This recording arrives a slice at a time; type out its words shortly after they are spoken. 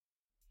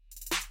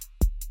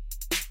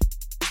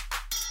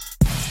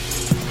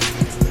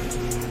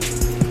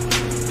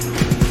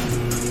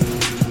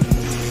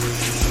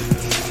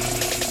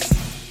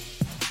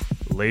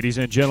Ladies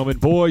and gentlemen,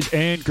 boys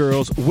and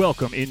girls,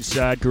 welcome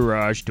inside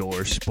Garage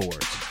Door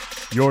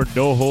Sports, your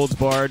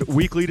no-holds-barred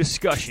weekly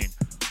discussion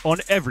on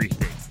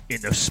everything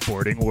in the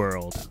sporting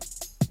world.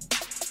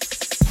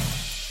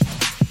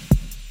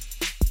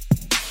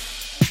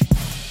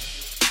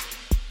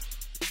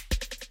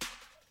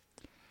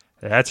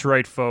 That's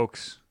right,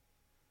 folks.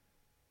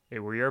 Hey,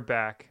 we are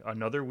back.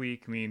 Another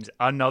week means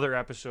another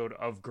episode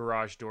of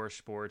Garage Door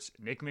Sports.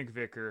 Nick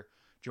McVicker,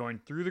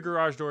 joined through the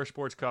Garage Door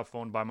Sports Cup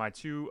phone by my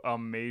two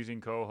amazing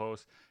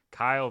co-hosts,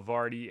 Kyle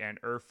Vardy and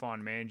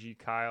Irfan Manji.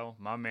 Kyle,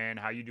 my man,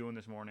 how you doing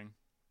this morning?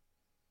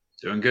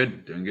 Doing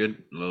good.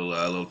 A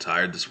little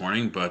tired this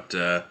morning, but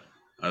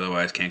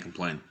otherwise can't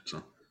complain.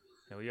 So,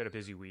 yeah, we had a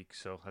busy week,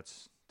 so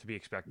that's to be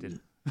expected.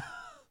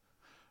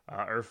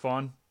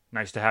 Irfan,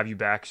 nice to have you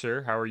back,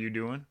 sir. How are you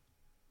doing?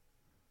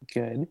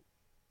 Good.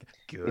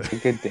 Good. It's a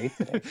good day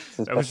today.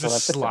 That was the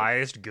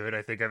slyest good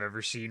I think I've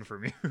ever seen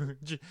from you.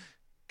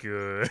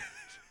 Good.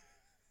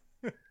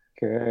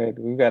 Good.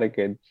 We've got a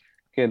good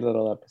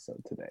little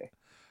episode today.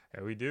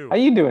 Yeah, we do. How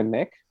you doing,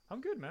 Nick? I'm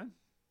good, man.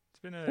 It's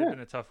been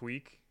a tough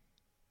week.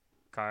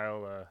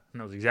 Kyle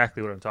knows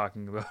exactly what I'm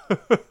talking about.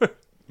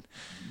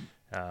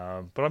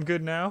 But I'm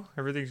good now.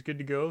 Everything's good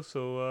to go.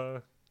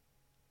 So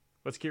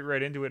let's get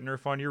right into it.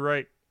 Irfan, you're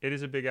right. It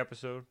is a big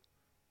episode.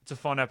 It's a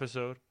fun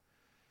episode.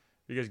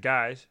 Because,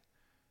 guys,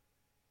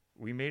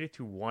 we made it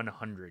to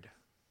 100.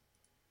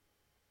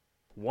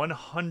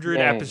 100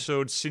 Yay.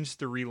 episodes since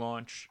the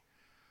relaunch.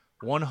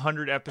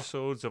 100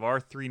 episodes of our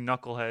three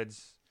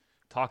knuckleheads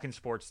talking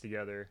sports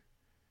together.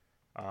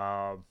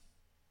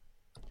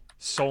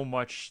 So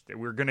much that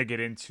we're going to get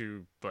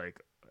into,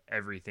 like,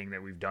 everything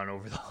that we've done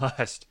over the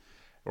last...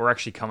 We're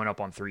actually coming up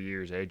on 3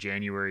 years, eh?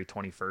 January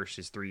 21st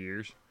is 3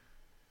 years.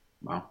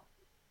 wow.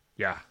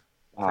 Yeah.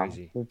 Wow.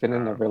 Crazy. We've been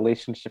in a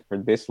relationship for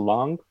this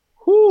long.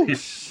 Whew.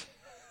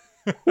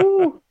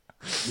 Whew.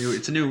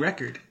 It's a new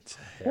record.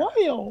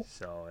 Wow.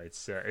 So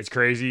it's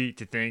crazy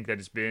to think that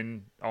it's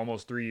been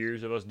almost 3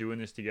 years of us doing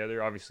this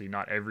together. Obviously,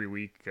 not every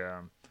week.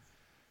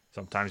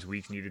 Sometimes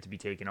weeks needed to be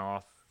taken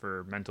off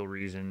for mental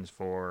reasons,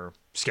 for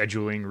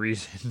scheduling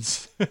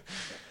reasons.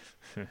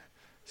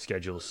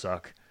 Schedules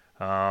suck.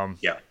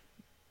 Yeah.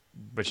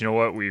 But you know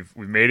what? We've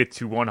made it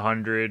to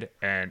 100,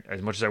 and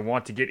as much as I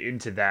want to get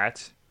into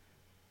that,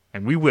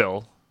 and we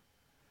will,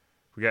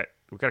 we got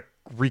to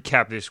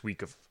recap this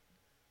week of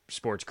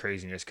sports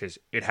craziness because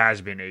it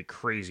has been a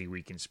crazy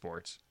week in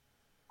sports.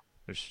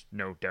 There's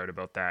no doubt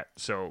about that.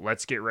 So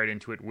let's get right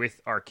into it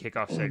with our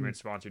kickoff segment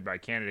sponsored by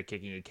Canada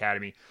Kicking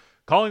Academy.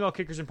 Calling all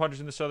kickers and punters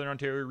in the Southern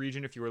Ontario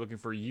region. If you are looking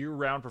for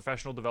year-round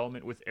professional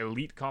development with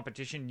elite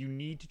competition, you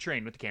need to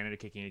train with the Canada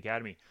Kicking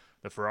Academy.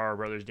 The Ferrara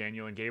brothers,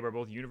 Daniel and Gabe, are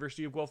both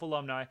University of Guelph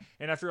alumni,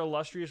 and after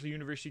illustrious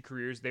university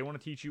careers, they want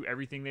to teach you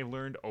everything they've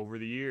learned over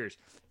the years.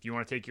 If you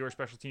want to take your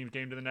special teams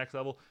game to the next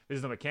level,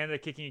 visit them at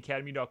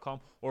CanadaKickingAcademy.com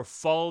or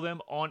follow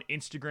them on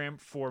Instagram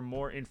for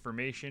more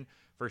information.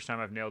 First time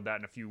I've nailed that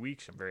in a few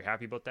weeks. I'm very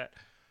happy about that.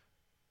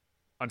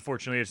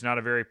 Unfortunately, it's not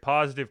a very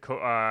positive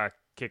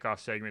kickoff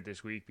segment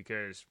this week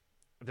because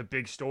the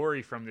big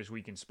story from this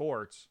week in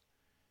sports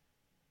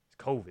is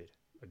COVID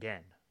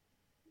again.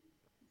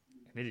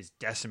 And it is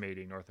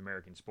decimating North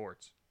American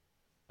sports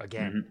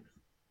again. Mm-hmm.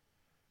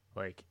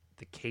 Like,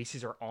 the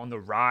cases are on the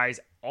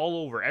rise all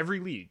over every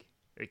league.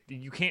 Like,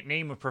 you can't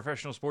name a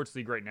professional sports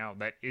league right now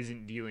that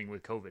isn't dealing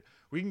with COVID.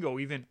 We can go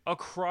even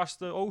across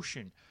the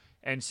ocean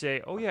and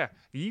say, oh yeah,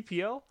 the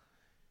EPL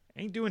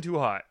ain't doing too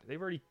hot.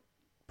 They've already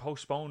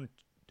postponed,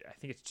 I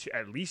think it's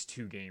at least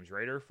 2 games,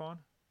 right, Irfan?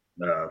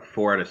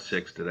 4 out of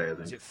 6 today, I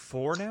think. Is it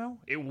 4 now?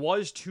 It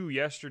was 2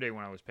 yesterday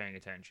when I was paying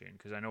attention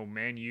because I know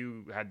Man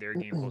U had their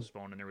game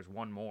postponed and there was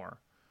one more.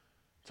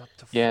 It's up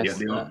to 4. Yes.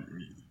 The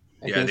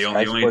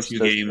only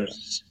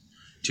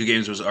 2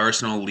 games was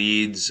Arsenal,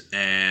 Leeds,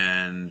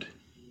 and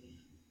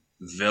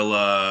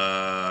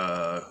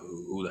Villa.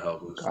 Who the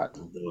hell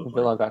was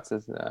Villa got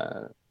his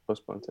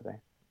postponed today.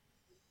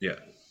 Yeah.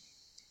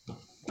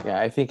 Yeah,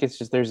 I think it's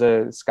just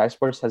Sky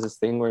Sports has this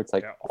thing where it's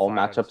like all 5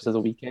 matchups of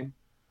the weekend.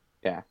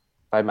 Yeah,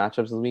 5 matchups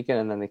of the weekend,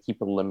 and then they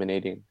keep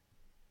eliminating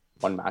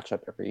one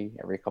matchup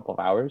every couple of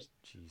hours.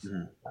 Jeez.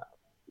 Mm-hmm.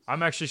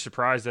 I'm actually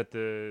surprised that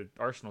the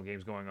Arsenal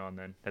game's going on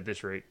then at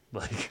this rate.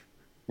 Like,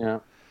 yeah,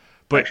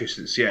 but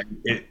actually, yeah,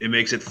 it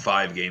makes it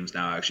 5 games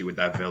now. Actually, with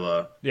that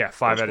Villa. Yeah,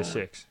 5 out of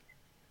 6.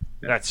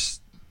 Yeah.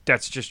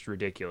 That's just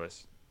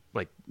ridiculous.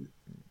 Like,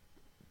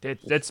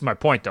 that's my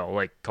point though.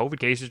 Like, COVID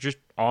cases just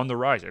on the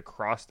rise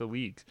across the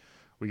leagues.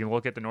 We can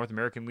look at the North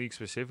American League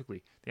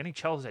specifically. The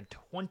NHL has had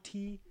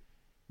 20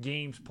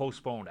 games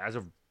postponed as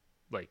of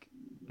like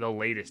the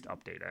latest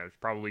update. There's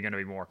probably going to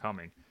be more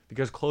coming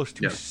because close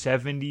to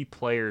 70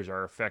 players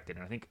are affected.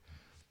 And I think,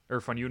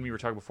 Irfan, you and me were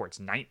talking before, it's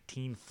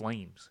 19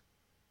 Flames.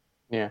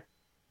 Yeah.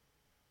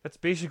 That's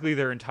basically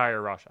their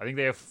entire roster. I think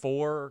they have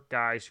 4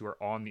 guys who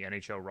are on the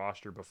NHL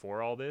roster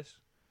before all this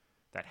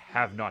that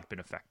have not been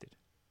affected.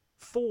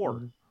 4.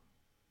 Mm-hmm.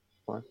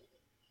 4.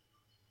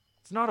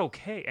 It's not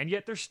okay. And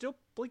yet they're still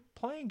like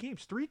playing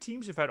games. 3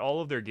 teams have had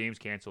all of their games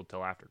canceled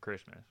till after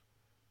Christmas.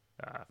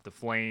 The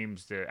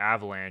Flames, the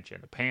Avalanche,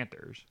 and the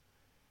Panthers.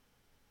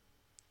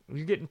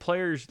 You're getting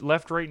players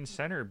left, right, and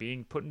center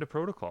being put into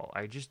protocol.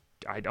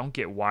 I don't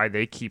get why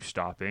they keep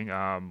stopping.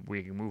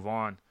 We can move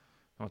on.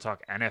 We'll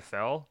talk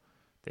NFL.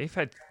 They've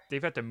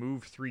had to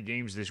move 3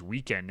 games this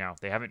weekend now.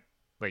 They haven't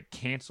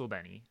canceled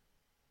any,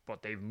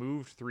 but they've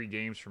moved 3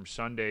 games from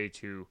Sunday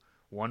to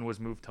one was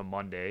moved to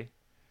Monday,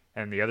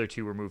 and the other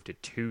 2 were moved to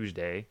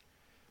Tuesday.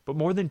 But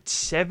more than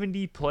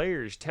 70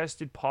 players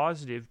tested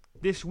positive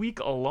this week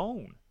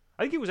alone.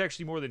 I think it was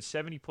actually more than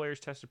 70 players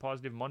tested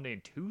positive Monday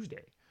and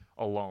Tuesday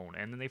alone,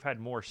 and then they've had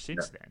more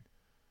since then.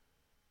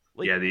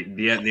 The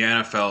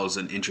NFL is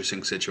an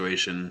interesting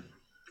situation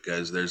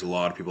because there's a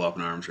lot of people up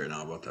in arms right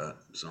now about that.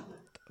 So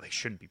they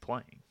shouldn't be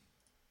playing.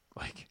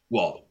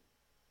 Well,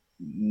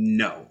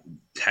 no.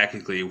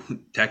 Technically,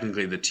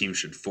 the team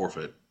should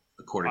forfeit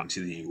according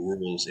to the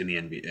rules in the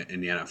NBA,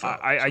 in the NFL.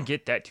 I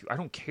get that too. I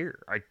don't care.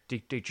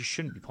 They just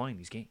shouldn't be playing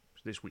these games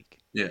this week.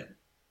 Yeah.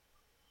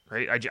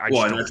 Right. I just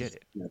don't get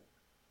it. Yeah.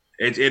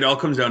 It all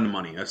comes down to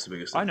money. That's the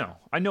biggest thing.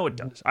 I know it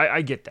does.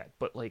 I get that,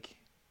 but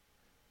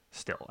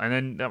still.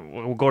 And then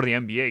we'll go to the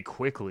NBA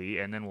quickly,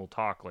 and then we'll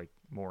talk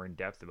more in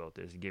depth about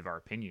this and give our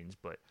opinions.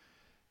 But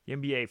the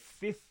NBA,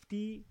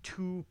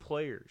 52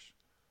 players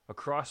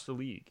across the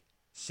league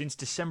since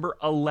December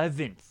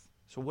 11th.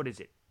 So what is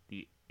it?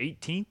 The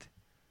 18th?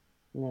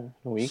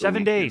 Yeah,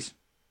 7 days.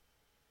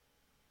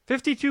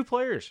 52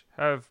 players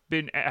have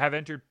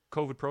entered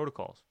COVID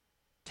protocols.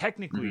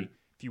 Technically,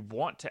 if you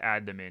want to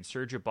add them in,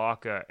 Serge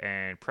Ibaka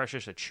and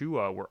Precious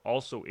Achiuwa were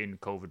also in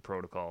COVID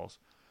protocols,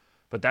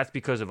 but that's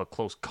because of a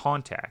close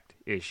contact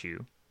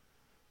issue.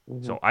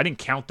 Mm-hmm. So I didn't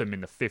count them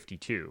in the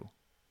 52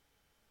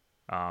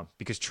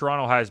 because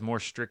Toronto has more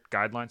strict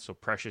guidelines. So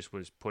Precious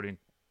was put in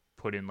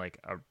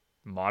a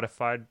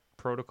modified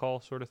protocol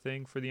sort of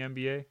thing for the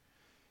NBA,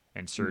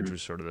 and Serge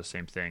was sort of the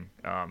same thing.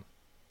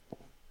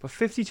 But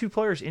 52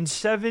 players in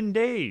 7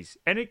 days,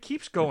 and it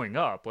keeps going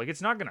up.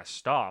 It's not going to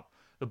stop.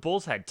 The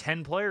Bulls had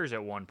 10 players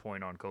at one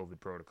point on COVID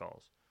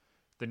protocols.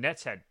 The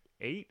Nets had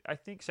 8, I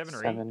think, 7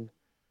 or 8.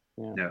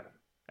 Yeah.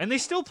 And they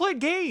still played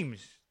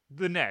games,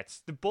 the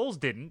Nets. The Bulls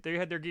didn't. They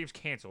had their games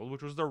canceled,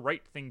 which was the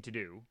right thing to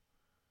do,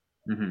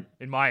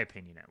 in my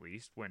opinion at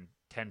least. When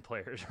 10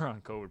 players are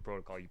on COVID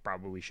protocol, you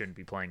probably shouldn't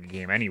be playing a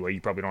game anyway.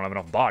 You probably don't have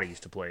enough bodies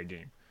to play a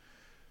game.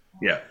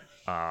 Yeah.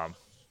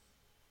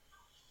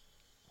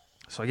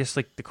 So I guess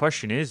the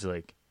question is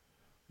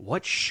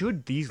what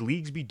should these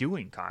leagues be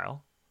doing,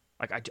 Kyle?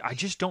 I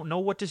just don't know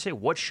what to say.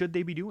 What should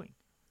they be doing?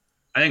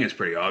 I think it's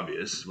pretty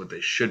obvious what they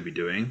should be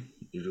doing.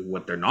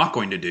 What they're not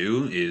going to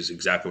do is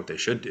exactly what they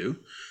should do.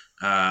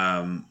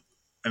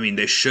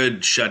 They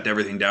should shut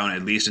everything down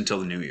at least until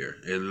the new year.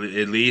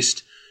 At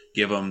least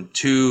give them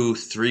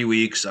 2-3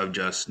 weeks of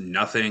just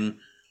nothing.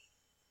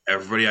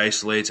 Everybody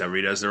isolates.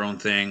 Everybody does their own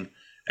thing.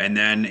 And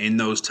then in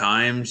those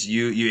times,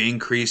 you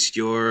increase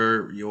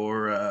your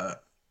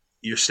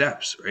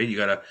steps, right? You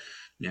gotta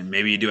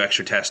maybe you do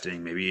extra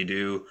testing, maybe you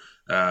do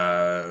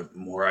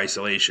more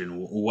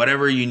isolation,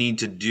 whatever you need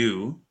to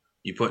do.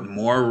 You put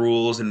more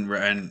rules and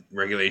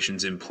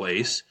regulations in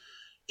place.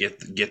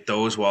 Get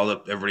those while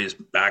everybody's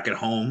back at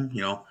home.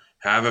 Go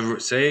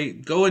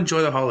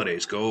enjoy the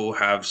holidays.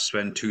 Go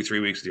spend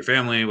 2-3 weeks with your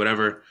family,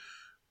 whatever.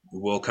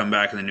 We'll come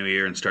back in the new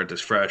year and start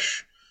this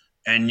fresh.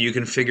 And you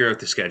can figure out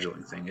the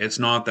scheduling thing. It's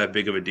not that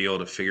big of a deal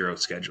to figure out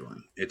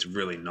scheduling. It's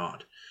really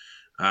not.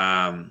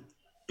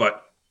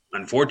 But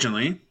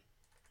unfortunately,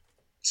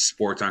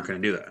 sports aren't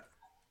going to do that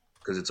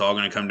because it's all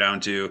going to come down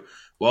to,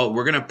 well,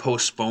 we're going to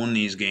postpone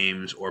these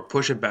games or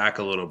push it back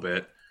a little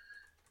bit.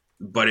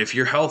 But if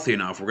you're healthy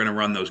enough, we're going to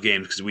run those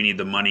games because we need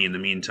the money in the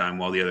meantime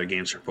while the other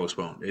games are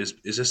postponed is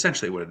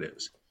essentially what it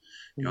is.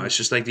 It's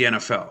just like the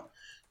NFL.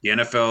 The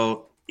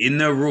NFL, in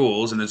the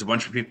rules, and there's a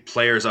bunch of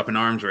players up in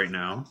arms right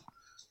now,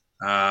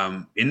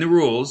 in the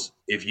rules,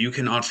 if you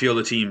cannot field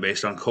a team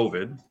based on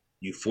COVID,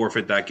 you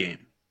forfeit that game.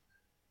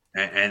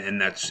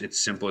 And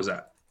it's simple as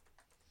that.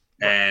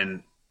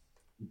 And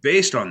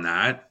based on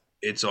that,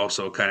 it's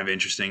also kind of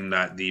interesting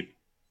that the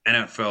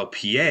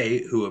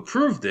NFLPA, who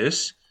approved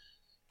this,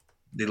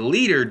 the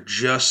leader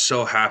just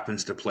so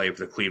happens to play for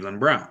the Cleveland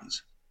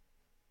Browns.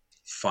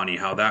 Funny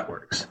how that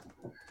works.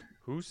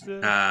 Who's the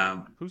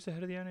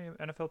head of the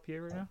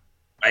NFLPA right now?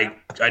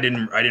 I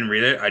didn't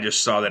read it. I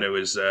just saw that it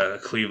was a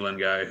Cleveland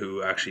guy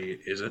who actually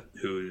is it.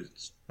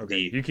 Who's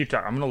you keep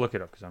talking. I'm gonna look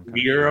it up because I'm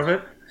leader of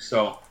it.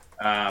 So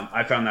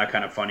I found that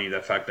kind of funny.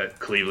 The fact that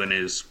Cleveland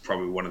is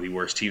probably one of the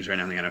worst teams right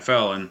now in the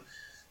NFL, and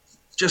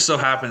just so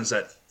happens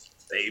that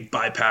they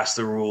bypass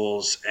the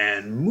rules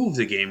and move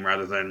the game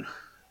rather than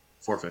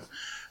forfeit.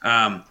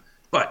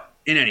 But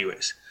in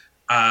anyways,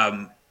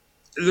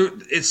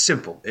 it's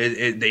simple.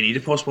 They need to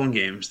postpone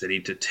games. They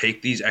need to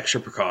take these extra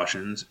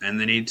precautions, and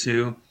they need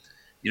to,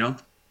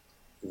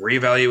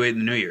 reevaluate in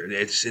the new year.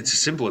 It's as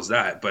simple as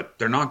that. But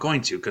they're not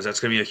going to because that's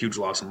going to be a huge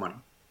loss of money.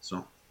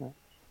 So,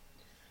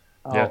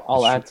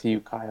 I'll add to you,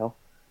 Kyle.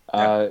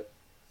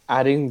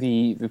 Adding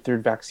the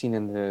third vaccine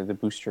and the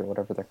booster,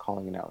 whatever they're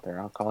calling it out. They're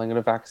not calling it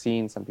a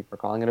vaccine. Some people are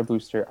calling it a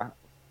booster.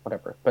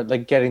 Whatever. But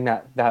getting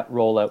that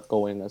rollout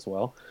going as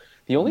well.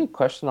 The only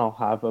question I'll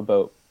have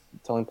about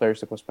telling players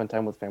to go spend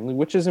time with family,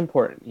 which is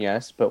important,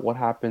 yes. But what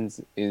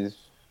happens is,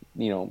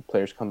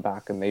 players come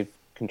back and they've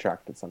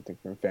contracted something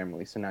from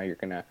family, so now you're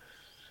gonna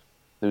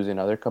lose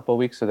another couple of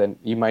weeks. So then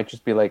you might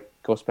just be like,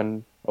 go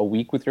spend a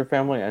week with your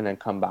family and then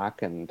come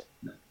back, and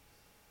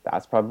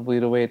that's probably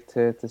the way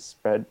to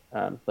spread,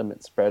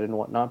 limit spread and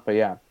whatnot. But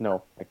yeah,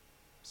 no, like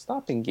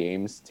stopping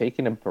games,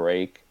 taking a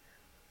break,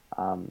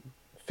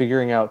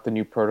 figuring out the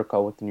new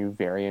protocol with the new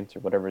variant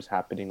or whatever's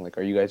happening. Like,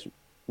 are you guys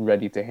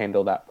ready to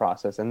handle that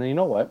process? And then you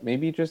know what?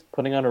 Maybe just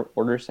putting out an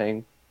order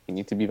saying you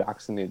need to be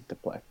vaccinated to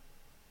play.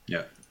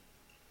 Yeah.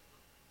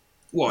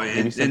 Well,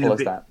 maybe simple as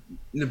that.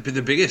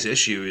 The biggest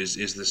issue is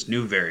this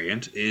new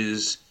variant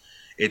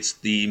it's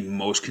the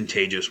most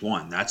contagious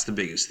one. That's the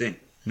biggest thing.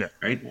 Yeah.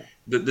 Right. Yeah.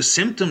 The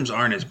symptoms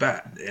aren't as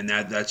bad, and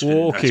that's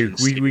okay.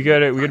 We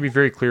gotta be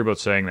very clear about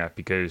saying that,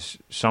 because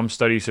some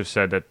studies have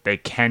said that they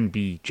can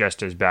be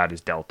just as bad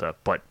as Delta,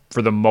 but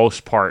for the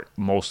most part,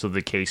 most of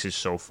the cases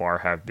so far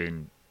have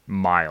been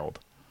mild.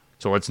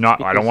 So let's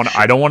not. I don't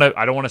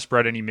want to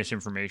spread any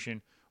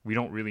misinformation. We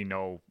don't really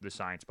know the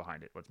science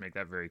behind it. Let's make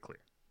that very clear,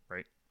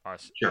 right?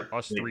 Us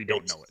three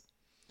don't know it.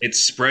 It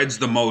spreads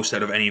the most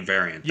out of any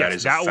variant.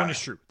 Yes, that one is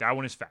true. That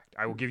one is fact.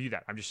 I will give you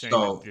that. I'm just saying.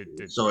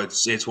 So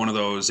it's one of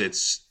those.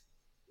 It's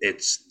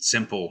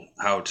simple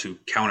how to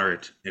counter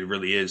it. It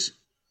really is.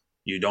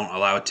 You don't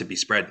allow it to be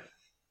spread.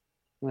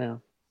 Yeah,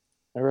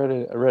 I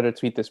read a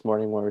tweet this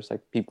morning where it's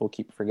like, people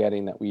keep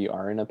forgetting that we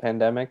are in a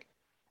pandemic,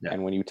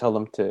 and when you tell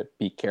them to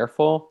be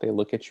careful, they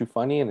look at you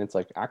funny, and it's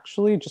like,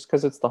 actually, just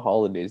because it's the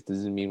holidays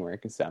doesn't mean we're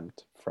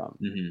exempt from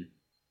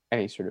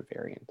any sort of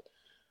variant.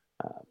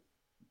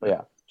 But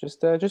yeah.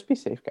 Just be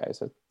safe,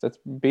 guys. That's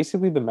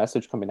basically the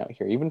message coming out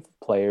here, even for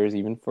players,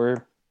 even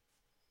for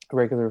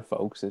regular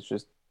folks. It's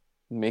just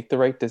make the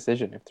right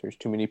decision. If there's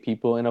too many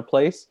people in a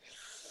place,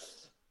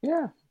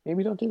 yeah,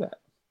 maybe don't do that.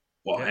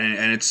 Well,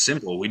 and it's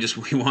simple. We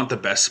want the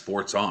best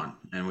sports on,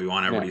 and we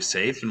want everybody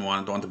safe, and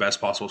want the best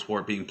possible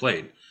sport being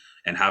played.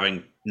 And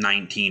having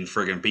 19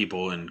 friggin'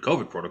 people in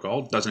COVID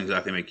protocol doesn't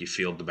exactly make you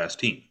field the best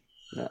team.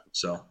 Yeah.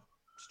 So.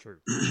 True.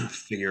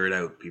 Figure it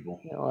out, people.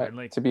 You know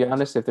what? To be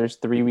honest, if there's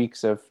 3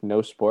 weeks of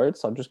no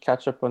sports, I'll just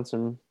catch up on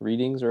some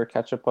readings or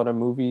catch up on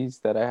movies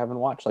that I haven't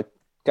watched. Like,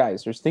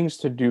 guys, there's things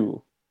to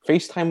do.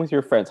 FaceTime with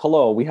your friends.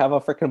 Hello, we have a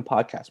freaking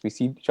podcast. We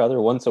see each other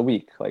once a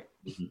week. Like,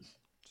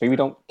 maybe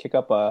don't kick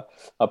up a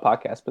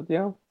podcast, but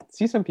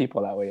see some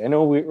people that way. I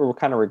know we're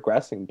kind of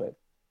regressing, but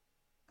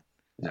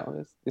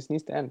this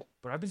needs to end.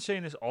 But I've been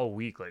saying this all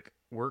week. Like,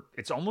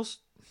 it's almost.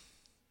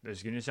 This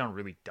is going to sound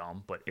really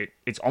dumb, but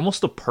it's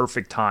almost the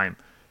perfect time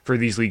for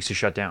these leagues to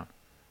shut down,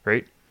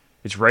 right?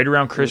 It's right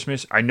around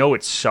Christmas. I know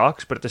it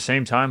sucks, but at the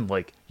same time,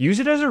 like, use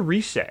it as a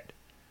reset.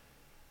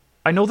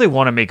 I know they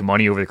want to make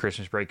money over the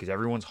Christmas break because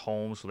everyone's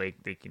home, so they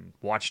can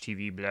watch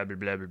TV, blah, blah,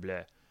 blah, blah,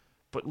 blah.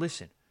 But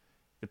listen,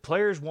 the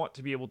players want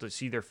to be able to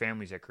see their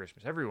families at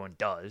Christmas. Everyone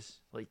does.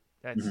 Like,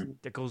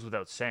 that goes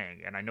without saying.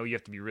 And I know you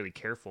have to be really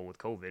careful with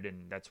COVID,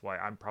 and that's why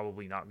I'm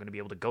probably not going to be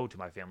able to go to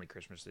my family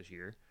Christmas this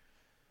year,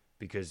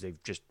 because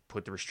they've just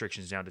put the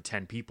restrictions down to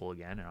 10 people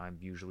again, and I'm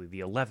usually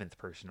the 11th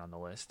person on the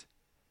list.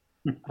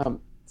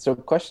 So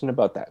question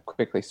about that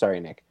quickly. Sorry,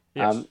 Nick.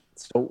 Yes.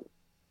 So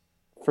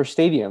for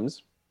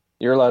stadiums,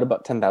 you're allowed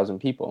about 10,000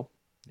 people.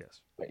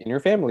 Yes. But in your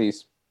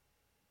families,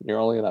 you're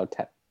only allowed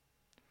 10.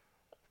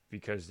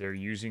 Because they're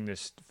using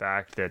this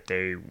fact that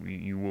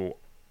you will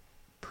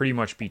pretty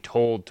much be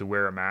told to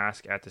wear a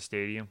mask at the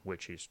stadium,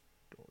 which is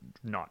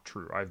not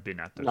true. I've been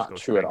at the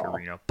Scotiabank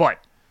Arena, but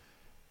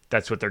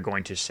that's what they're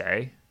going to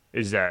say.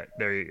 Is that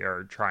they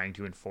are trying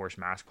to enforce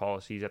mask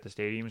policies at the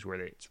stadiums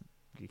where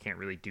you can't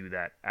really do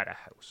that at a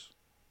house.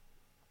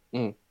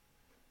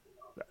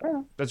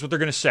 That's what they're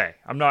going to say.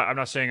 I'm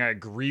not saying I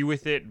agree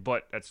with it,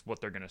 but that's what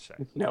they're going to say.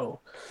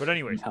 No. But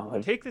anyways,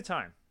 take the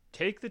time.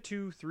 Take the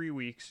 2-3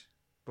 weeks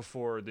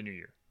before the new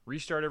year.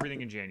 Restart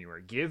everything in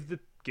January. Give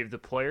the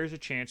players a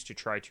chance to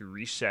try to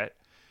reset.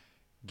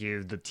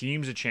 Give the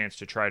teams a chance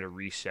to try to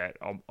reset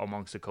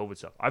amongst the COVID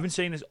stuff. I've been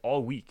saying this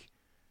all week.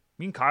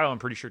 Me and Kyle, I'm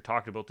pretty sure,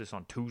 talked about this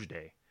on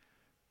Tuesday,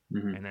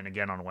 and then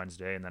again on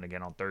Wednesday, and then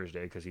again on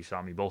Thursday because he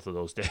saw me both of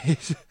those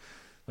days.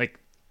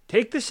 Like,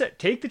 take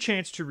the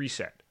chance to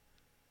reset.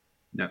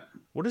 No.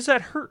 What does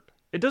that hurt?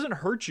 It doesn't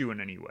hurt you in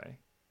any way.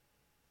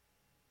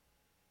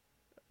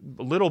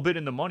 A little bit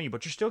in the money,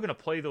 but you're still going to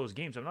play those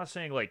games. I'm not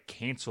saying, like,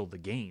 cancel the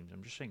games.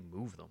 I'm just saying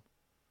move them.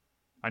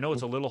 I know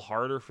it's a little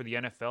harder for the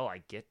NFL.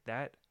 I get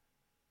that.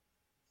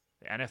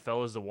 The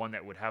NFL is the one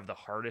that would have the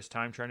hardest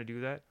time trying to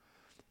do that.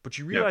 But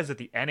you realize that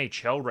the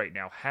NHL right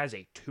now has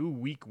a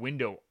 2-week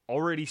window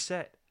already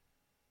set.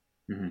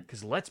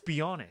 Because let's be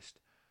honest,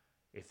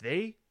 if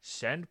they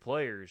send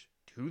players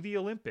to the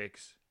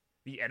Olympics,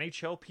 the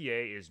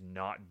NHLPA is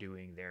not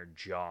doing their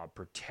job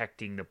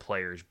protecting the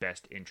players'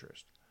 best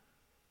interest.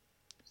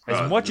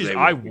 As much as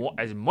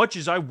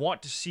I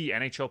want to see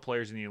NHL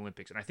players in the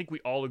Olympics, and I think we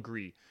all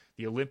agree,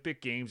 the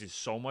Olympic Games is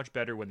so much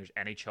better when there's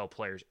NHL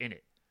players in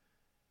it.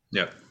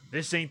 Yeah.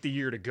 This ain't the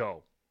year to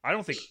go. I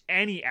don't think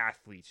any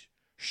athletes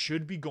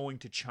should be going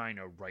to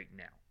China right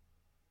now.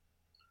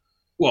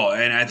 Well,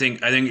 and I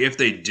think if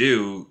they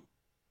do,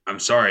 I'm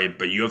sorry,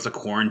 but you have to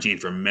quarantine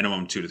for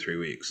minimum 2 to 3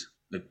 weeks.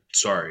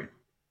 Sorry,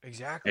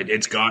 Exactly.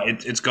 it's got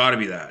to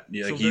be that.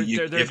 So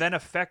Like they're if then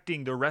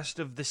affecting the rest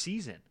of the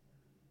season.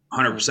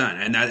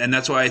 100%, and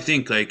that's why I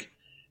think like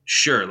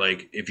sure,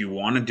 like if you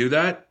want to do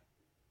that,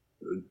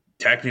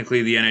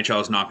 technically the NHL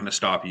is not going to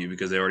stop you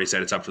because they already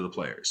said it's up to the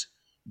players.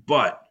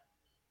 But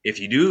if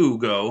you do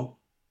go,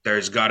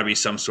 there's got to be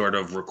some sort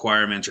of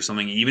requirements or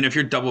something. Even if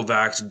you're double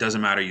vaxxed, it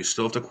doesn't matter. You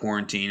still have to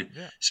quarantine,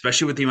 Yeah.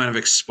 especially with the amount of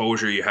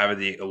exposure you have at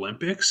the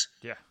Olympics.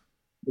 Yeah.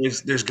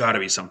 There's got to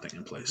be something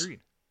in place.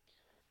 Agreed.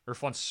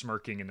 Irfan's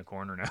smirking in the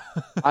corner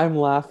now. I'm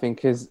laughing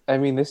because I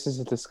mean this is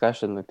a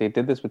discussion. Like they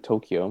did this with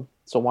Tokyo,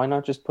 so why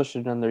not just push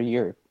it another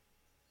year?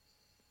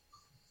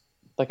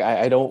 Like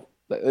I don't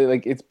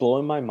like it's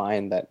blowing my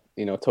mind that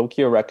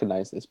Tokyo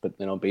recognized this, but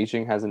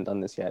Beijing hasn't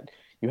done this yet.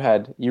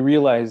 You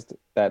realized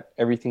that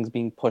everything's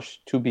being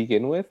pushed to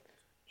begin with.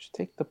 Just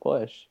take the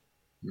push.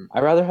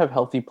 I'd rather have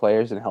healthy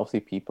players and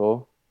healthy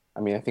people. I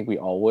mean, I think we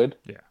all would.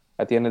 Yeah.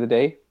 At the end of the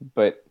day,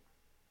 but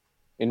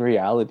in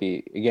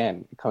reality,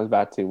 again, it comes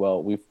back to,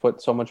 well, we've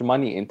put so much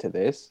money into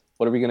this.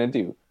 What are we going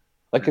to do?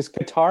 Like, is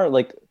Qatar,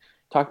 like,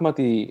 talking about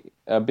the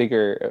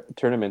bigger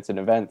tournaments and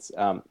events,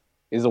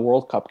 is the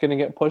World Cup going to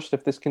get pushed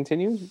if this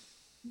continues?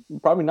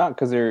 Probably not,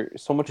 because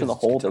there's so much in the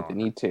hole that they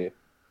need to.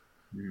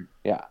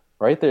 Yeah,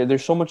 right?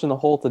 There's so much in the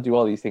hole to do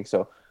all these things.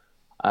 So,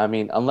 I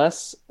mean,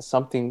 unless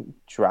something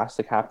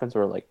drastic happens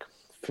where, like,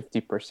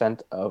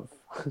 50% of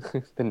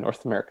the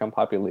North American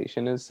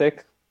population is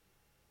sick.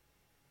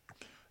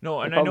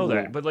 No, and I know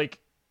that, but like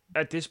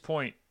at this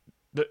point,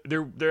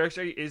 there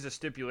actually is a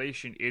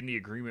stipulation in the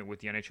agreement with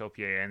the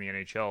NHLPA and the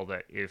NHL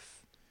that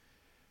if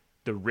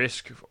the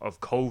risk of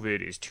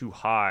COVID is too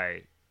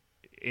high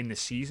in the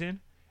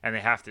season, and they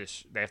have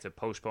to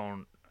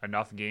postpone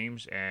enough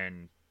games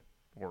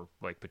or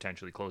like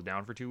potentially close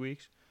down for 2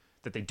 weeks,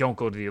 that they don't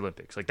go to the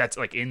Olympics. Like that's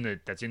in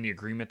the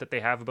agreement that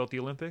they have about the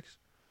Olympics,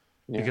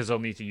 because they'll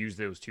need to use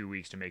those 2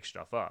 weeks to make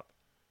stuff up.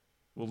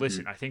 Well,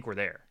 listen, I think we're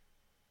there.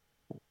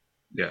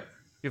 Yeah.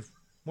 You have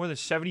more than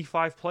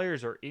 75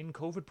 players are in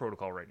COVID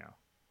protocol right now.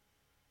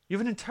 You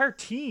have an entire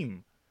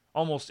team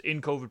almost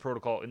in COVID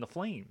protocol in the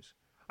Flames.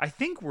 I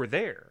think we're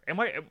there. Am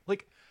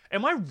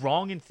I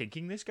wrong in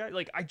thinking this, guy?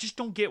 Like, I just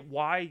don't get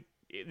why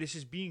this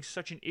is being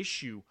such an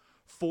issue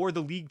for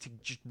the league to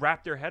just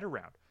wrap their head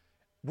around.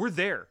 We're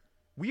there.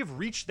 We have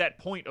reached that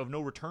point of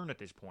no return at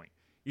this point.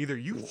 Either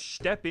you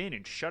step in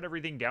and shut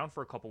everything down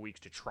for a couple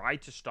weeks to try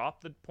to stop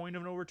the point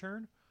of no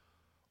return,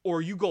 or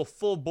you go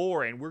full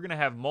bore and we're going to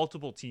have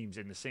multiple teams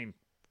in the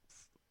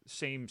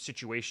same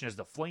situation as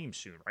the Flames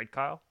soon, right,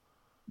 Kyle?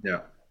 Yeah.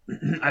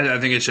 I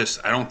think it's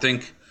just, I don't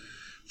think,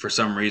 for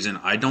some reason,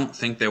 I don't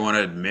think they want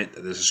to admit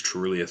that this is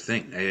truly a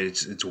thing.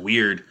 It's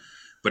weird,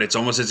 but it's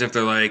almost as if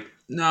they're like,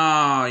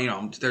 no,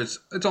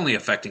 it's only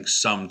affecting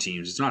some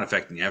teams. It's not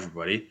affecting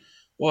everybody.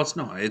 Well,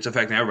 it's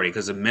affecting everybody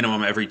because the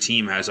minimum every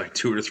team has like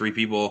 2 or 3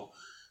 people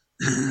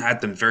at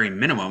the very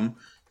minimum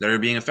that are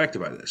being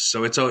affected by this.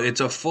 So it's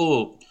a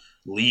full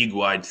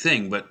league-wide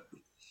thing, but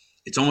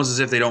it's almost as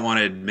if they don't want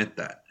to admit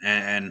that.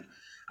 And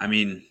I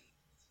mean,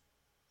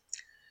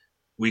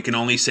 we can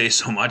only say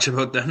so much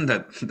about them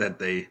that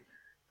they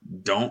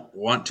don't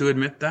want to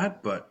admit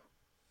that, but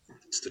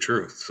it's the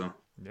truth. So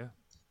yeah,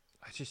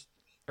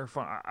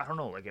 I don't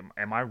know. Like,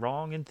 am I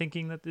wrong in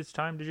thinking that it's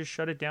time to just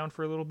shut it down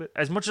for a little bit?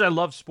 As much as I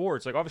love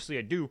sports, like obviously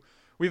I do.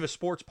 We have a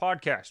sports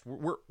podcast.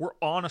 We're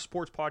on a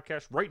sports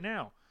podcast right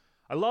now.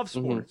 I love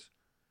sports,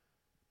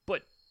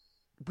 but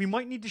we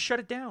might need to shut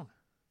it down.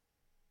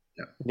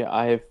 Yeah,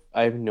 I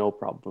have no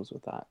problems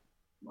with that.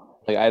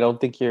 Like, I don't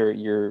think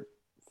you're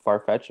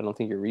far-fetched. I don't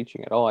think you're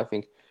reaching at all. I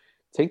think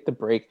take the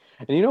break.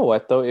 And you know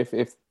what, though? If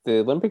the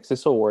Olympics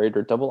is so worried,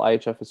 or double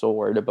IHF is so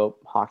worried about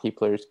hockey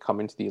players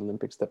coming to the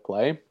Olympics to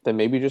play, then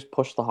maybe just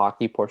push the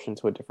hockey portion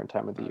to a different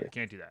time of the year. They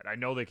can't do that. I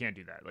know they can't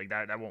do that. Like,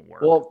 that won't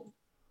work.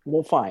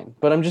 Well, fine.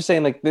 But I'm just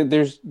saying, like,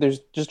 there's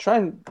just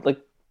trying, like,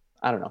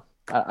 I don't know.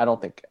 I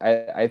don't think.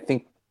 I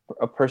think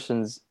a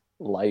person's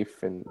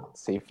life and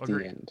safety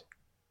Agreed.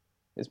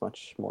 is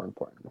much more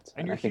important.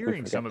 And you're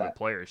hearing some of the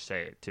players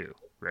say it too,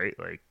 right?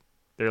 Like,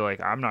 they're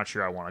like, I'm not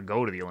sure I want to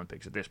go to the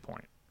Olympics at this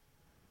point.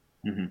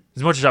 Mm-hmm.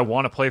 As much as I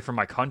want to play for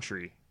my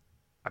country,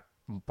 I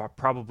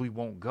probably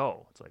won't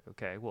go. It's like,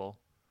 okay, well,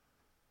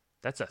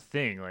 that's a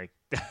thing. Like,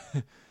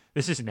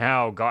 this has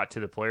now got to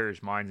the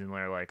players' minds, and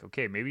they're like,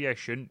 okay, maybe I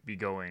shouldn't be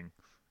going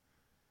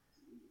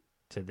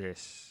to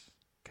this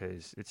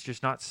because it's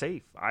just not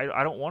safe.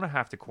 I don't want to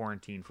have to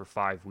quarantine for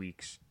 5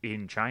 weeks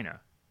in China.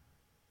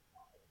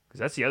 Because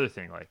that's the other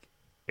thing. Like,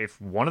 if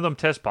one of them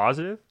tests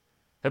positive,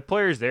 that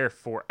player's there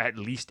for at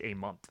least a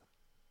month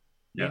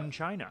in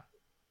China.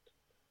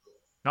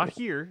 Not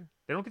here.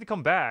 They don't get to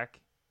come back.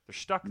 They're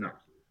stuck there.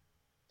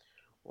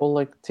 Well,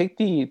 like, take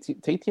the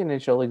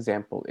NHL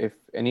example. If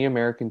any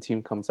American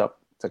team comes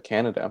up to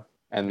Canada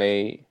and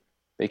they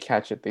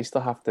catch it, they still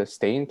have to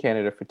stay in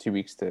Canada for 2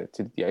 weeks to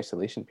the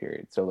isolation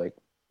period. So, like,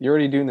 you're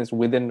already doing this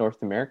within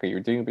North America. You're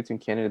doing it between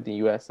Canada and the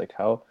U.S. Like,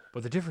 how?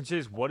 But the difference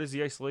is, what is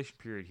the isolation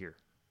period here?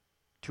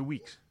 2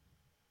 weeks.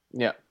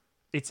 Yeah.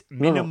 It's No,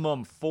 no.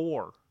 minimum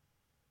 4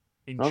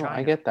 in No, no, China.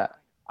 I get that.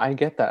 I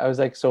get that. I was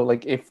like, so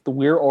like if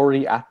we're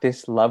already at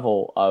this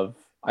level of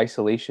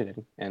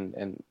isolation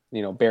and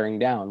bearing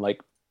down,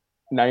 like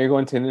now you're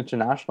going to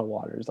international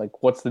waters.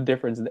 Like, what's the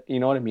difference? You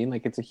know what I mean?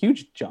 Like, it's a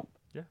huge jump.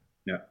 Yeah.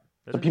 Yeah.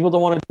 So people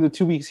don't want to do the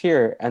 2 weeks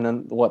here, and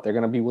then what? They're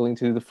going to be willing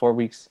to do the 4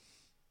 weeks.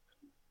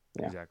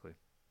 Yeah. Exactly.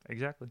 I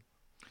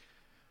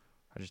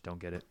just don't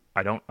get it.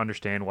 I don't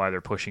understand why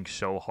they're pushing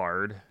so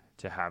hard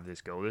to have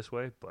this go this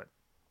way, but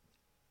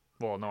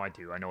well, no, I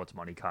do. I know it's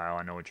money, Kyle.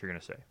 I know what you're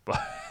gonna say, but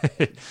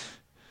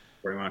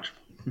Pretty much.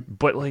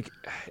 but like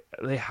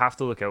they have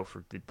to look out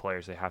for the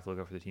players. They have to look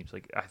out for the teams.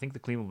 Like I think the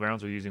Cleveland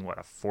Browns are using what,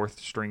 a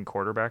 4th-string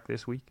quarterback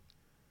this week.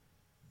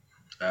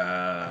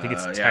 I think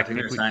it's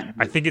technically.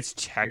 I think it's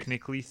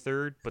technically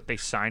 3rd, but they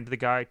signed the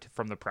guy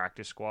from the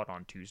practice squad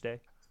on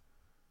Tuesday.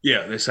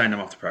 Yeah, they signed him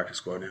off the practice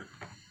squad. Yeah.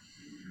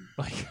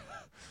 Like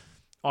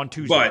on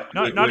Tuesday,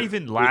 But not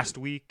even last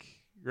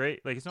week, right?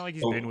 Like it's not like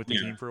he's been with the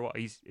yeah. team for a while.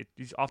 He's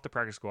off the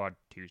practice squad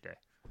Tuesday.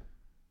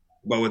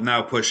 But with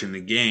now pushing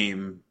the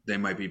game, they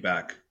might be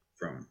back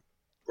from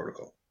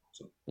protocol.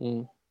 So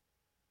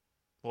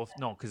Well,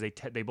 no, because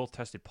they both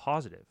tested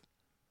positive.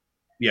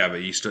 yeah,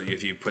 but you still,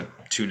 if you put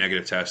 2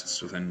 negative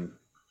tests within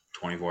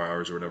 24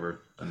 hours or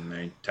whatever, then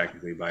they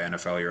technically by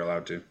NFL you're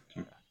allowed to.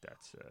 So.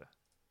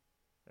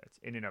 That's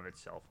in and of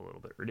itself a little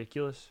bit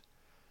ridiculous,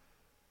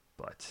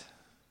 but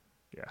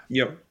yeah.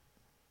 Yep.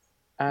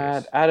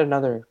 Add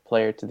another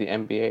player to the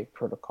NBA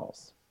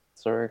protocols.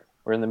 So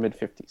we're in the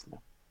mid-50s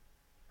now.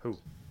 Who?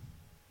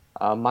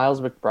 Miles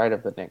McBride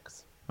of the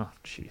Knicks. Oh,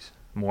 jeez.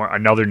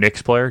 Another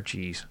Knicks player?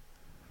 Jeez.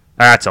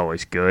 That's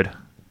always good.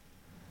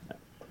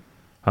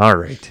 All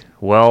right.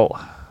 Well,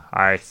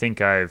 I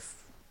think I've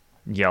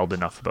yelled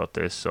enough about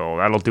this, so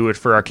that'll do it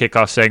for our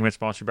kickoff segment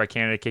sponsored by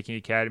Canada Kicking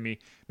Academy.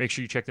 Make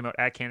sure you check them out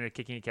at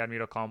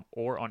CanadaKickingAcademy.com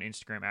or on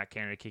Instagram at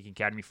Canada Kicking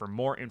Academy for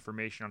more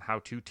information on how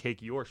to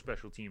take your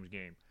special teams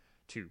game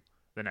to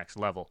the next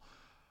level.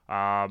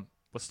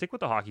 Let's stick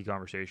with the hockey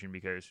conversation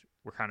because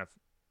we're kind of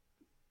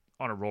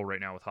on a roll right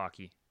now with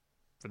hockey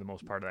for the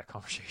most part of that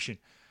conversation.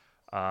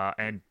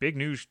 And big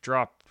news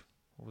dropped.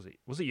 What was it?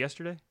 Was it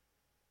yesterday?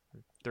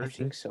 Thursday? I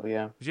think so,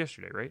 yeah. It was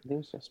yesterday, right? It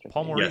was yesterday.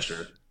 Paul Maurice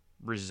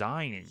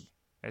resigning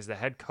as the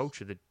head coach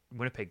of the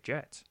Winnipeg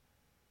Jets.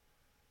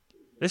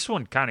 This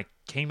one kind of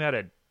came out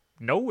of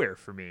nowhere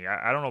for me.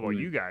 I don't know about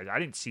you guys. I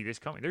didn't see this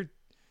coming.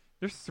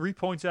 They're 3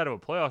 points out of a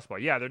playoff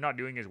spot. Yeah, they're not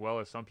doing as well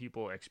as some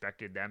people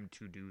expected them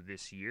to do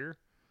this year.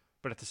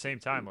 But at the same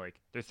time, like,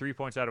 they're 3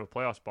 points out of a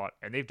playoff spot,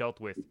 and they've dealt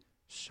with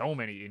so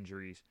many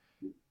injuries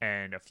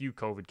and a few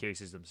COVID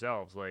cases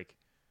themselves. Like,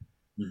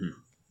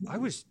 I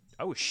was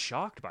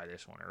shocked by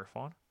this one,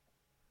 Irfan.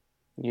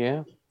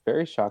 Yeah,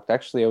 very shocked.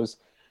 Actually, I was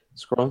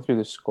scrolling through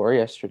the score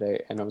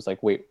yesterday, and I was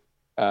like, wait.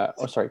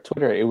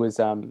 Twitter. It was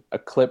a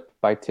clip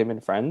by Tim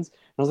and Friends.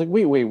 And I was like,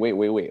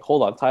 wait.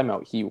 Hold on,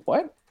 timeout. He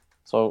what?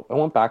 So I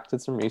went back,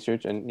 did some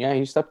research, and yeah,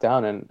 he stepped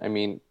down. And I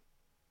mean,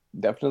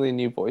 definitely a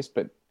new voice,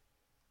 but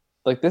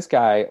like this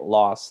guy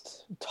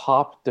lost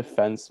top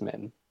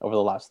defensemen over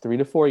the last 3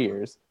 to 4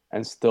 years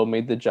and still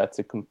made the Jets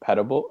a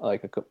compatible,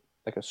 like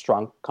a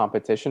strong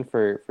competition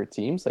for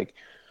teams. Like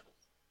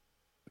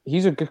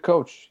he's a good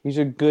coach. He's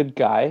a good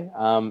guy.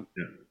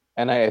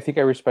 And I think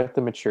I respect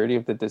the maturity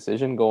of the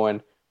decision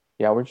going,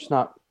 yeah,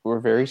 we're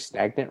very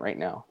stagnant right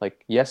now.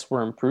 Like, yes,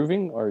 we're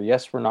improving, or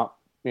yes, we're not,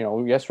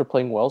 yes, we're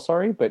playing well,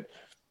 sorry, but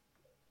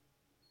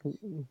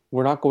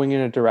we're not going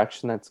in a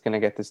direction that's going to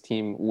get this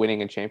team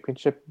winning a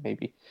championship.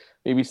 Maybe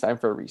it's time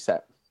for a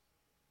reset.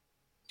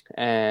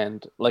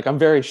 And like, I'm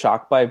very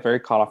shocked by it, very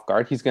caught off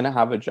guard. He's going to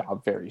have a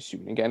job very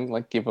soon again.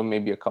 Like, give him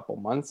maybe a couple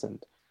months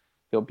and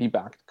he'll be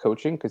back to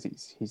coaching because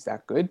he's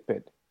that good.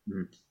 But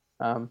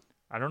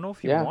I don't know if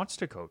he wants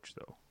to coach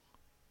though.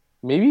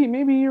 Maybe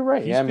you're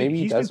right. Maybe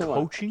he's been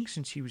coaching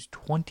since he was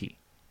 20.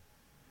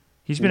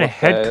 He's been a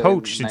head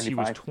coach since he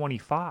was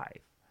 25.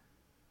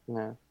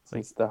 Yeah,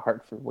 since the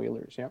Hartford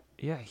Whalers. Yeah.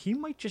 Yeah, he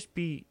might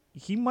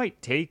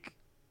take.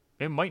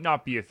 It might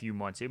not be a few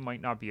months. It might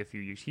not be a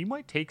few years. He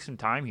might take some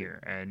time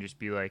here and just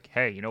be like,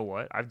 hey, you know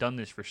what? I've done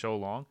this for so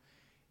long.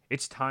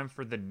 It's time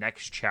for the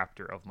next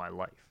chapter of my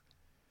life.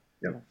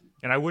 Yeah.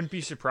 And I wouldn't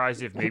be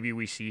surprised if maybe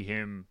we see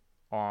him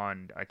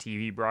on a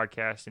TV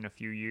broadcast in a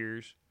few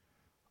years.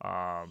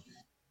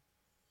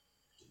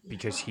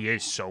 Because he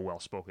is so well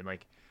spoken.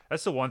 Like,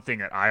 that's the one thing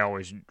that I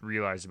always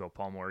realized about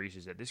Paul Maurice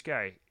is that this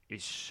guy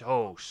is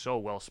so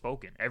well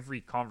spoken. Every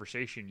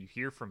conversation you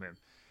hear from him,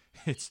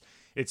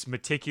 it's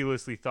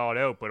meticulously thought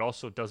out, but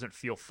also doesn't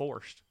feel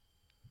forced.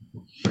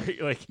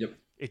 Right? Like,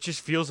 It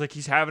just feels like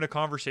he's having a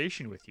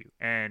conversation with you,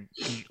 and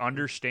he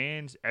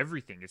understands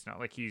everything. It's not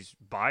like he's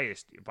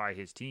biased by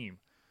his team.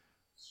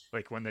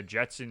 Like when the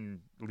Jets and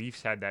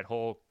Leafs had that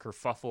whole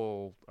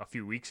kerfuffle a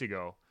few weeks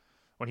ago,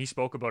 when he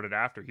spoke about it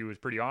after, he was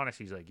pretty honest.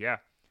 He's like, yeah,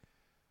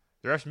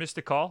 the refs missed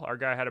a call. Our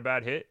guy had a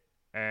bad hit,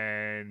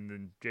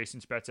 and Jason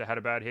Spezza had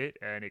a bad hit,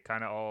 and it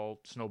kind of all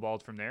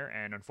snowballed from there.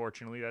 And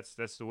unfortunately, that's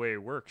the way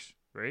it works.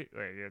 right?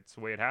 Like it's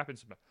the way it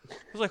happens. I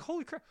was like,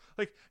 holy crap!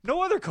 Like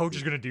no other coach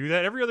is gonna do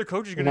that. Every other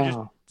coach is gonna just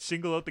No.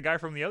 single out the guy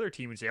from the other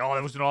team and say, "Oh,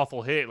 that was an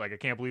awful hit." Like I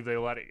can't believe they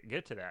let it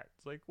get to that.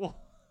 It's like, well,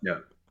 Yeah.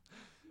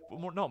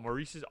 no,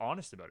 Maurice is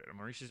honest about it.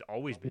 Maurice has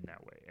always been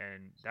that way,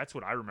 and that's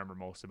what I remember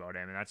most about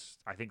him. And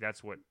I think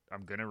that's what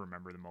I'm gonna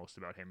remember the most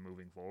about him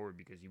moving forward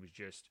because he was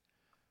just.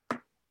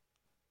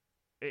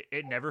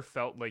 It never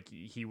felt like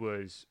he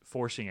was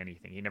forcing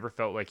anything. He never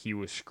felt like he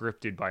was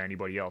scripted by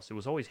anybody else. It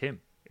was always him,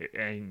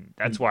 and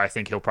that's why I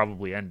think he'll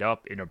probably end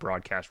up in a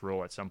broadcast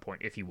role at some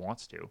point if he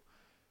wants to,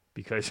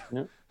 because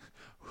Yeah.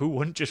 who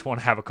wouldn't just want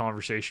to have a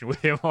conversation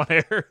with him on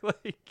air,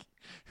 like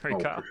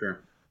right, Kyle? For sure.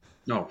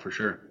 No, for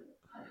sure.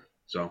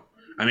 So,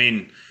 I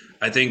mean,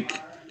 I think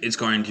it's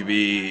going to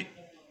be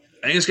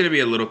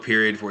a little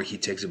period where he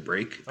takes a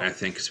break. I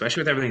think,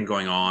 especially with everything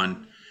going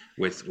on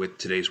with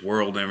today's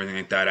world and everything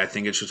like that, I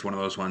think it's just one of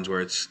those ones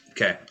where it's,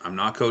 okay, I'm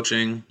not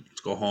coaching.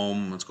 Let's go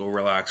home. Let's go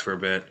relax for a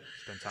bit.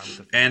 Spend time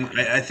with the And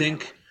family. I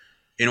think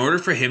in order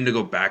for him to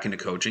go back into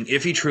coaching,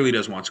 if he truly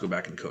does want to go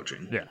back into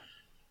coaching, Yeah.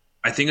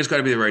 I think it's got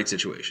to be the right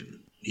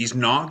situation. He's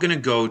not going to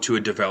go to a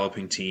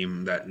developing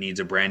team that needs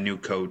a brand new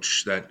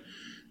coach.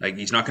 Like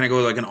he's not going to go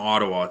to like an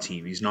Ottawa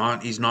team. He's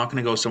not going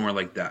to go somewhere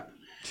like that.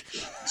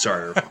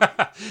 Sorry,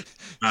 Irfan.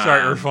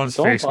 Sorry, Irfan's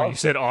don't face when laugh. you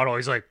said Otto.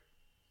 He's like,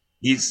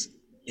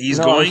 He's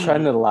No, going.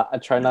 I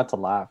try not to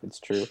laugh. It's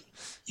true.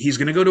 He's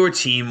going to go to a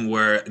team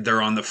where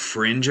they're on the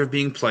fringe of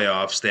being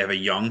playoffs. They have a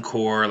young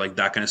core, like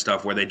that kind of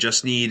stuff, where they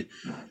just need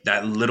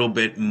that little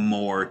bit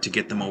more to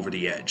get them over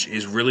the edge.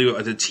 Is really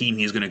the team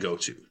he's going to go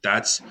to.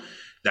 That's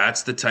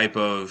the type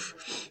of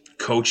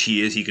coach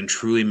he is. He can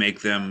truly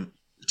make them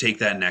take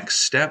that next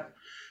step,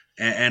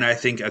 and I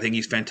think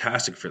he's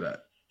fantastic for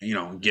that. You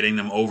know, getting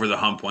them over the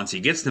hump once he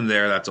gets them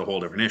there, that's a whole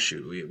different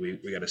issue.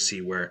 We got to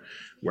see where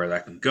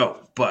that can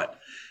go, but.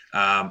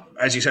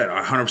 As you said,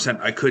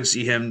 100%. I could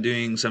see him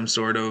doing some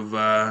sort of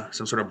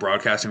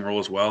broadcasting role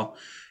as well,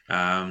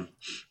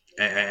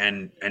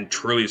 and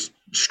truly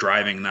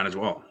striving in that as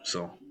well.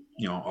 So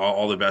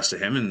all the best to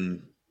him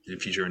in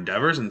future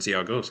endeavors, and see how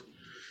it goes.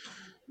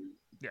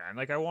 yeah, and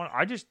like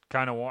I just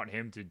kind of want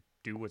him to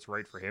do what's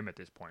right for him at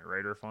this point,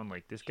 right, Irfan?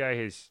 Like this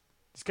guy's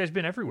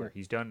been everywhere.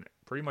 He's done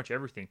pretty much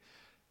everything.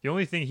 The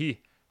only thing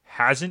he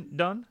hasn't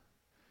done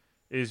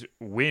is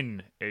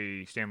win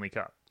a Stanley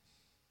Cup.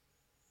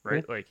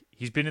 Right? Like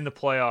he's been in the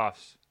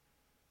playoffs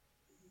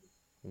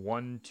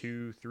 1,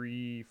 2,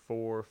 3,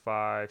 4,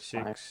 5,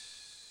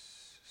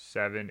 6,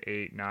 7,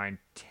 8, 9,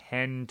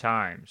 10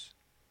 times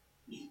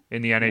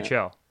in the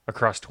NHL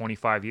across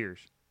 25 years.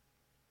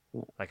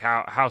 Like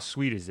how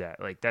sweet is that?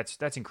 Like that's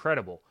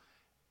incredible.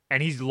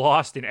 And he's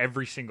lost in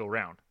every single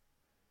round.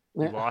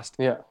 He lost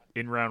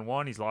in round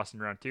 1, he's lost in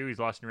round 2, he's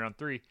lost in round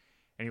 3,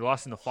 and he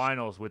lost in the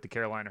finals with the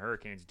Carolina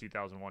Hurricanes in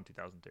 2001,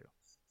 2002.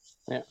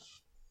 Yeah.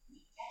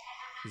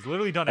 He's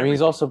literally done I mean,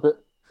 everything.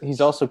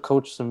 he's also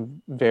coached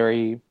some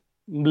very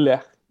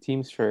blech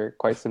teams for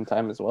quite some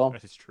time as well.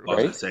 That is true. I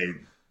was Right?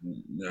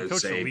 gonna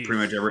coached say the Leafs.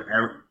 pretty much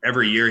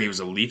every year he was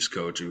a Leafs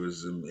coach. It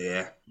was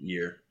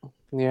year.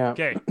 Yeah.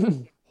 Okay,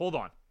 hold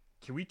on.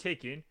 Can we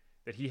take in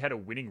that he had a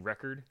winning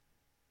record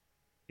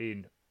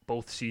in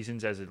both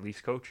seasons as a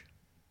Leafs coach?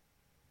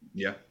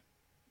 Yeah.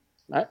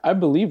 I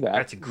believe that.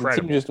 That's The team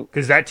incredible. just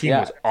Because that team yeah.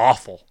 was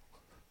awful.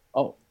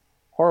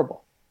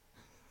 horrible.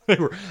 They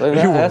were. But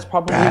they were that's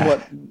probably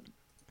bad.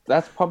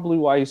 that's probably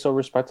why he's so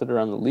respected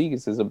around the league,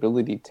 is his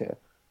ability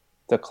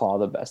to claw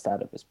the best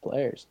out of his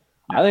players.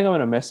 I think I'm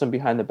gonna miss him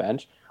behind the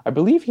bench. I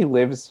believe he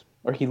lived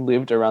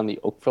around the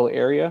Oakville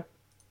area,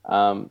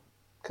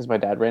 because my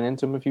dad ran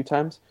into him a few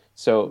times.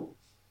 So,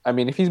 I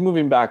mean, if he's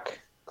moving back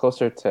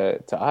closer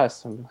to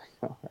us, I'm like,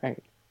 all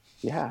right,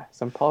 yeah,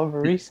 some Paul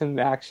Maurice in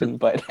action,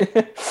 but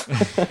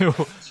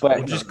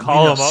We'll just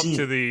call him up seen-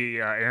 to the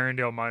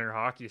Arendelle Minor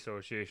Hockey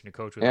Association to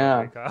coach with Yeah. us,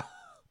 right, Kyle?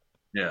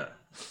 Yeah.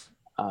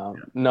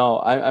 No,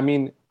 I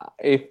mean,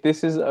 if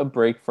this is a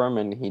break for him,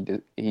 and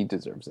he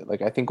deserves it.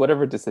 Like, I think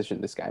whatever decision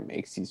this guy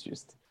makes, he's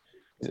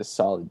a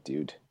solid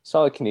dude,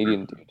 solid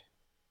Canadian dude.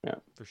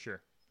 For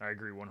sure. I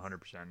agree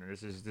 100%. And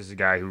this is a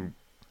guy who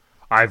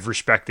I've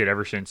respected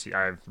ever since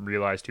I've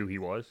realized who he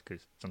was,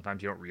 because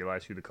sometimes you don't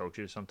realize who the coach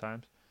is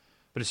sometimes.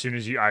 But as soon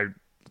as I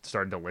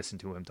started to listen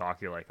to him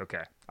talk, you're like,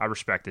 okay, I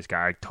respect this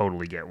guy. I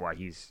totally get why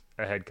he's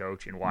a head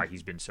coach and why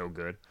he's been so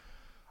good.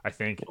 I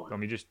think, let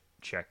me just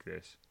check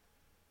this.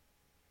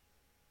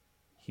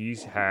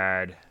 He's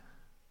had,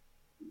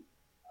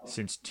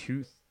 since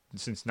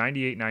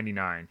 98,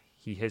 99,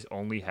 he has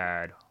only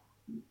had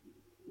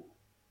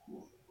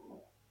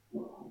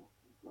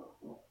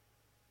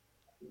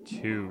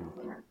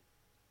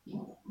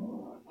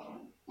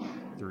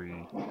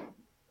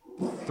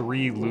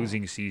 3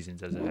 losing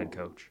seasons as a head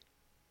coach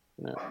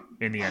No.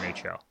 in the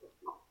NHL.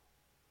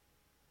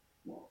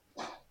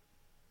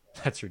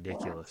 That's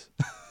ridiculous.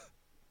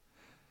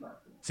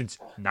 Since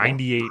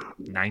 98,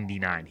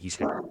 99, he's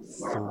had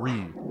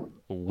 3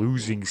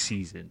 losing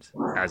seasons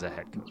as a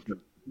head coach.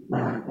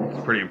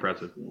 It's pretty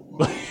impressive.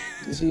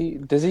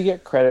 Does he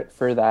get credit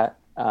for that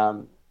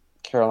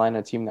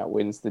Carolina team that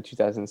wins the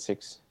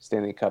 2006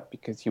 Stanley Cup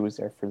because he was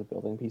there for the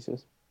building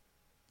pieces.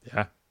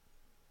 Yeah.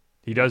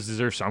 He does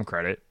deserve some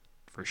credit,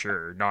 for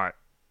sure. Not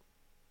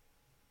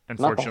the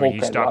Unfortunately, whole he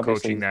credit, stopped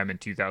obviously. coaching them in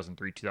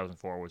 2003,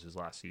 2004 was his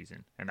last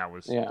season. And that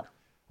was Yeah.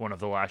 one of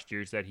the last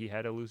years that he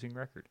had a losing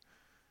record.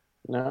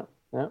 No,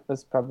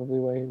 that's probably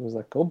why he was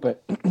let go.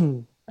 But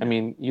I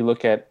mean, you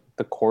look at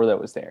the core that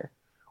was there,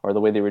 or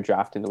the way they were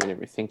drafted, the way they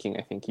were thinking.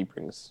 I think he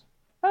brings.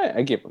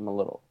 I give him a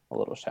little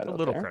shout A out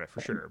little there. credit,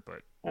 for sure.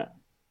 But Yeah.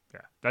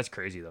 That's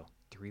crazy, though.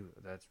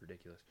 That's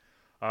ridiculous.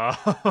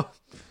 Uh,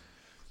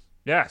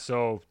 yeah,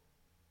 so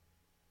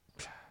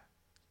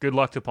good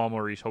luck to Paul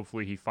Maurice.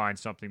 Hopefully he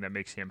finds something that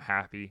makes him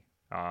happy.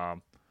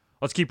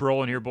 Let's keep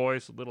rolling here,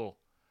 boys. A little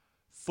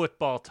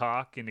football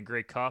talk in the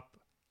Grey Cup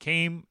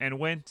came and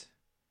went,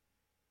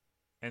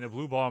 and the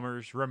Blue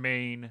Bombers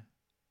remain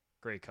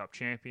Grey Cup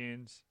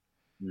champions.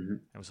 Mm-hmm.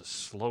 It was a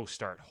slow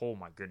start. Oh,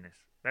 my goodness.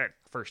 That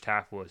first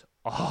half was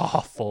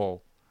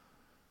awful.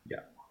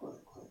 Yeah.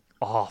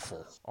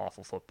 Awful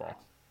football.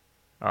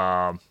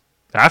 The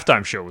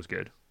halftime show was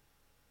good.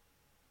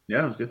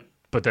 Yeah, it was good.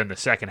 But then the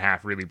second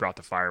half really brought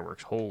the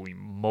fireworks. Holy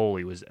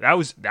moly, that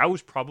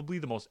was probably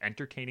the most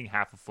entertaining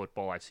half of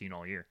football I've seen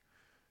all year.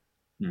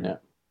 Yeah.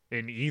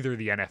 In either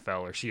the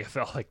NFL or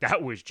CFL. Like,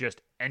 that was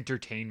just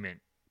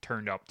entertainment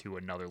turned up to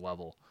another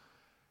level.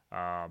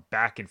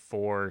 Back and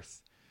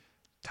forth.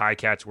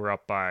 Ticats were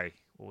up by,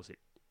 what was it,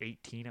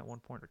 18 at one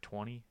point or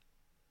 20?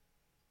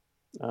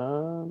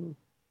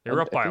 They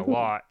were up by a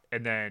lot,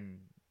 and then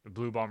the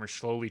Blue Bombers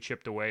slowly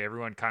chipped away.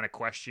 Everyone kind of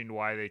questioned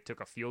why they took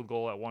a field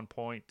goal at one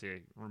point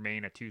to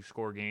remain a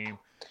 2-score game.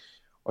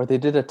 Or they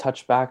did a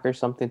touchback or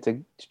something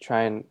to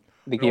try and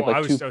they gave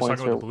like 2 points. I was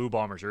talking about the Blue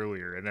Bombers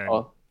earlier, and then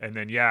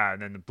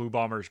the Blue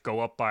Bombers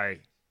go up by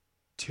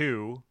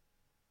 2.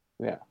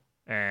 Yeah.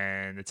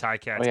 And the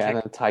Ticats. And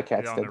then the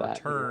Ticats on did the that.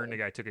 return. The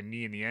guy took a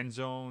knee in the end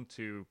zone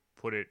to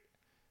put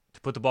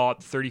the ball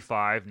at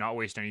 35, not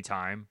waste any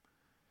time.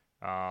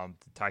 The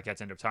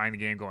Ticats end up tying the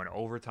game, going to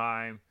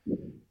overtime,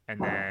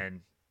 and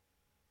then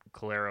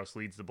Collaros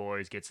leads the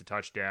boys, gets the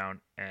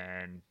touchdown,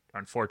 and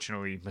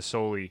unfortunately,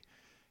 Masoli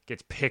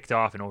gets picked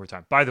off in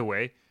overtime. By the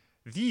way,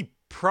 the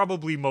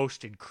probably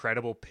most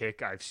incredible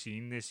pick I've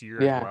seen this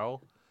year as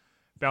well.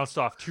 Bounced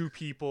off 2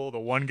 people. The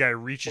one guy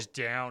reaches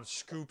down,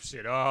 scoops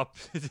it up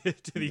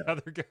to the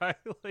other guy.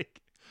 Like,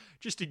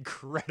 just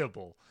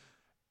incredible.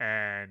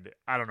 And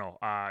I don't know,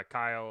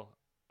 Kyle,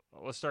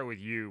 let's start with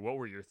you. What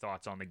were your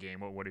thoughts on the game?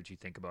 What did you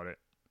think about it?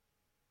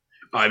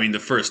 I mean, the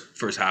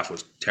first half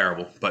was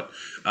terrible, but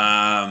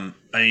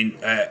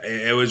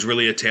it was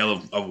really a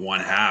tale of one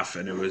half,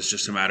 and it was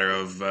just a matter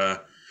of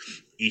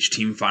each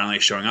team finally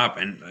showing up.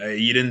 And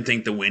you didn't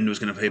think the wind was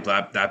going to play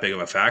that big of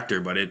a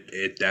factor, but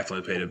it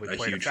definitely played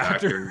a huge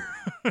factor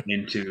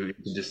into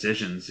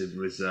decisions. It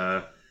was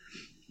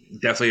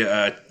definitely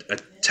a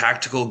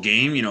tactical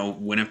game. You know,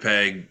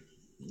 Winnipeg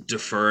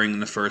deferring in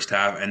the first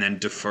half and then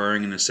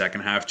deferring in the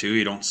second half too.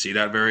 You don't see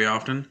that very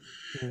often.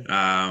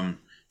 Mm-hmm.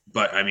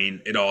 But I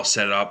mean, it all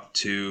set up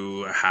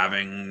to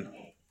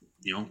having,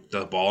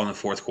 the ball in the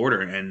fourth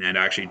quarter, and it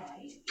actually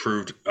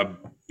proved a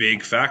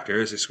big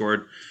factor as they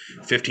scored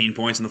 15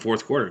 points in the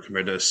fourth quarter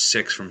compared to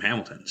 6 from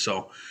Hamilton.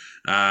 So,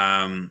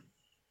 I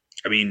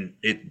mean,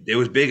 it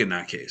was big in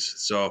that case.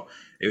 So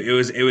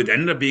it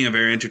ended up being a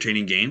very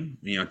entertaining game.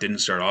 It didn't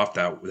start off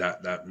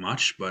that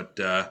much, but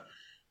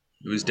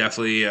it was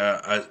definitely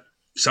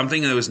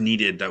something that was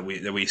needed that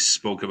we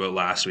spoke about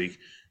last week.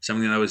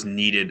 Something that was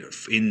needed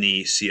in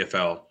the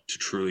CFL to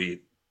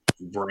truly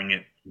bring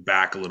it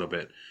back a little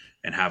bit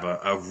and have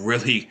a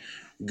really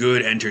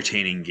good,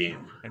 entertaining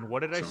game. And what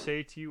did I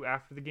say to you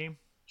after the game?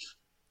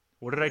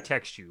 What did I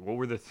text you? What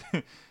were the?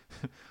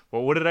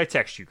 What did I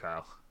text you,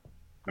 Kyle?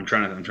 I'm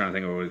trying to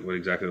think of what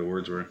exactly the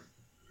words were.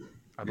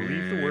 I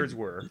believe the words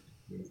were,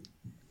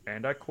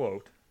 and I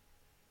quote,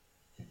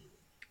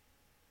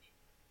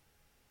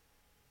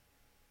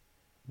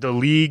 "The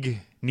league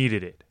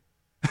needed it."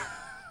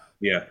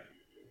 Yeah.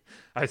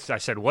 I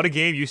said, "What a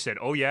game!" You said,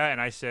 "Oh yeah,"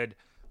 and I said,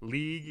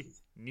 "League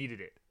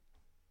needed it."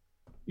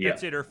 Yeah.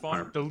 That's it,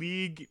 Irfan. The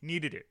league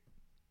needed it.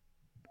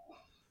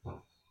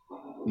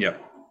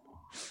 Yep.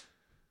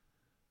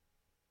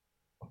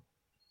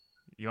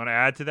 You want to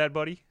add to that,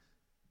 buddy?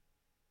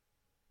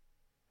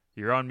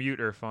 You're on mute,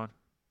 Irfan.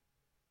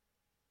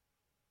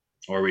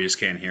 Or we just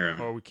can't hear him.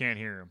 Oh, we can't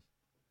hear him.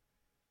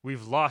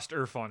 We've lost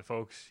Irfan,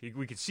 folks.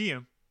 We can see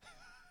him.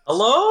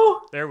 Hello?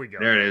 There we go.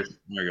 There it is.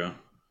 There you go.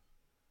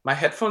 My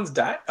headphones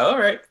died? All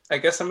right. I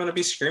guess I'm going to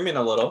be screaming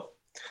a little.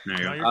 There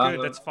you No, go. you're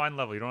good. That's fine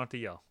level. You don't have to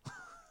yell.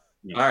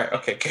 Yeah. All right.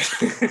 Okay,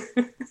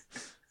 good.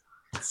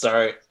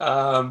 Sorry.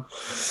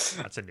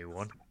 That's a new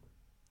one.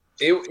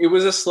 It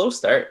was a slow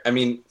start. I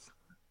mean,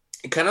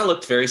 it kind of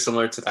looked very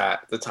similar to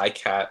the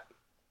Ticat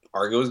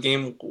Argos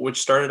game,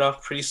 which started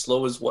off pretty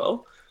slow as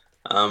well.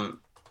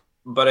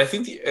 But I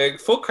think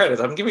full credit.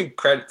 I'm giving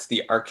credit to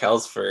the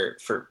Arkells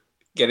for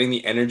getting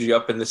the energy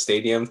up in the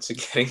stadium, to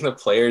getting the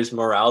players'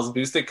 morales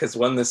boosted. Because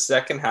when the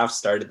second half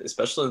started,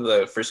 especially in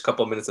the first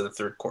couple of minutes of the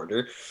third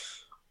quarter,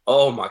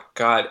 oh my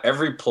God,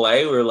 every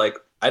play we're like,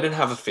 I didn't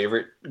have a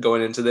favorite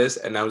going into this,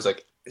 and I was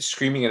like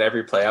screaming at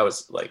every play. I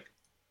was like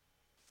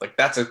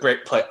that's a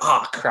great play.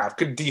 Oh crap,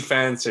 good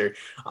defense, or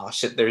oh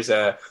shit, there's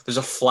a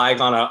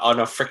flag on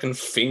a freaking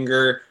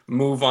finger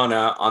move on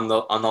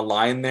the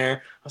line there.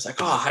 I was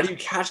like, oh, how do you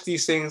catch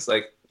these things?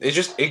 Like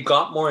it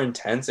got more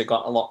intense. It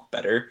got a lot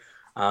better.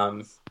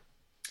 A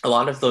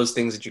lot of those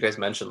things that you guys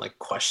mentioned, like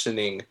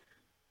questioning,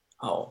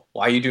 oh,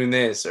 why are you doing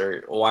this,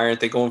 or why aren't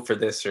they going for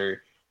this,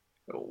 or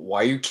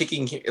why are you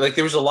kicking here? Like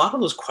there was a lot of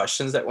those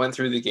questions that went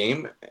through the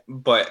game,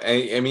 but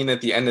I mean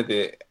at the end of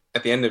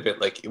it,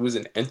 like it was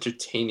an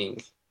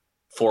entertaining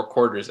 4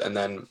 quarters, and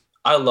then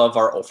I love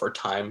our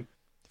overtime.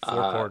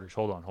 4 quarters.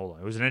 Hold on.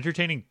 It was an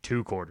entertaining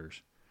 2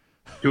 quarters.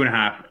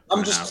 2.5.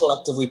 I'm just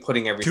collectively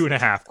putting everything.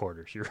 2.5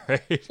 quarters. You're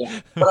right. Yeah.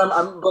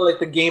 But like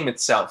the game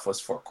itself was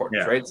 4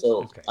 quarters, right?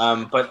 So, okay.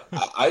 But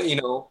I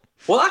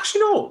well,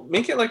 actually no,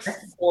 make it like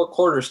 4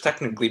 quarters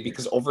technically,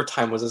 because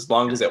overtime was as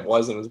long as it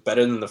was, and it was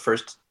better than the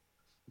first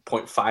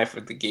 0.5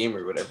 of the game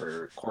or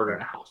whatever, quarter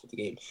and a half of the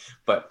game.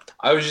 But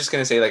I was just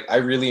gonna say, like, I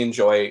really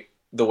enjoy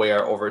the way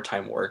our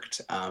overtime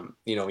worked.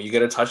 You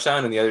get a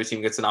touchdown and the other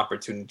team gets an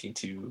opportunity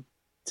to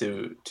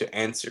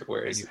answer,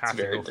 whereas you have it's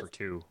very to go for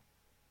 2.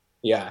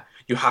 Yeah,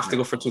 you have to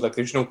go for 2. Like,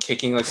 there's no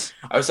kicking. Like,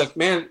 I was like,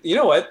 man, you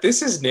know what?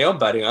 This is nail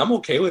biting. I'm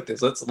okay with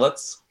this.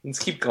 Let's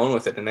keep going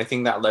with it. And I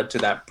think that led to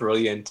that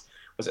brilliant,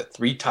 was it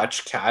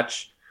 3-touch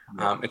catch?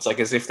 It's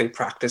like as if they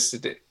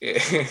practiced it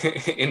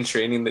in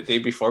training the day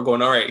before,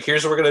 going, all right,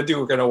 here's what we're gonna do.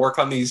 We're gonna work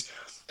on these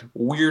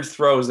weird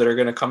throws that are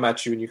gonna come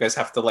at you, and you guys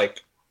have to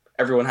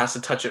everyone has to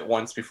touch it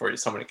once before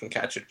somebody can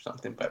catch it or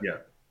something. But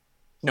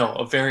no,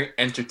 a very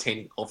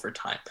entertaining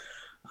overtime.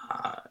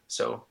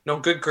 So no,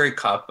 good Grey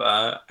Cup.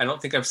 I don't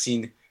think I've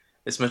seen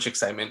this much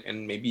excitement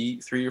in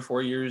maybe 3 or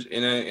 4 years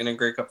in a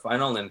Grey Cup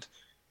final. And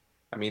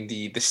I mean,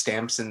 the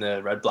Stamps and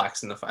the Red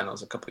Blacks in the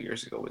finals a couple of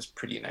years ago was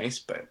pretty nice.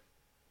 But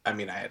I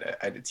mean, I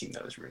had a team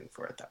that I was rooting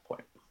for at that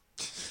point.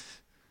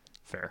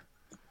 Fair.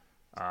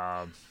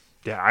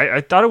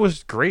 I thought it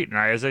was great, and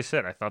as I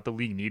said, I thought the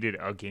league needed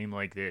a game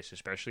like this,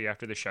 especially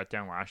after the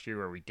shutdown last year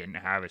where we didn't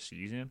have a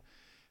season.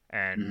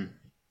 And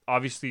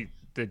obviously,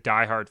 the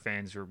diehard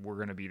fans were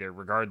going to be there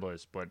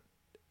regardless, but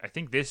I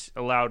think this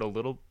allowed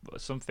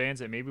some fans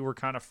that maybe were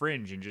kind of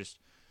fringe and just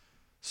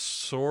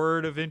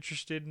sort of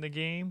interested in the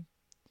game.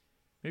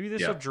 Maybe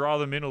this will draw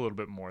them in a little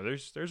bit more.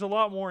 There's a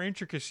lot more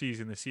intricacies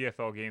in the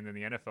CFL game than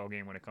the NFL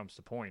game when it comes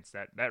to points.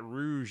 That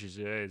rouge is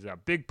a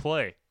big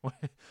play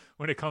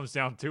when it comes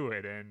down to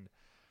it, and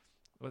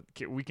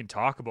we can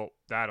talk about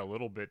that a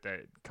little bit.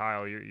 That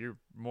Kyle, you're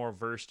more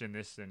versed in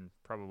this than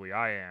probably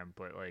I am,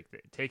 but like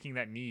taking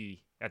that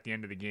knee at the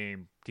end of the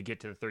game to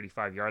get to the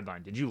 35-yard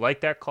line. Did you like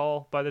that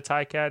call by the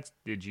Ticats?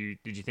 Did you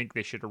think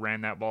they should have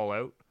ran that ball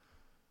out?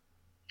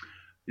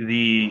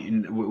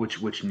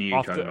 Which knee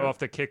off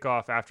the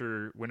kickoff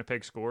after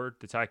Winnipeg scored,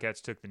 the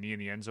Ticats took the knee in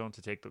the end zone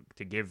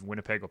to give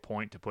Winnipeg a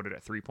point to put it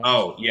at 3 points.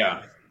 Oh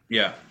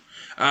yeah.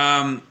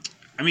 I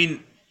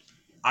mean,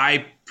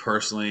 I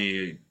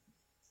personally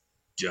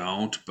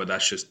don't, but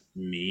that's just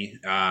me.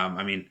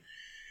 I mean,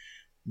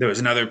 there was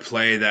another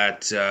play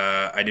that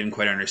I didn't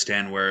quite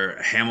understand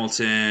where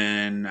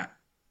Hamilton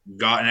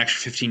got an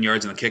extra 15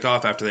 yards on the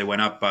kickoff after they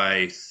went up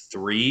by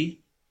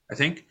 3, I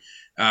think.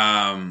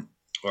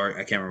 Or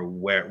I can't remember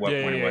what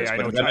point it was,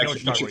 but that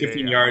extra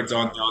 15 yards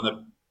on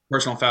the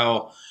personal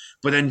foul,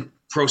 but then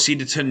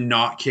proceeded to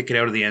not kick it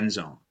out of the end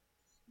zone.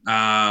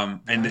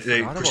 And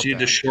they proceeded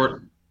to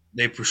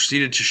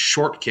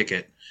short kick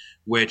it,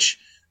 which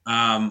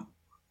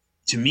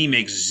to me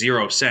makes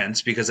 0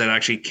 sense, because that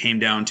actually came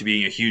down to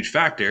being a huge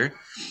factor.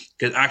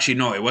 Because actually,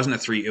 no, it wasn't a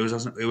 3.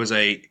 It was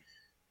a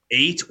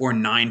 8 or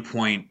 9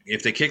 point.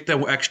 If they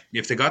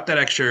got that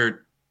extra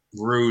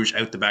rouge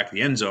out the back of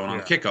the end zone on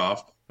the kickoff,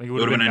 it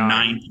would have been a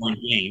 9-point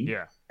game.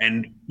 Yeah.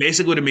 And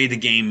basically would have made the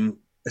game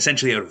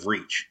essentially out of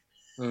reach.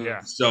 Yeah.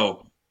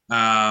 So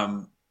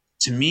to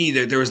me,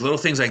 there was little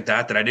things like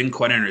that I didn't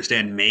quite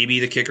understand.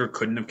 Maybe the kicker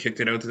couldn't have kicked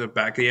it out to the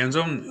back of the end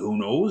zone. Who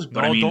knows?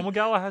 But I mean,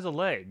 Domagala has a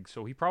leg,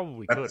 so he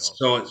probably could have.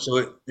 So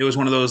it was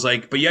one of those,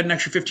 like, but you had an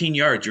extra 15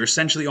 yards. You're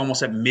essentially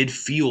almost at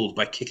midfield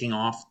by kicking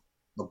off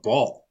the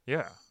ball.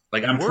 Yeah.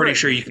 Like, I'm pretty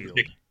sure you could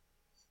kick.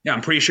 Yeah,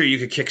 I'm pretty sure you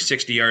could kick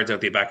 60 yards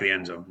out the back of the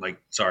end zone.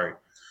 Like, sorry.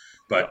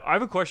 But I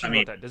have a question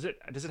about that. Does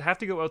it have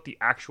to go out the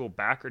actual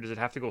back, or does it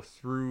have to go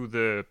through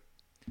the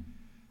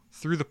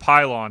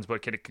pylons,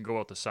 but it can go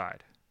out the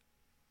side?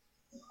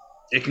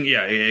 It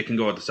can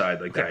go out the side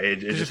like that.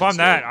 If I'm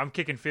that, I'm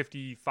kicking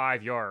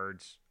 55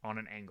 yards on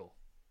an angle.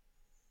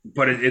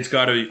 But it's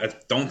got to. I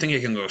don't think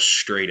it can go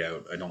straight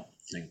out. I don't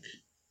think.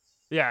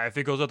 Yeah, if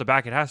it goes out the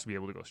back, it has to be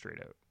able to go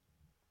straight out.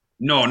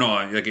 No,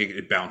 like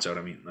it bounce out.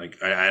 I mean,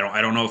 like I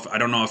don't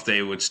know if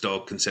they would still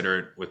consider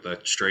it with a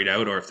straight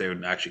out, or if they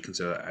would actually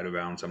consider that out of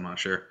bounds. I'm not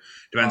sure.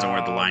 Depends on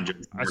where the line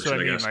works. That's what I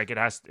mean. Like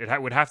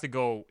it would have to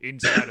go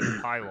inside of the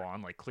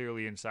pylon, like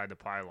clearly inside the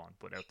pylon,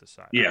 but out the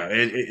side. Yeah,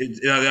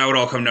 that would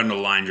all come down to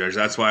the line judge.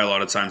 That's why a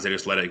lot of times they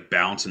just let it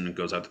bounce and it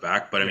goes out the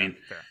back. But I mean,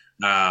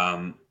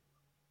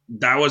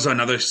 that was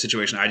another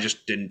situation I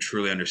just didn't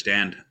truly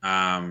understand.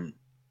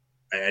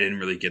 I didn't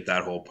really get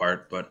that whole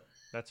part, but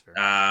That's fair.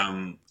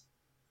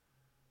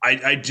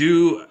 I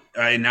do.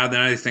 Now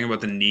that I think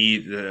about the knee,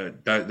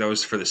 that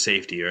was for the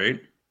safety,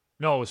 right?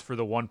 No, it was for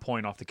the 1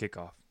 point off the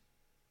kickoff.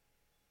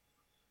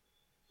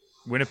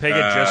 Winnipeg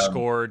had just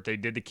scored. They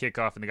did the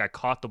kickoff, and the guy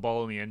caught the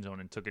ball in the end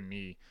zone and took a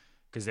knee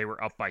because they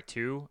were up by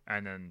 2,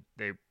 and then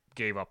they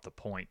gave up the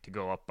point to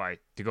go up by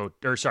they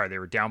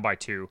were down by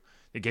 2.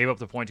 They gave up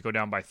the point to go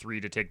down by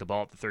 3 to take the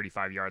ball up the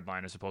 35-yard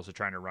line as opposed to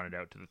trying to run it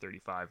out to the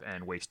 35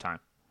 and waste time.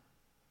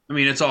 I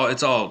mean, it's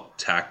all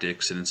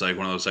tactics, and it's like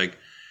one of those, like,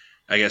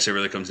 I guess it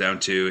really comes down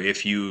to,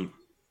 if you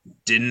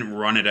didn't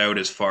run it out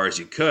as far as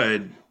you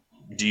could,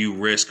 do you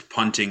risk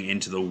punting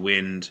into the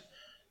wind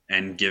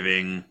and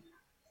giving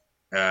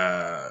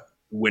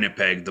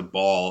Winnipeg the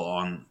ball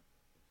on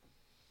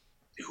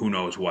who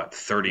knows what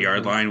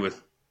 30-yard line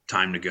with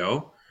time to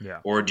go? Yeah.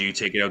 Or do you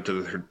take it out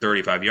to the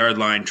 35-yard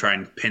line, try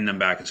and pin them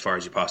back as far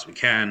as you possibly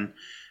can,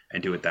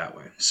 and do it that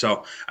way?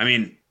 So, I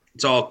mean,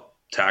 it's all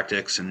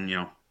tactics, and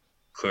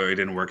clearly it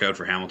didn't work out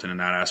for Hamilton in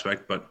that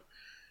aspect, but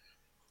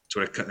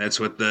that's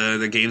what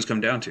the games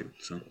come down to.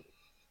 So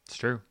it's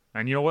true.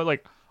 And you know what?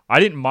 Like, I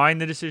didn't mind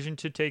the decision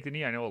to take the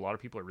knee. I know a lot of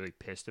people are really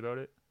pissed about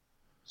it.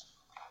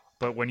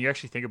 But when you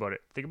actually think about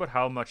it, think about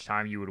how much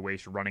time you would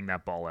waste running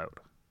that ball out.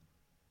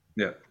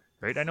 Yeah.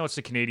 Right? I know it's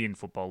the Canadian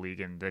Football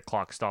League, and the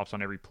clock stops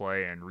on every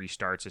play and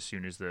restarts as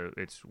soon as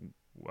it's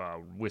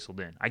whistled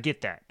in. I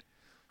get that.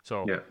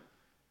 So, yeah.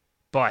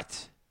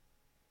 But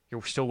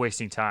you're still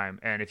wasting time.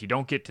 And if you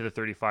don't get to the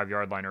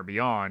 35-yard line or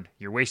beyond,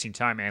 you're wasting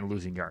time and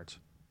losing yards.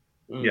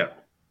 Yeah.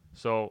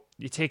 So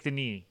you take the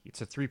knee.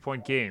 It's a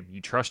 3-point game. You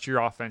trust your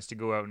offense to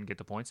go out and get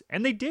the points.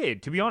 And they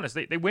did, to be honest.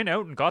 They went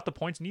out and got the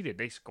points needed.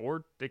 They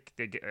scored. They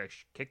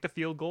kicked the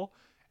field goal,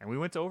 and we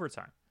went to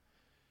overtime.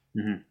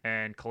 Mm-hmm.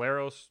 And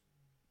Collaros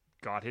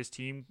got his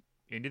team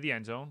into the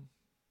end zone.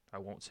 I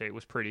won't say it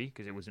was pretty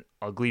because it was an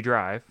ugly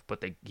drive,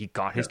 but he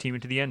got his team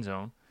into the end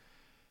zone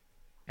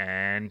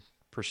and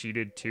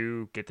proceeded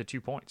to get the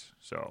 2 points.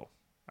 So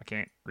I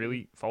can't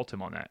really fault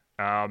him on that.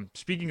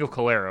 Speaking of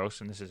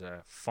Collaros, and this is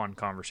a fun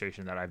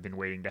conversation that I've been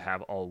waiting to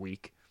have all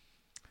week,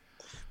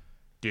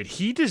 did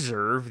he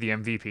deserve the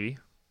MVP?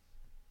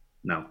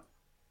 No.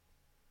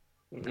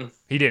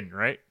 He didn't,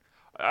 right?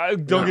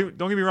 Don't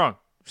get me wrong.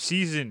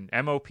 Season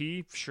MOP,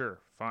 sure,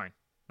 fine.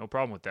 No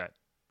problem with that.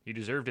 He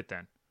deserved it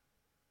then.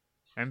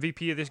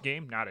 MVP of this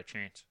game, not a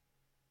chance.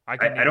 I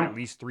can name at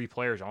least 3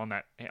 players on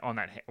that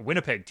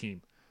Winnipeg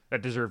team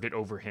that deserved it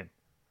over him.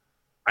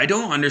 I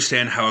don't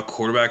understand how a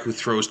quarterback who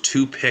throws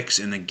 2 picks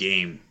in the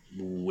game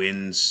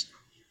wins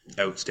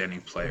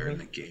outstanding player in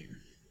the game.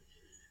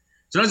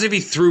 It's not as if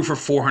he threw for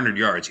 400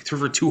 yards. He threw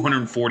for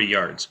 240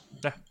 yards.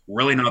 Yeah.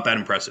 Really not that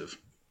impressive.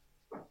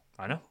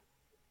 I know.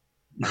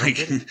 Like,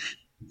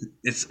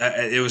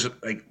 it was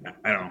like,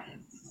 I don't know.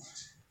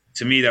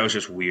 To me, that was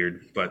just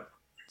weird. But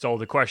so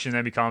the question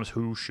then becomes,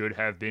 who should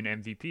have been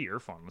MVP?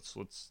 Irfan,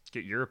 let's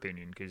get your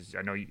opinion, because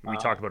I know we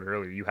talked about it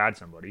earlier. You had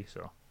somebody,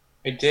 so.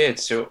 I did.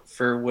 So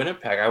for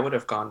Winnipeg, I would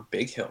have gone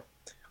Big Hill.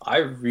 I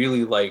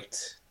really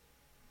liked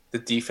the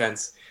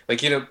defense.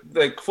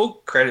 Like full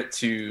credit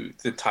to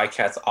the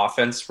Ticats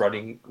offense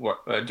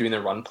doing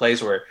their run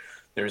plays where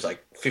there was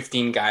like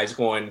 15 guys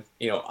going,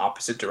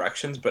 opposite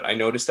directions. But I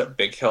noticed that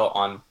Big Hill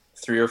on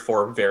 3 or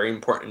 4 very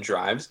important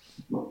drives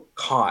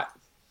caught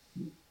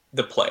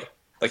the play.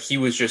 Like, he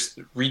was just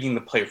reading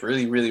the play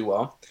really, really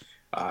well.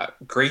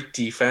 Great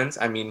defense.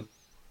 I mean,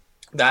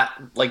 that,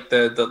 like,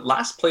 the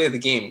last play of the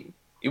game,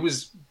 it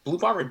was Blue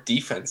Bomber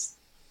defense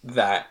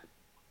that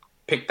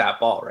picked that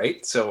ball,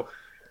 right? So,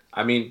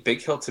 I mean,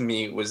 Big Hill to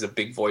me was a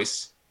big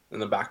voice in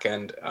the back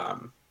end.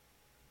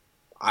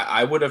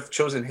 I would have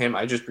chosen him.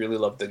 I just really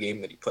loved the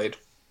game that he played.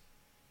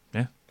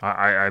 Yeah,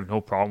 I have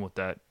no problem with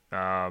that.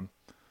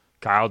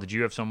 Kyle, did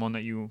you have someone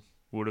that you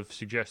would have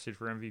suggested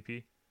for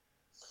MVP?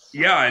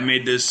 Yeah, I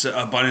made this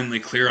abundantly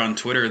clear on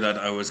Twitter that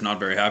I was not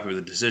very happy with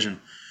the decision.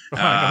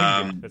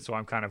 That's why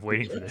I'm kind of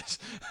waiting for this.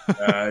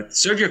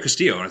 Sergio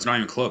Castillo, and it's not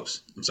even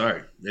close. I'm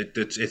sorry.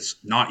 It's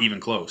not even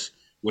close.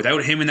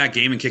 Without him in that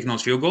game and kicking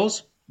those field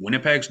goals,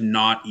 Winnipeg's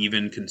not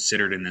even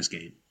considered in this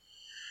game.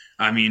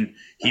 I mean,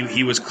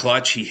 he was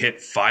clutch. He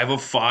hit 5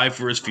 of 5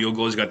 for his field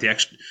goals. He got the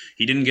extra.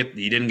 He didn't get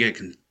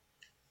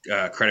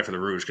credit for the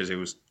Rouge because it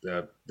was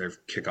their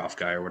kickoff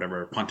guy or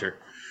whatever, punter.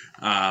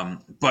 But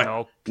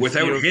no,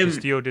 without him,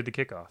 Castillo did the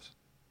kickoffs.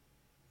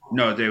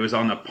 No, it was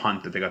on the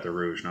punt that they got the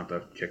Rouge, not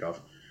the kickoff.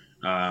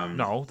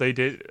 No, they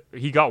did.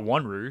 He got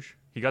one Rouge.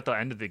 He got the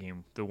end of the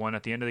game, the one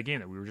at the end of the game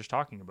that we were just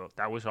talking about.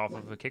 That was off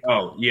of a kickoff.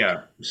 Oh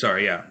yeah,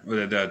 sorry, yeah. It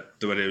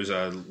was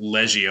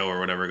Leggio or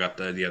whatever got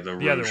the Rouge.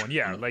 The other one,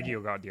 yeah.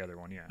 Leggio got the other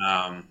one,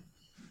 yeah.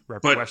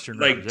 But Western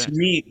like to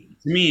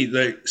me,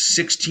 like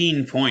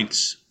 16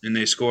 points and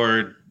they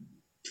scored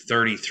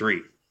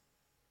 33.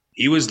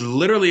 He was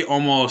literally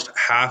almost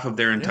half of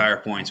their entire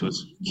points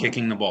was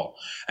kicking the ball,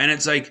 and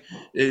it's like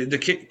the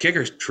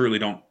kickers truly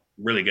don't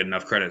really get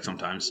enough credit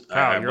sometimes.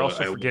 You're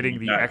also forgetting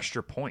the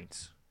extra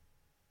points.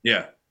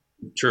 Yeah,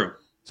 true.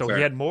 So Fair.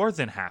 He had more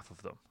than half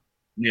of them.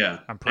 Yeah,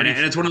 I'm pretty sure.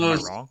 And it's one of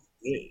those. Am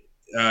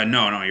I wrong?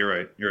 No, you're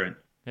right. You're right.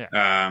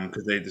 Yeah.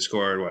 Because they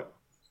scored what,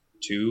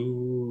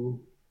 2?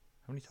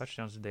 How many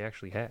touchdowns did they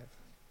actually have?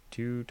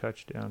 2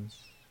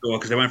 touchdowns. Well,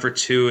 because they went for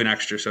 2 in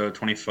extra, so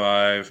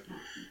 25.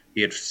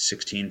 He had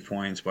 16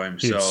 points by He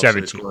had himself. So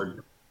they 17.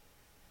 scored.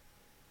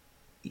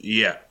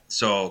 Yeah.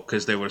 So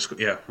because they would have.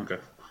 Yeah. Okay.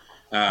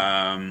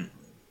 Um.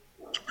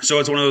 So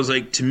it's one of those,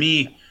 like, to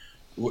me,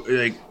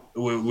 we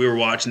were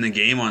watching the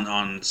game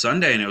on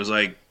Sunday, and it was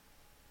like,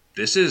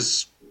 this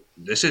is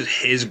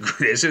his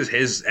this is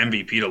his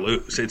MVP to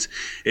lose.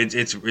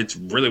 It's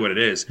really what it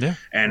is. Yeah.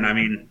 And I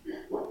mean,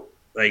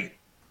 like,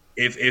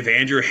 if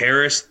Andrew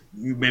Harris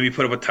maybe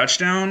put up a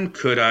touchdown,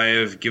 could I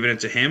have given it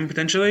to him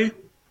potentially?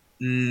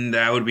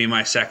 That would be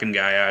my second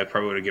guy I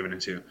probably would have given it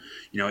to.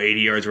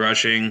 80 yards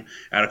rushing,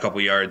 add a couple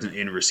yards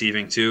in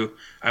receiving too.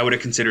 I would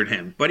have considered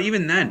him. But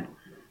even then,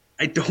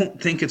 I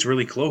don't think it's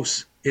really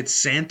close. It's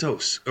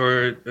Santos,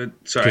 or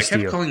sorry,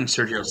 Castillo. I kept calling him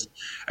Sergio.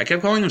 I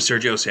kept calling him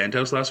Sergio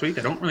Santos last week.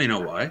 I don't really know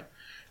why,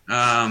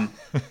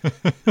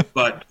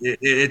 but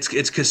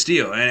it's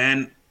Castillo,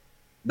 and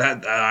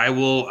that I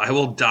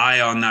will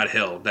die on that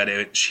hill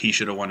that he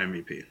should have won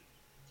MVP.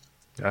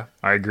 Yeah,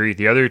 I agree.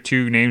 The other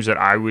 2 names that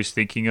I was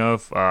thinking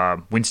of,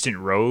 Winston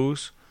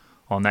Rose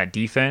on that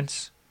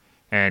defense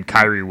and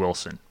Kyrie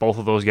Wilson. Both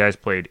of those guys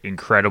played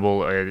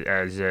incredible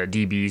as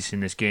DBs in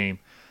this game.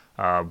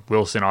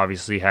 Wilson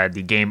obviously had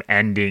the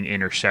game-ending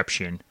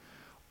interception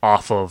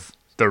off of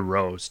the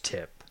Rose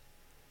tip.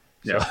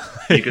 Yeah,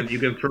 so, you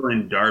can throw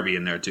in Darby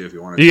in there too if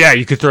you wanted. Yeah,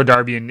 you could throw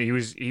Darby in. He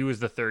was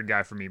the third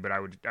guy for me, but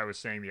I was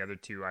saying the other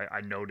 2.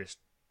 I noticed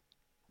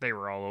they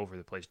were all over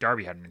the place.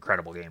 Darby had an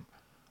incredible game.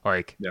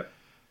 Like, yeah.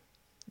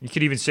 You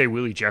could even say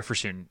Willie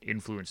Jefferson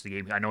influenced the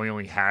game. I know he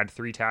only had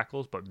 3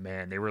 tackles, but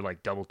man, they were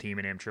like double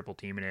teaming him, triple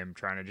teaming him,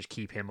 trying to just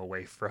keep him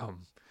away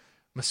from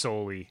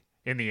Masoli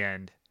in the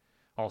end.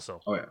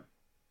 Also, oh yeah,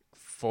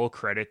 full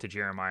credit to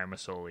Jeremiah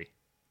Masoli.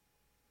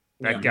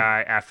 That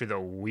guy, after the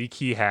week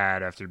he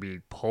had, after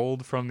being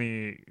pulled from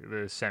the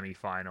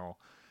semifinal,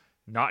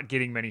 not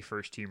getting many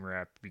first team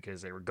reps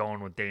because they were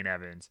going with Dane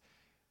Evans,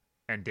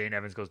 and Dane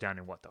Evans goes down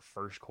in the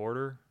first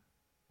quarter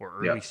or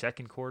early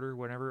second quarter,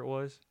 whenever it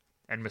was.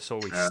 And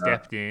Masoli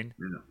stepped in,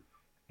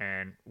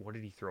 and what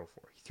did he throw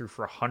for? He threw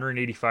for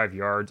 185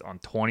 yards on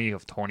 20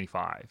 of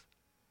 25.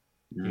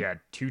 Yeah. He had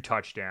 2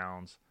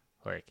 touchdowns.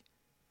 Like,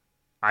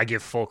 I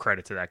give full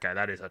credit to that guy.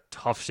 That is a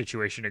tough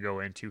situation to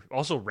go into.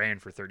 Also ran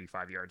for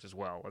 35 yards as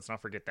well. Let's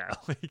not forget that.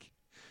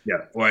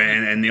 Yeah. Well,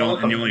 and the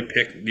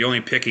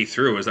only pick he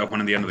threw was that one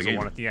at the end of the game. The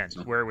one at the end,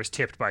 where it was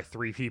tipped by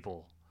 3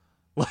 people.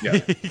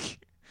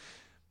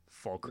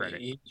 Full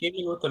credit. He came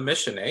in with a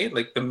mission, eh?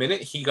 Like, the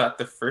minute he got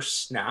the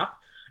first snap,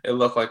 it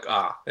looked like,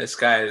 this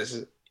guy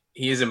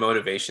is a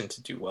motivation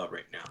to do well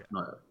right now.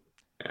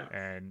 Yeah.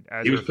 And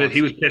as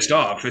he was pissed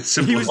off. It's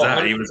simple as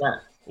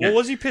that.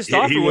 Was he pissed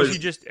off, or was he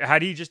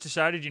just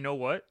decided, you know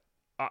what?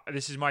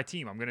 This is my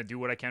team. I'm going to do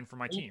what I can for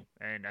my team,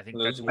 and I think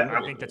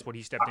that's what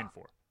he stepped in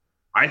for.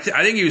 I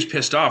think he was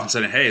pissed off and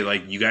said, "Hey,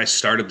 like, you guys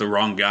started the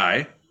wrong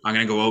guy. I'm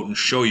going to go out and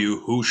show you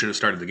who should have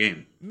started the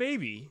game."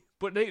 Maybe,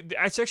 but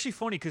it's actually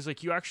funny because,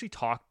 like, you actually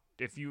talked.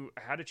 If you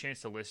had a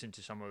chance to listen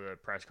to some of the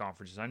press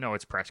conferences, I know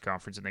it's press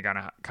conference and they kind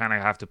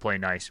of have to play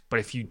nice, but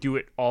if you do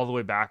it all the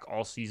way back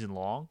all season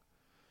long,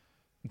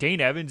 Dane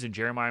Evans and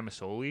Jeremiah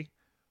Masoli,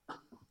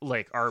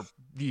 like, are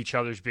each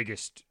other's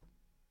biggest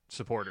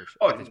supporters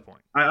at this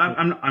point.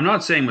 I'm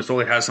not saying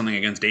Masoli has something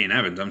against Dane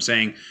Evans. I'm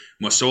saying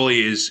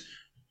Masoli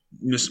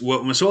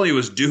what Masoli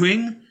was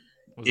doing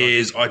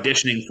is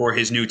auditioning for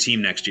his new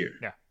team next year.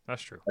 Yeah.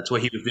 That's true. That's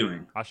what he was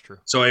doing. That's true.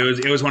 So it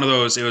was one of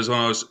those.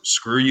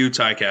 Screw you,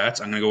 Ticats.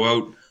 I'm gonna go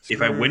out.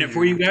 If I win it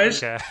for you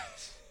guys,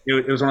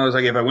 it was one of those,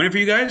 like, if I win it for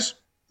you guys,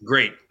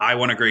 great. I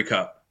won a Grey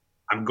Cup.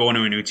 I'm going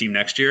to a new team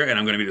next year, and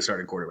I'm going to be the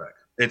starting quarterback.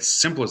 It's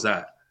simple as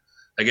that.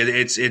 Like,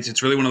 it's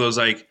really one of those,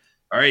 like,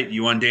 all right,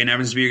 you want Dane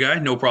Evans to be your guy?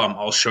 No problem.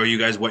 I'll show you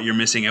guys what you're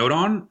missing out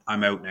on.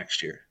 I'm out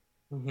next year.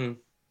 Mm-hmm.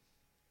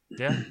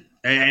 Yeah.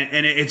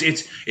 And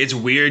it's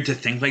weird to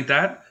think like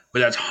that, but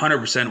that's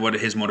 100% what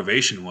his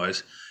motivation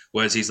was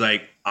he's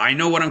like, I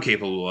know what I'm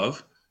capable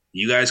of.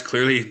 You guys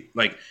clearly,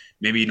 like,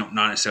 maybe not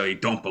necessarily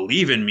don't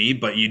believe in me,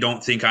 but you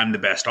don't think I'm the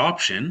best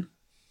option.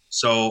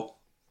 So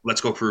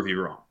let's go prove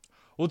you wrong.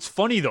 Well, it's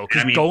funny, though,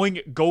 because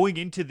going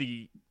into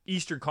the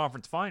Eastern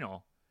Conference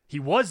Final, he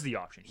was the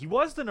option. He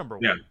was the number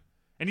 1. Yeah.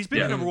 And he's been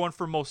the number 1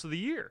 for most of the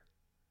year.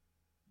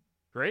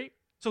 Right?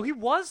 So he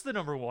was the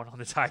number 1 on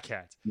the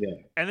Ticats. Yeah.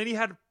 And then he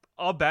had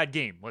a bad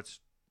game.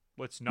 Let's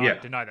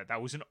not deny that. That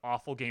was an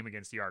awful game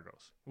against the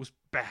Argos. It was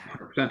bad.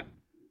 100%.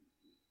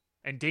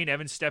 And Dane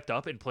Evans stepped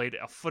up and played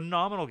a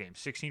phenomenal game,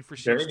 16 for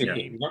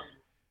 16.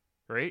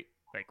 Right?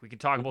 Like, we can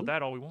talk about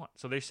that all we want.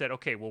 So they said,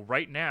 okay, well,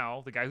 right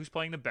now, the guy who's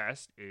playing the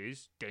best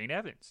is Dane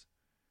Evans.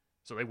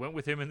 So they went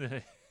with him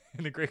in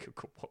the Grey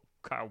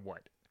Cup.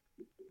 What?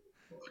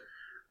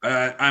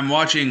 I'm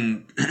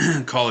watching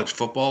college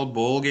football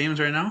bowl games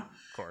right now.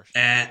 Of course.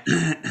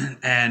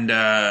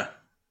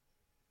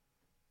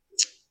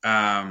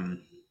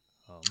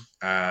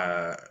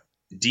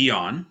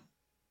 Dion,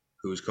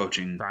 who's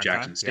coaching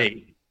Jackson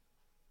State,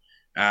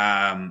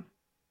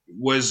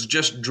 was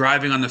just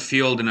driving on the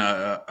field in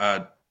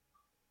a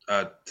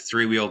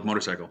three-wheeled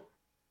motorcycle.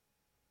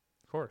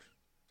 Of course.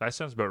 That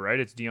sounds about right.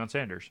 It's Deion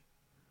Sanders.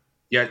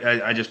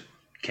 Yeah, I just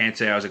can't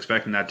say I was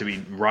expecting that to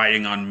be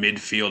riding on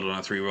midfield on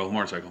a three-wheeled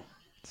motorcycle.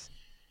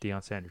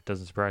 Deion Sanders.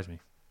 Doesn't surprise me.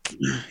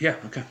 Yeah.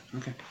 Okay.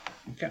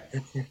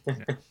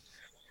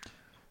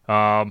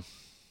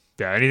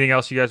 Yeah, anything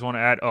else you guys want to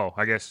add? Oh,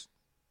 I guess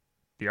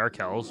the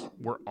Arkells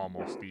were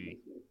almost the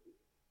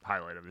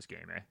highlight of this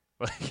game, eh?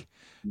 Like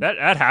that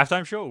at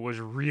halftime show was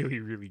really,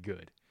 really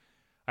good.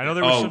 I know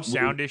there were some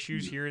sound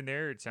issues here and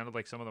there. It sounded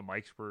like some of the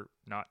mics were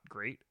not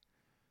great.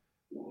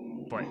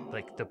 But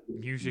like the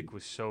music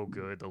was so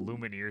good. The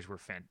Lumineers were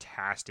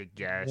fantastic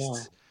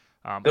guests.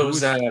 Yeah.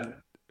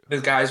 The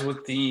guys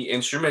with the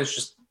instruments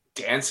just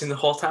dancing the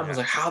whole time. I was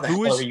like, how the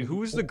hell are you? Who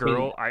was the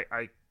girl?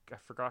 I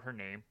forgot her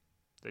name.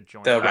 That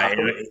joined.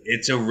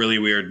 It's a really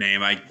weird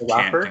name. I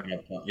can't think of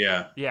it.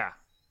 Yeah. Yeah.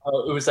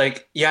 Oh, it was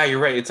like, yeah, you're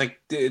right. It's like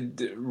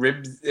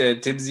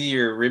Dibsy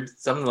or Rib,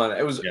 something like that.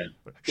 It was. Yeah.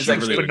 She's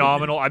like really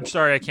phenomenal. I'm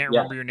sorry, I can't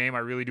remember your name. I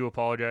really do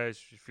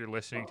apologize if you're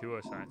listening to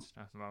us.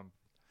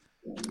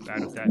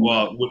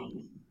 Well,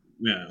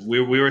 yeah,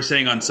 we were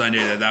saying on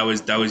Sunday that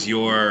was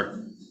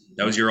your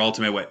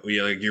ultimate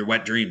your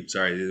wet dream.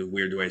 Sorry,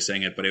 weird way of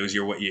saying it, but it was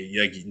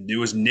it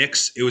was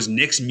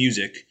Nick's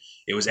music.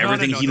 It was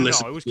everything he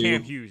listened to. It was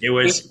Cam Hughes. It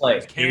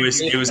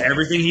was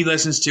everything he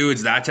listens to.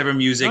 It's that type of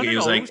music. It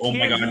was like, oh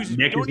my god,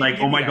 Nick is like,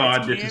 oh my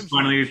god, this is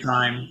finally the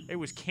time. It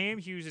was Cam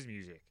Hughes'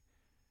 music.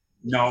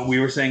 No, we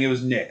were saying it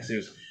was Nick's.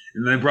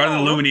 And then they brought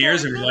in the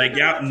Lumineers, and we're like,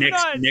 yeah,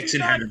 Nick's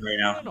in heaven right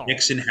now.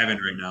 Nick's in heaven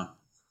right now.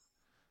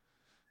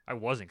 I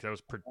wasn't, because I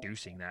was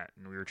producing that,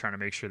 and we were trying to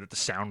make sure that the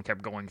sound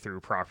kept going through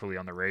properly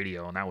on the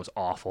radio, and that was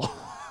awful.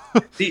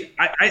 See,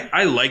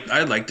 I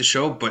liked the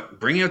show, but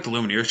bringing out the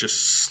Lumineers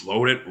just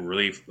slowed it down.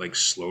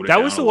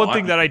 That was the one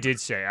thing that I did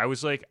say. I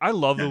was like, I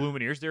love the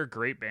Lumineers. They're a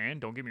great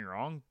band, don't get me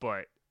wrong,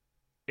 but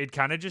it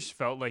kind of just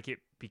felt like it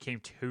became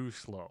too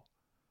slow.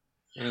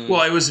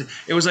 Well, it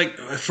was like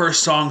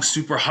first song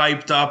super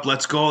hyped up,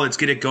 let's go, let's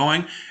get it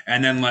going,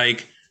 and then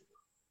like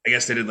I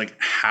guess they did like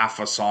half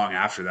a song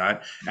after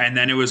that, and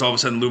then it was all of a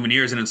sudden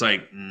Lumineers, and it's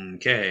like,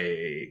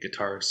 okay,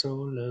 guitar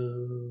solo.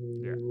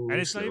 Yeah, and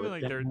it's not even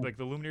like they're like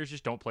the Lumineers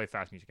just don't play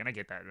fast music, and I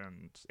get that,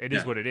 and it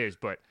is what it is,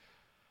 but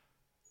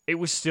it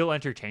was still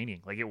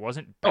entertaining. Like it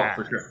wasn't bad.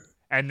 Oh, for sure.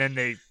 And then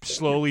they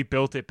slowly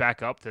built it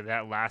back up to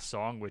that last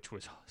song, which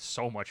was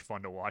so much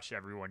fun to watch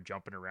everyone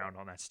jumping around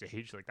on that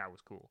stage. Like that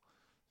was cool.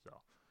 So,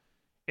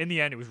 in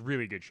the end, it was a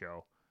really good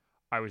show.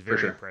 I was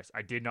very impressed.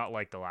 I did not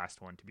like the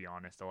last one, to be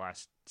honest. The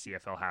last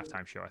CFL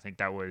halftime show. I think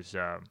that was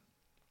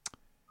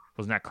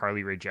wasn't that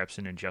Carly Rae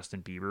Jepsen and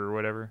Justin Bieber or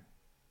whatever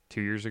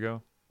 2 years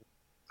ago?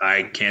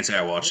 I can't say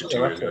I watched it 2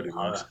 years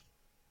ago.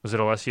 Was it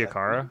Alessia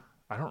Cara?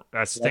 I don't.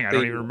 That's the thing. I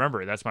don't even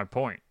remember. That's my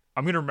point.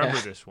 I'm gonna remember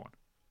this one.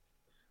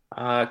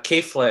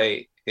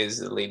 K-Flay is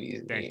the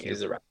lady's name.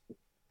 Is the rapper.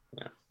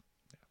 Yeah.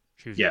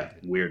 She was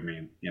weird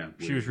name. Yeah,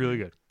 she was really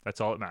good.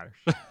 That's all that matters.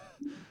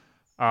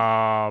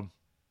 All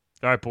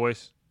right,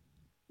 boys.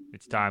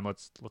 It's time.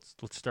 Let's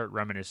start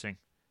reminiscing.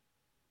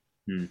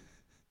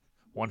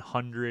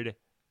 100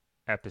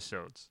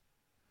 episodes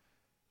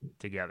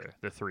together,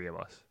 the three of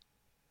us.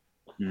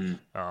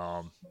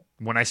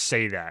 When I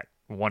say that,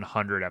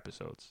 100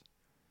 episodes,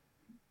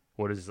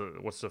 what's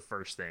the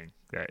first thing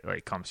that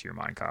like comes to your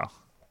mind, Kyle?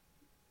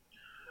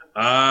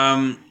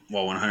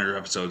 Well, 100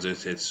 episodes.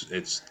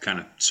 It's kind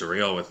of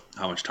surreal with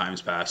how much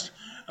time's passed.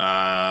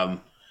 I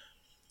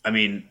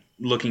mean,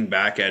 looking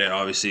back at it,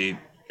 obviously.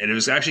 And it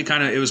was actually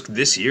it was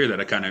this year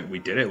that we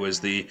did it.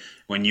 Was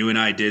when you and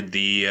I did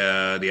the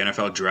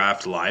NFL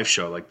draft live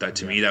show. Like that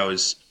to me, it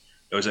was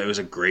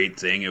a great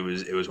thing. It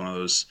was one of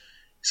those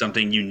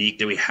something unique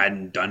that we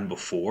hadn't done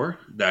before.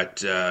 That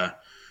that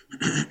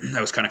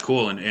was kind of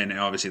cool. And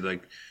obviously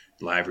like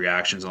live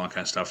reactions and all that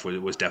kind of stuff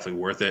was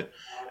definitely worth it.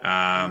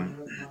 And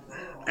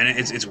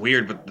it's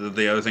weird, but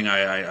the other thing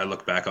I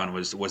look back on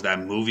was that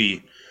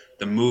movie.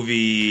 The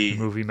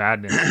movie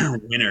Madness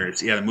winners.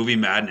 The movie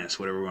Madness,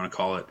 whatever we want to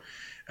call it.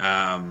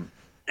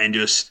 And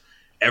just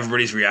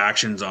everybody's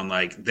reactions on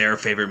like their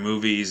favorite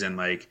movies and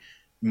like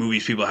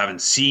movies people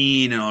haven't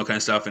seen and all kind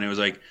of stuff. And it was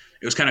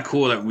kind of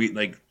cool that we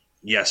like,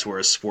 yes, we're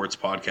a sports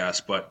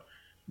podcast, but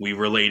we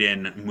relate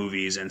in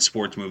movies and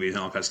sports movies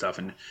and all kind of stuff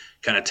and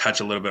kind of touch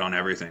a little bit on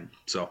everything.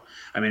 So,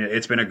 I mean,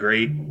 it's been a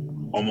great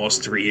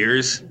almost 3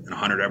 years and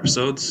 100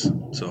 episodes.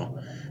 So,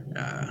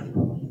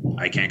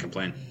 I can't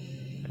complain.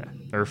 Yeah,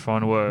 they're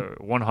fun.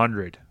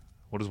 100.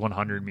 What does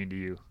 100 mean to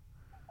you?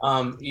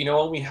 You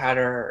know, when we had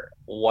our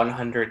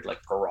 100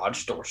 like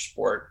garage door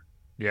sport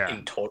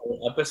in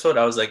total episode,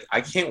 I was like,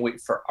 I can't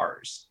wait for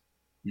ours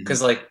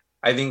because like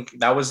I think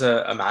that was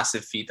a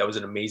massive feat. That was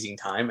an amazing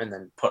time, and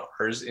then put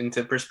ours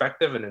into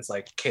perspective, and it's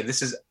like, okay,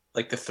 this is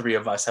like the three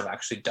of us have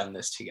actually done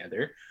this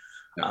together.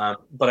 Yeah.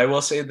 But I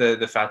will say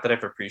the fact that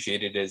I've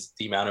appreciated is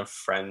the amount of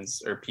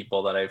friends or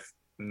people that I've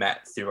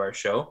met through our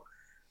show.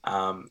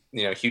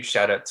 You know, huge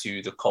shout out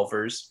to the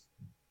Culvers.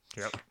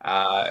 Yep.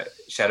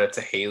 Shout out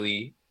to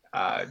Haley.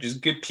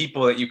 Just good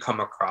people that you come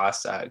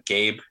across.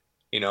 Gabe,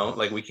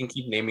 Like we can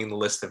keep naming the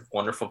list of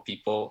wonderful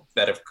people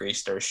that have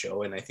graced our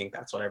show, and I think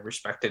that's what I've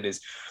respected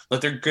is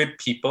that they're good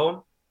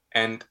people,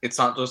 and it's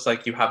not just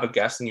like you have a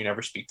guest and you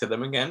never speak to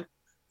them again,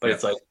 but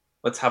it's like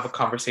let's have a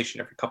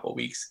conversation every couple of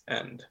weeks,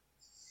 and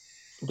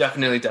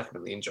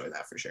definitely enjoy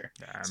that for sure.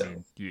 Yeah, I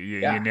mean,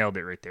 you nailed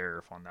it right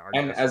there on that.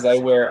 And as I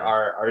wear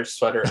our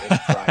sweater in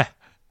pride,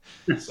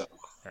 so.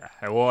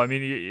 Yeah, well, I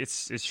mean,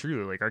 it's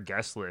true. Like our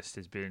guest list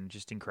has been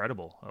just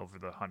incredible over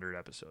the 100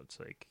 episodes.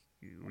 Like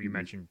you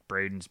mentioned,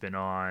 Braden's been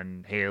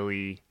on,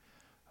 Haley,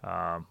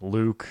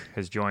 Luke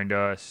has joined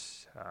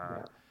us,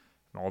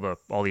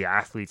 all the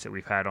athletes that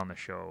we've had on the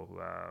show.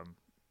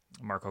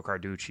 Marco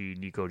Carducci,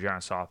 Nico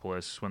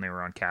Giannisopoulos when they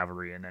were on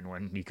Cavalry, and then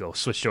when Nico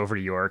switched over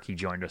to York, he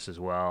joined us as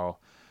well.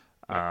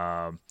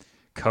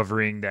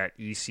 Covering that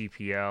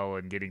ECPL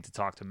and getting to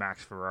talk to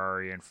Max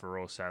Ferrari and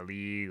Feroz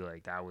Ali,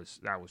 like that was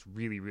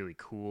really, really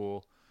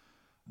cool.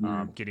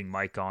 Getting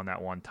Mike on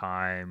that one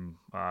time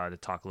to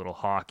talk a little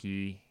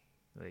hockey.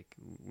 Like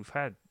we've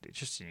had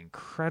just an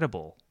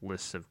incredible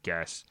list of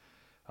guests.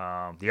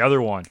 The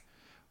other one,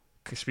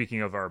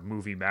 speaking of our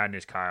movie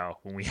madness, Kyle,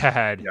 when we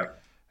had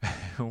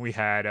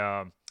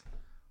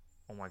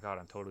oh my God,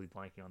 I'm totally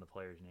blanking on the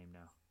player's name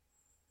now.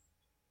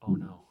 Oh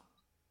no.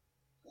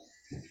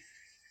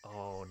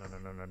 Oh,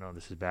 no,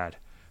 this is bad.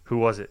 Who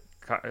was it?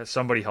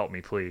 Somebody help me,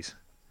 please.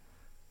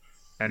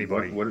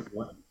 Anybody. What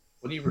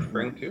are you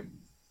referring to?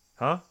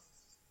 Huh?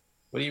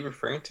 What are you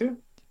referring to?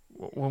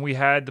 When we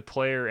had the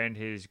player and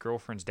his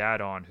girlfriend's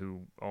dad on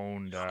who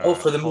owned...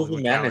 for the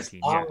movie Madness.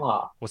 Yeah.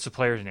 What's the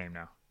player's name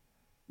now?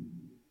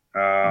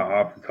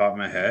 Off the top of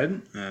my head.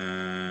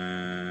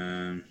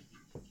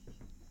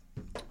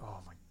 Oh,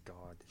 my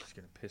God. This is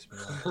going to piss me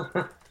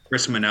off.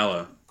 Chris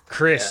Manella.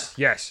 Chris,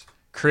 yes.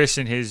 Chris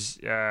and his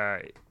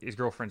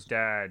girlfriend's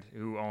dad,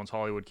 who owns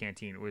Hollywood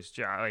Canteen, was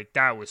just, like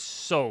that was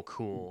so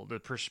cool. The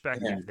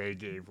perspective they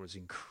gave was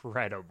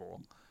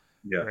incredible.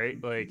 Yeah,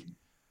 right. Like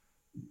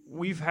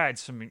we've had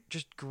some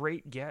just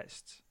great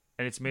guests,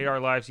 and it's made our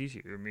lives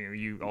easier. I mean,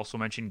 you also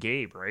mentioned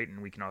Gabe, right?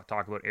 And we can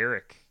talk about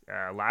Eric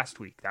last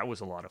week. That was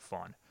a lot of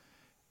fun,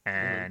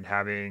 and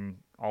having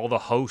all the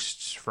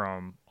hosts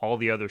from all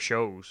the other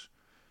shows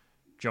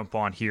jump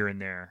on here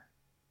and there,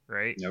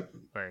 right? Yep.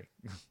 Like,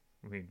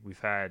 I mean, we've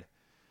had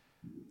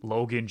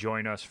Logan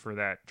join us for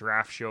that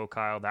draft show,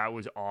 Kyle. That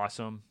was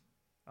awesome.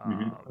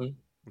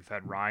 We've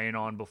had Ryan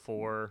on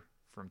before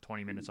from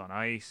 20 Minutes on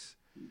Ice.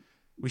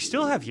 We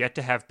still have yet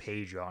to have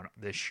Paige on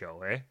this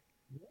show, eh?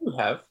 We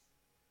have.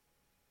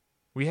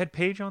 We had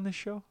Paige on this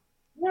show?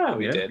 Yeah,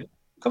 we did.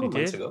 A couple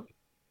months ago.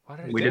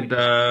 We did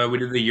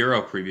the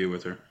Euro preview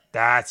with her.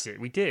 That's it.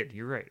 We did.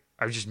 You're right.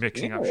 I was just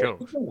mixing up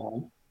shows.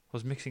 I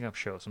was mixing up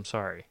shows. I'm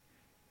sorry.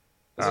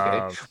 It's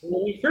okay.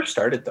 When we first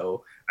started,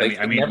 though, like,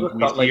 I mean,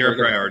 we see your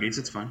priorities.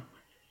 It's fine.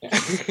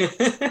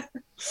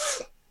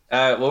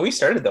 When we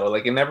started, though,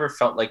 like it never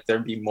felt like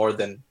there'd be more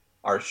than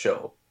our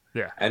show.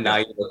 Yeah. And now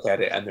you look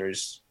at it, and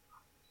there's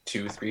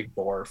 2, 3,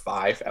 4,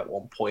 5 at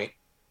one point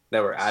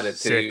that were added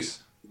to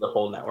the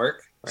whole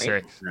network.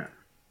 Right?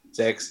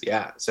 6.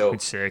 Yeah. So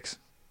it's 6.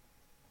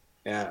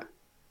 Yeah.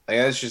 Like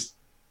that's just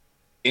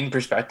in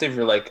perspective.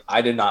 You're like,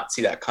 I did not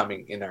see that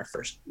coming in our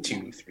first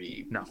 2,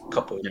 3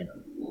 couple of years.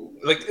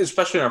 Like,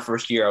 especially in our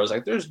first year, I was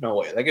like, there's no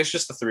way. Like, it's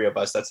just the 3 of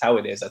us. That's how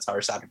it is. That's how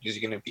our Saturdays are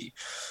going to be.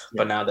 Yeah.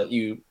 But now that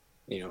you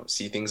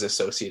see things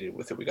associated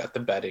with it, we got the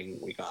betting,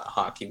 we got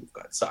hockey, we've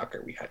got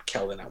soccer, we had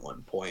Kellen at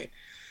one point,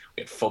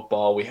 we had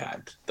football, we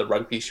had the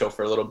rugby show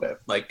for a little bit.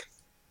 Like,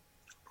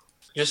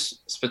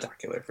 just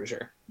spectacular for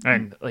sure.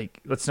 And,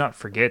 like, let's not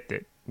forget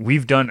that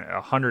we've done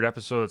 100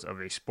 episodes of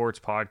a sports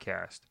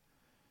podcast.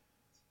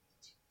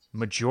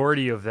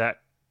 Majority of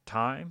that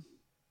time,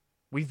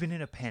 we've been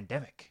in a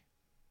pandemic.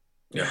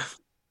 Yeah.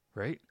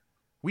 Right?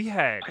 We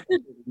had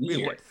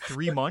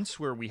 3 months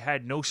where we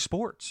had no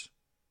sports.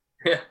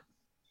 Yeah.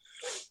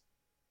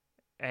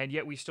 And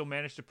yet we still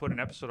managed to put an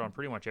episode on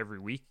pretty much every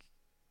week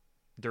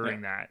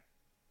during that.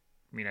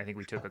 I mean, I think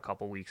we took a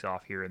couple weeks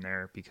off here and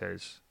there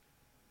because,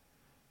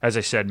 as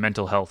I said,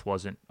 mental health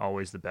wasn't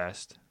always the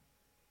best.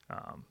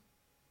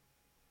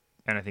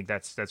 And I think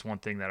that's one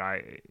thing that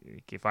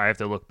if I have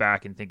to look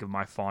back and think of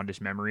my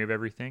fondest memory of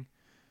everything,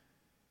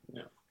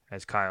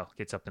 as Kyle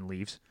gets up and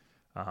leaves,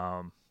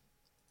 I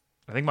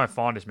think my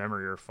fondest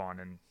memory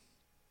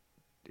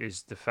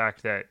is the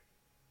fact that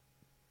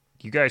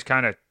you guys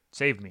kind of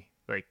saved me.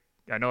 Like,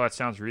 I know that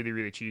sounds really,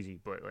 really cheesy,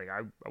 but like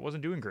I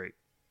wasn't doing great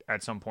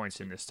at some points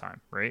in this time,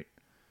 right?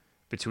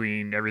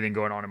 Between everything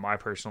going on in my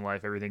personal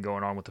life, everything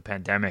going on with the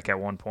pandemic at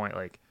one point,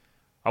 like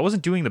I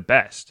wasn't doing the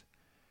best.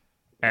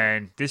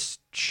 And this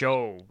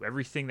show,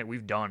 everything that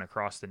we've done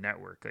across the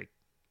network, like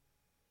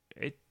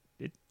it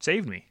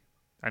saved me.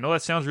 I know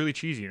that sounds really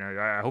cheesy, and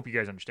I hope you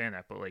guys understand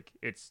that, but like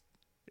it's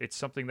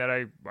something that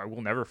I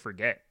will never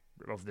forget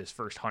of this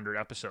first 100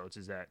 episodes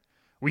is that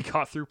we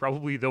got through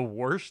probably the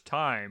worst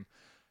time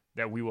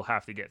that we will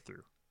have to get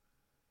through.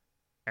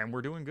 And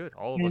we're doing good.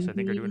 All of us, I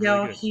think, are doing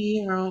really good.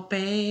 Hero,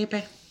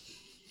 baby.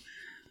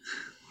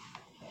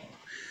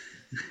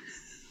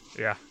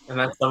 Yeah. And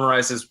that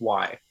summarizes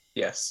why.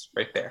 Yes,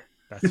 right there.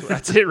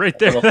 That's it right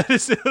there. That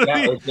is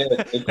literally, it did.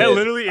 It that did.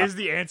 literally is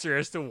the answer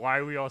as to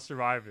why we all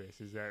survive this.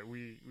 Is that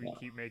we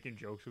keep making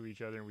jokes with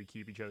each other and we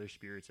keep each other's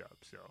spirits up.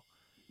 So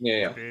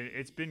Yeah.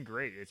 it's been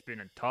great. It's been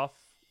a tough.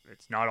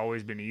 It's not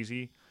always been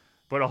easy,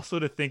 but also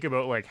to think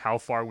about like how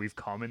far we've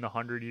come in the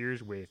 100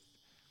 years with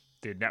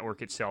the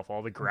network itself,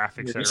 all the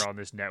graphics that are on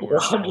this network.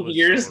 100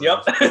 years.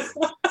 Yep.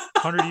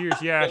 100 years.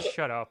 Yeah.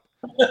 Shut up.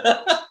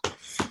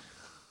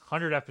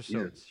 100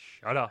 episodes.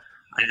 Shut up.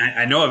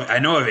 I know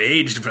I've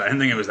aged, but I didn't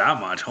think it was that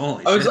much.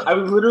 Holy I was shit.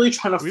 literally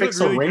trying to We fix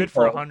look a really good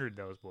for wrinkle 100,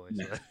 those boys.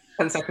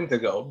 10 seconds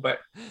ago, but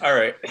all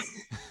right.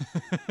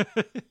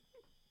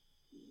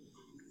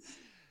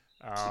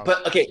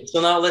 But okay, so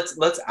now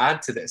let's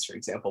add to this. For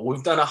example,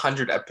 we've done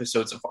 100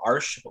 episodes of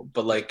our show,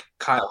 but like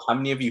Kyle, how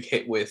many of you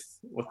hit with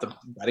the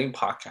betting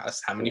podcast?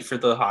 How many for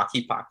the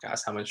hockey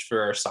podcast? How much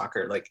for our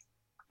soccer? Like,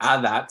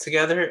 add that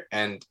together,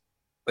 and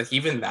like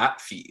even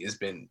that feat has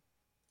been.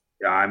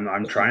 Yeah,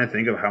 I'm trying to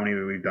think of how many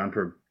we've done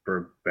for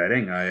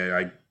betting.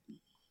 I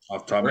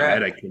off the top of my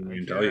head, I couldn't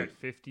even tell you.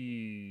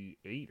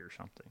 58 or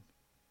something.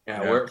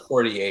 Yeah, we're at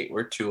 48.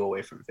 We're 2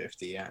 away from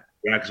 50. Yeah,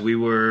 because we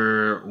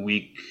were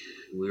week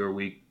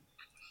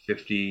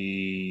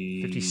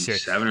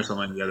 57 or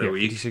something the other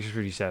week. 56 or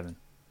 57.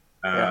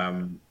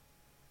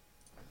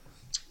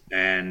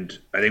 And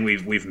I think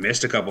we've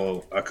missed a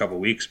couple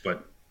weeks,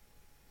 but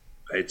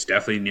it's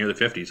definitely near the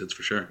 50s. That's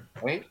for sure.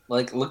 Right?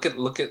 Like look at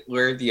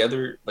where the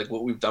other, like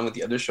what we've done with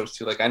the other shows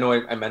too. Like I know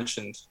I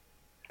mentioned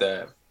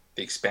the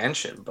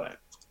expansion, but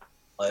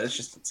it's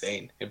just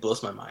insane. It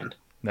blows my mind.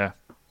 Yeah.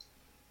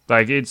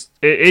 Like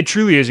it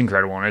truly is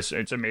incredible, and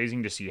it's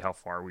amazing to see how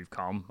far we've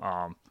come.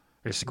 I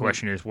guess the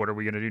question is, what are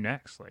we going to do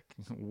next? Like,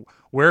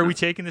 where are we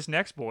taking this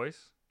next, boys?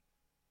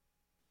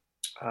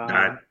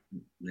 Yeah.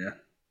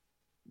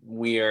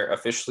 We are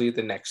officially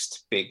the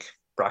next big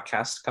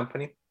broadcast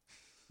company.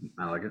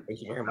 I like it.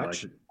 Thank you very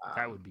much.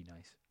 That would be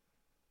nice.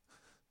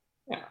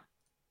 Yeah.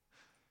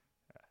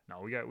 No,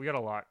 we got a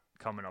lot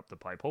coming up the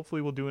pipe.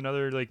 Hopefully, we'll do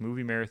another like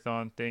movie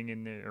marathon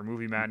thing or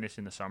movie madness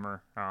in the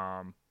summer.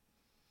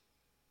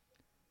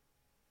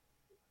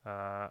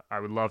 I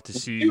would love to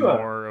see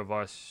more of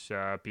us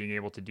being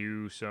able to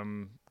do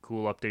some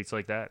cool updates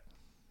like that.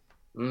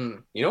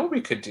 You know what we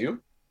could do?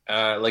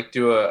 Like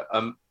do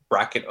a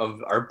bracket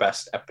of our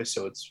best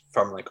episodes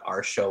from like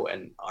our show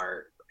and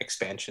our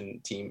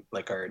expansion team,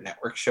 like our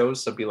network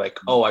shows. So be like,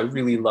 oh, I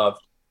really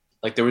loved,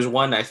 like there was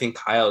one I think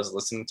Kyle was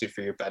listening to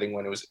for your betting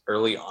when it was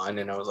early on,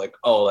 and I was like,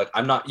 oh, like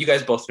I'm not, you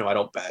guys both know I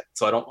don't bet,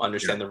 so I don't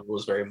understand the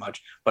rules very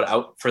much,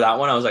 but for that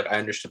one I was like, I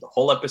understood the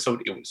whole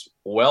episode. It was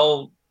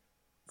well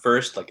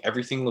versed, like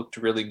everything looked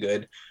really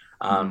good.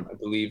 I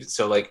believe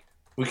so. Like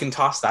we can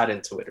toss that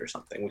into it or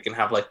something. We can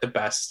have like the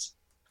best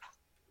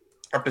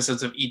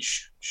episodes of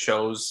each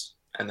shows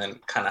and then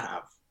kind of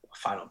have a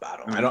final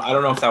battle. I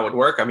don't know if that would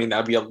work. I mean,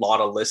 that'd be a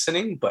lot of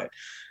listening, but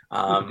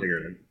once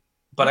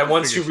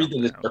you read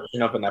the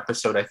description of an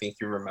episode, I think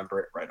you remember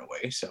it right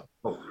away. So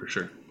for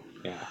sure.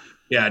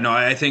 Yeah. No,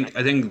 I think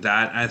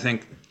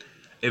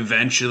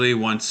eventually,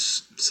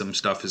 once some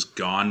stuff is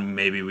gone,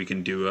 maybe we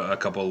can do a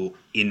couple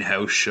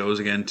in-house shows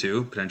again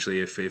too. Potentially,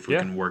 if we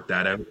can work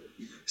that out,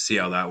 see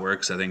how that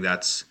works. I think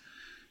that's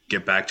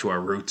get back to our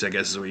roots, I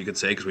guess is what you could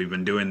say, because we've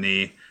been doing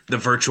the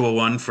virtual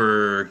one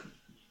for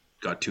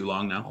too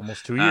long now,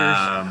 almost 2 years.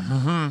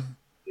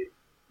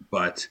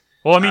 But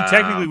well, I mean,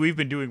 technically, we've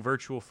been doing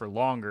virtual for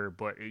longer,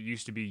 but it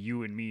used to be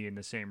you and me in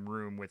the same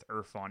room with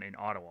Irfan in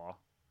Ottawa.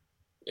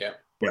 Yeah.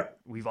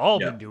 We've all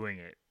been doing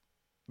it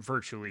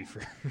virtually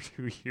for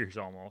 2 years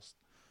almost.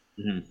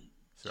 Mm-hmm.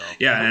 So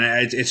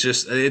and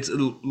it's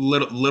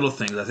little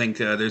things. I think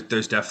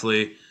there's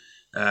definitely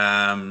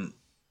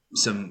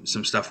some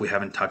stuff we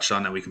haven't touched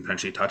on that we can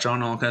potentially touch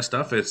on, all kind of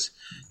stuff. There's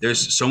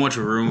so much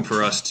room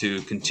for us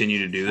to continue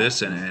to do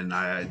this, and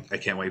I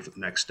can't wait for the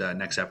next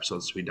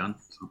episodes to be done.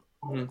 So.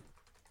 Mm-hmm.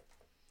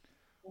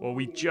 Well,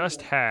 we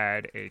just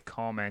had a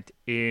comment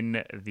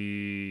in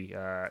the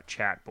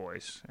chat,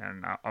 boys,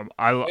 and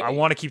I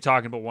want to keep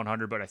talking about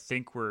 100, but I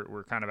think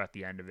we're kind of at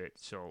the end of it.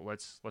 So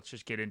let's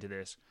just get into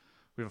this.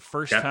 We have a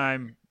first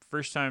time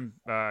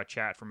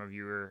chat from a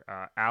viewer,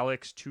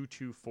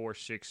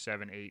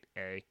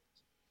 Alex224678A,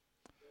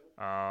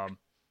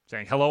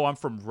 saying, "Hello, I'm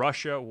from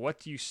Russia. What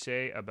do you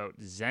say about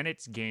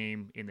Zenit's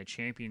game in the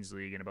Champions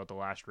League and about the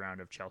last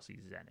round of Chelsea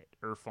Zenit?"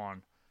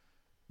 Irfan,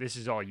 this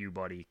is all you,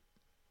 buddy.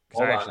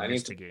 Hold I on, actually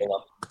missed the game.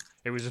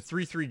 It was a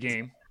 3-3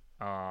 game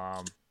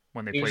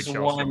when they played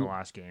Chelsea in the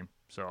last game.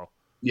 So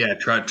yeah,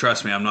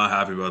 trust me, I'm not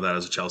happy about that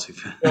as a Chelsea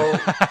fan.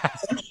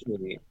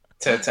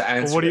 So, to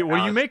answer, what do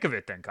you make of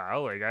it then,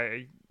 Kyle? Like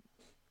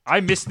I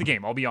missed the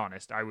game. I'll be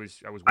honest. I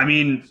was. I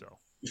mean,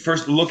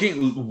 first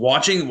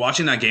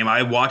watching that game, I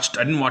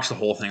didn't watch the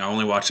whole thing. I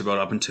only watched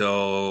up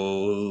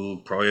until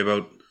probably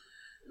about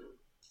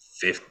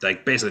fifth,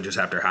 like basically just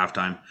after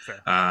halftime.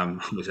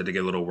 We had to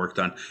get a little work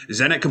done.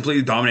 Zenit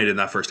completely dominated in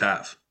that first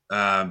half.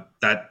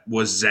 That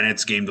was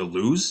Zenit's game to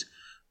lose.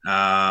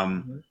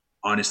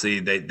 Honestly,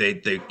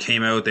 they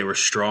came out. They were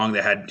strong.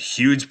 They had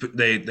huge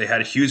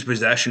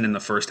possession in the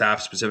first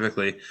half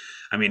specifically.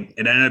 I mean,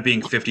 it ended up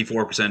being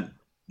 54%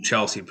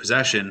 Chelsea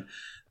possession,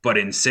 but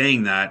in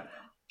saying that,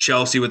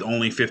 Chelsea with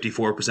only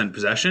 54%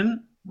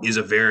 possession is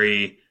a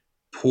very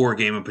poor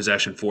game of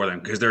possession for them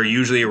because they're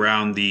usually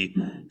around the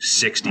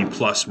 60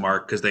 plus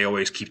mark because they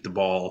always keep the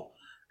ball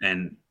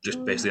and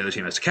just basically the other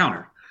team has to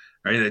counter,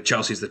 right? That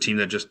Chelsea's the team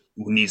that just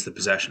needs the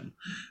possession.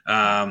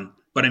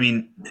 But I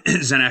mean,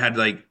 Zenit had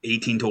like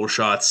 18 total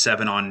shots,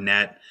 7 on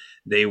net.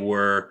 They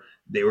were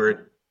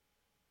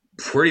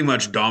pretty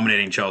much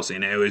dominating Chelsea,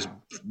 and it was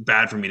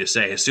bad for me to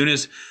say. As soon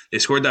as they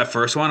scored that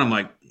first one, I'm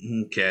like,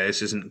 okay,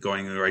 this isn't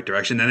going in the right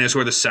direction. Then they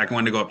scored the second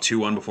one to go up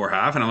 2-1 before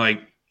half, and I'm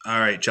like, all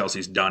right,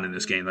 Chelsea's done in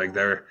this game. Like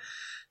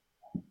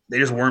they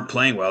just weren't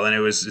playing well, and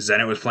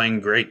Zenit was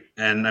playing great.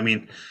 And I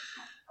mean,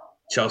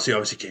 Chelsea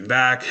obviously came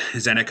back.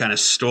 Zenit kind of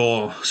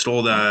stole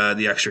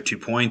the extra 2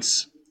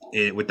 points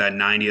with that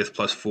 90th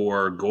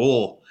 +4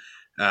 goal,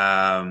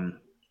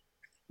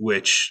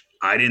 which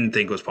I didn't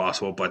think was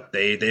possible, but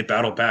they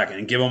battled back,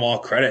 and give them all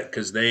credit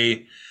because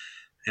they,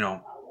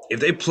 if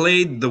they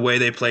played the way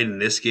they played in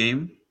this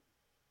game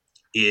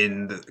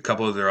in a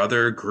couple of their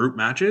other group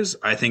matches,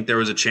 I think there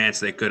was a chance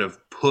they could have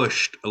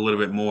pushed a little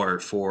bit more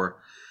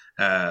for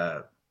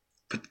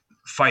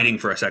fighting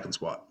for a second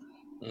spot.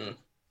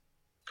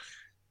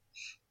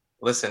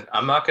 Listen,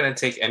 I'm not going to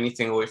take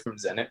anything away from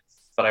Zenit,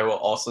 but I will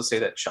also say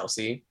that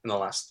Chelsea in the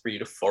last 3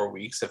 to 4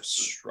 weeks have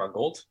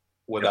struggled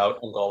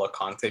without N'Golo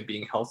Kante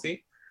being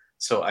healthy.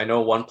 So I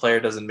know one player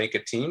doesn't make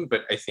a team,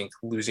 but I think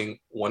losing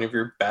one of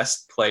your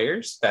best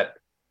players that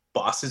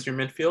bosses your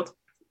midfield,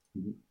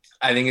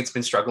 I think it's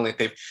been struggling.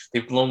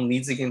 They've blown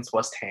leads against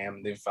West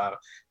Ham. They've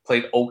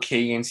played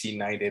okay against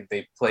United.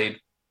 They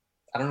played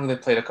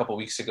a couple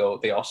weeks ago.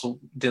 They also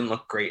didn't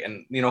look great.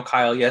 And,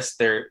 Kyle, yes,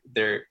 they're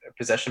a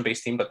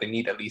possession-based team, but they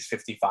need at least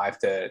 55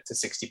 to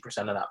 60%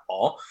 of that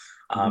ball.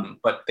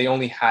 But they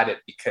only had it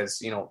because,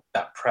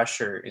 that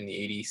pressure in the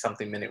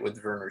 80-something minute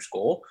with Werner's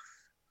goal.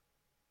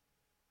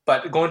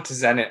 But going to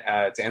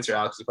Zenit, to answer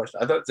Alex's question,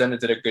 I thought Zenit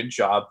did a good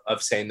job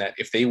of saying that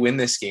if they win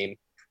this game,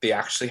 they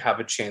actually have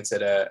a chance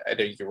at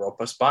a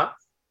Europa spot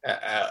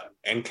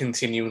and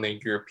continuing their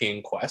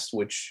European quest,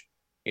 which,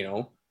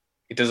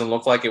 it doesn't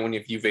look like it when you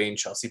have Juve and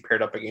Chelsea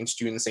paired up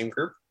against you in the same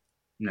group.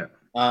 No.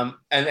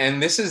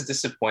 And this is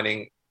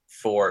disappointing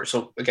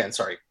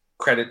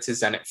credit to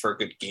Zenit for a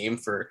good game,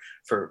 for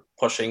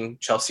pushing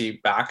Chelsea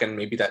back, and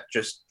maybe that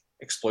just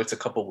exploits a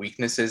couple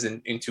weaknesses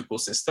in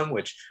Tuchel's system,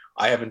 which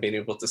I haven't been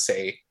able to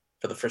say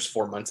for the first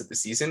 4 months of the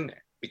season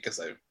because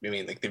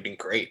they've been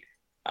great.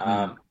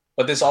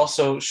 But this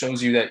also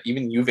shows you that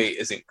even Juve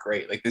isn't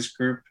great. Like this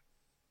group,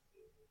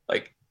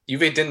 like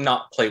Juve did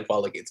not play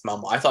well against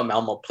Malmo. I thought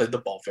Malmo played the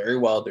ball very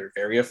well. They're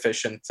very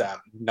efficient.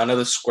 None of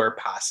the square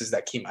passes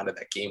that came out of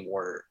that game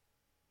were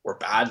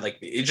bad. Like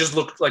it just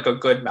looked like a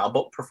good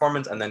Malmo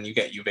performance, and then you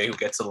get Juve who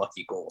gets a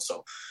lucky goal.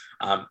 So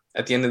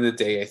at the end of the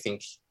day, I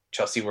think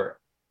Chelsea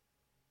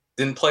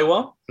didn't play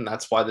well, and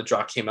that's why the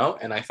draw came out.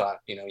 And I thought,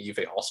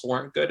 Juve also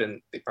weren't good,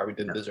 and they probably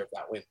didn't deserve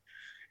that win.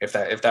 If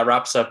that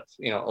wraps up,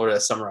 or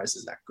that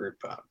summarizes that group,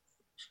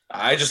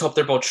 I just hope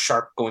they're both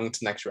sharp going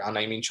into next round.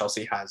 I mean,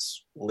 Chelsea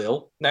has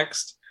Lille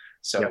next,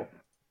 so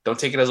don't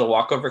take it as a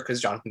walkover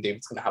because Jonathan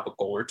David's going to have a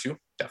goal or two,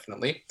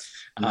 definitely.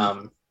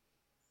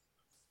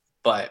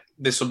 But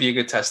this will be a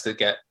good test to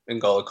get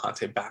N'Golo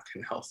Kante back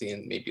and healthy,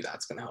 and maybe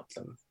that's going to help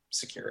them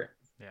secure it.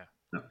 Yeah.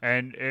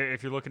 And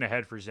if you're looking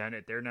ahead for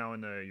Zenit, they're now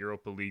in the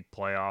Europa League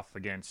playoff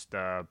against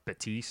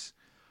Betis.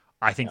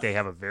 I think they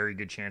have a very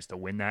good chance to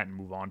win that and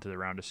move on to the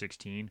round of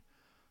 16,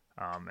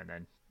 and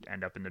then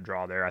end up in the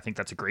draw there. I think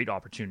that's a great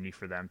opportunity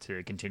for them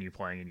to continue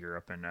playing in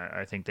Europe, and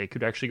I think they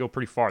could actually go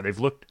pretty far.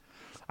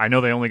 I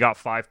know they only got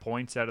 5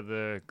 points out of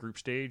the group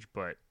stage,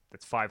 but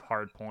that's 5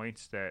 hard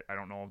points that I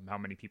don't know how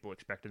many people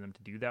expected them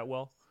to do that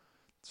well.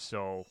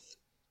 So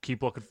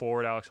keep looking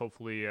forward, Alex.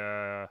 Hopefully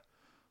your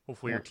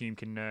team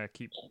can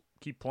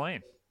keep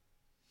playing.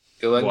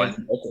 Good luck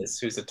against Betis,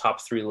 who's a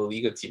top 3 La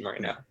Liga team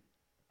right now.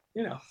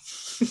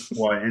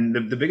 Well, and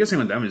the biggest thing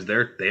with them is they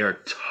are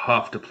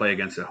tough to play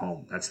against at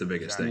home. That's the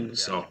biggest thing.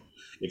 Exactly. So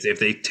if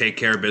they take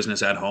care of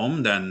business at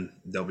home, then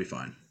they'll be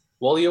fine.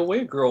 Well, the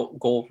away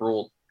goal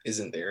rule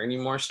isn't there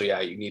anymore. So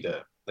you need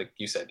like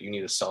you said, you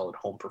need a solid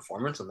home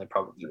performance, and they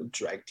probably will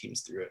drag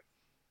teams through it.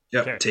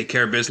 Yep. Okay. Take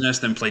care of business,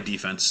 then play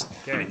defense.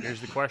 Okay, here's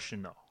the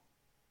question though: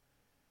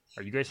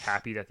 are you guys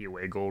happy that the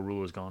away goal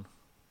rule is gone?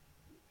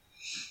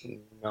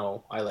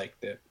 No, I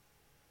liked it.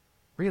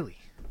 Really?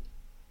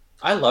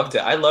 I loved it.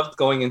 I loved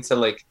going into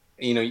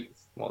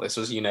this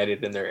was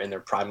United in their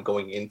prime,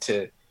 going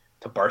into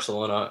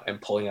Barcelona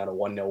and pulling out a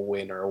 1-0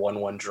 win or a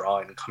 1-1 draw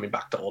and coming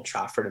back to Old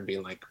Trafford and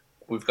being like,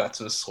 we've got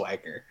some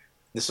swagger.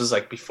 This was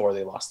like before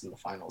they lost in the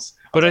finals.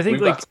 But I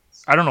think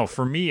I don't know.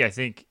 For me, I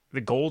think the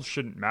goals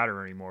shouldn't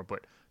matter anymore.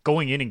 But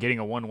going in and getting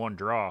a 1-1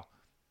 draw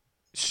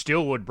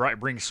still would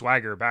bring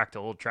swagger back to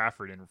Old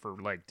Trafford and for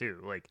leg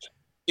too. Like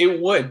it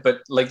would,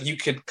 but like you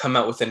could come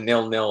out with a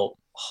 0-0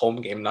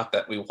 home game. Not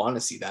that we want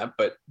to see that,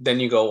 but then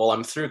you go, well,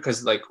 I'm through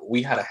because like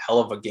we had a hell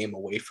of a game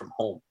away from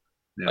home.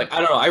 Yeah. Like,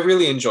 I don't know. I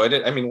really enjoyed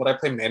it. I mean, when I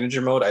play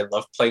manager mode, I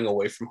love playing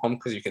away from home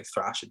because you can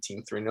thrash a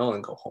team 3-0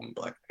 and go home and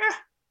be like,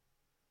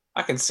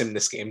 I can sim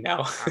this game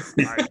now.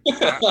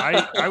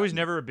 I was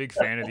never a big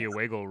fan of the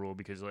away goal rule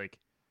because, like,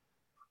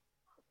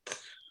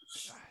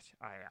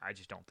 I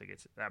just don't think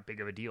it's that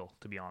big of a deal,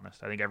 to be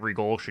honest. I think every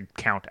goal should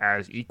count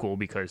as equal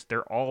because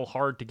they're all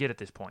hard to get at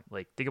this point.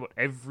 Like, think about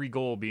every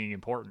goal being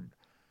important.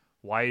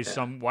 Why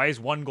is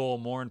one goal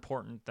more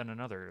important than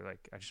another?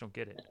 Like, I just don't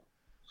get it.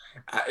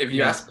 If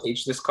you ask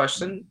Paige this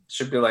question, it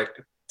should be like,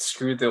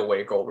 screw the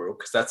away goal rule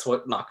because that's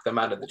what knocked them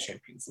out of the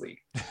Champions League.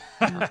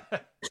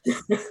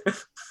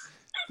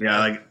 Yeah,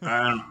 like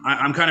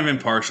I'm kind of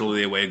impartial to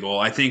the away goal.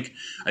 I think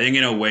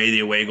in a way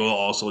the away goal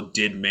also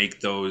did make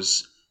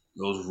those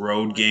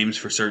road games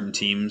for certain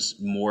teams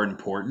more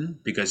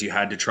important because you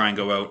had to try and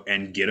go out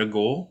and get a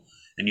goal,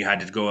 and you had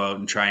to go out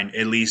and try and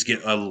at least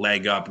get a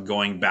leg up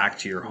going back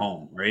to your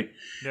home, right?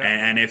 Yeah.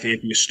 And if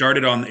you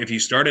started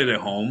at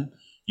home,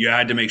 you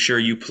had to make sure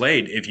you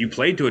played. If you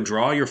played to a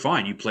draw, you're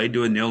fine. You played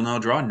to a 0-0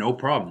 draw, no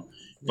problem.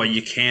 But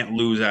you can't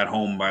lose at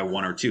home by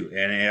 1 or 2.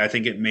 And I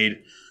think it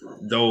made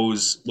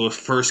those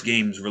first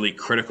games really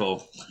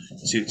critical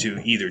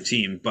to either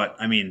team. But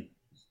I mean,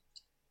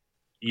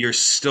 you're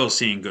still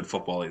seeing good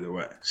football either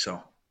way.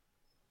 So,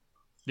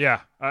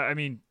 yeah, I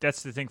mean,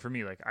 that's the thing for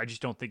me. Like, I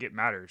just don't think it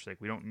matters. Like,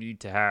 we don't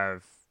need to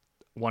have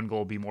one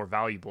goal be more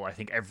valuable. I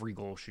think every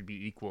goal should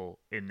be equal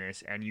in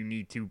this, and you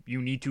need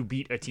to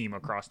beat a team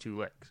across 2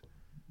 legs.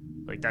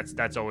 Like,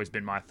 that's always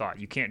been my thought.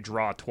 You can't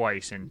draw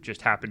twice and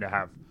just happen to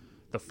have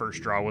the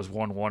first draw was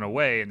 1-1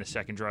 away and the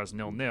second draw is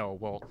 0-0.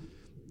 Well,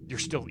 you're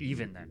still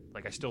even then.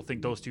 Like, I still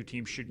think those 2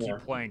 teams should keep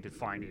playing to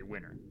find a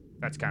winner.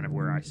 That's kind of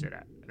where I sit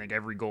at. I think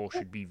every goal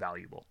should be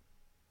valuable.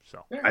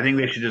 So I think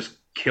they should just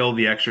kill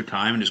the extra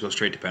time and just go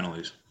straight to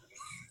penalties.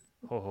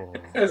 Oh.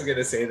 I was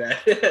gonna say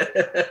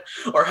that,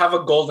 or have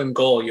a golden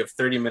goal. You have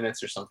 30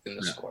 minutes or something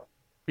to score.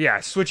 Yeah,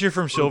 switch it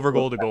from silver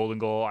goal to golden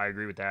goal. I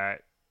agree with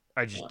that.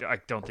 I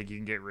don't think you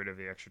can get rid of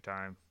the extra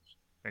time.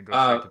 And go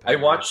I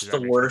watched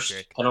the worst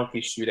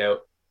penalty shootout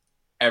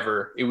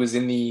ever. It was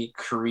in the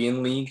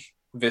Korean League,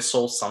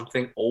 Vissel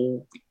something.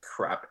 Holy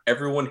crap!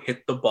 Everyone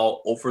hit the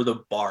ball over the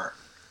bar,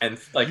 and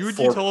like you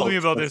told me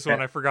about this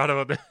one. I forgot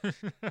about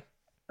that.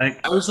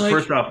 I was like,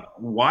 first off,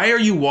 why are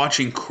you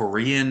watching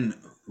Korean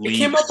leagues?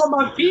 It came up on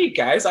my feed,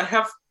 guys. I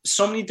have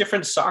so many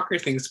different soccer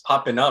things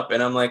popping up,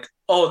 and I'm like,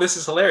 oh, this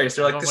is hilarious.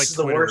 They're like, this is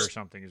Twitter the worst. Or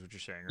something is what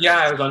you're saying. Right? Yeah,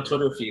 I was on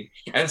Twitter feed,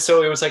 and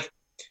so it was like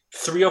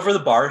 3 over the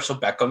bar, so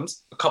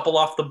Beckham's, a couple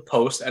off the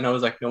post, and I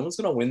was like, no one's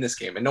gonna win this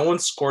game, and no one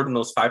scored in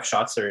those 5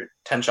 shots or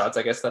 10 shots,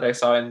 I guess, that I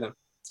saw in the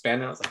span.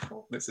 And I was like,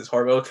 oh, this is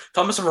horrible.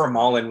 Thomas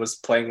Vermaelen was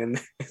playing in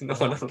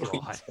one of the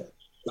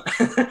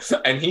leagues,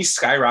 and he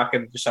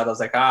skyrocketed the shot. I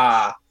was like,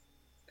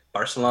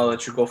 Barcelona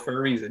let you go for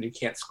a reason. You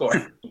can't score.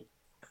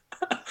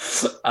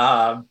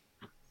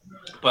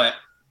 But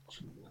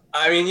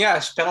I mean,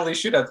 yeah, penalty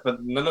shootouts,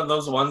 but none of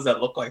those ones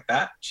that look like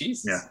that.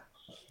 Jesus. Yeah.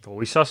 Well,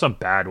 we saw some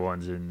bad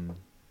ones in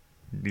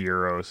the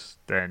Euros,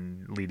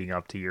 then leading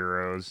up to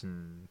Euros,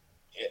 and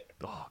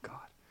oh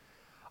god,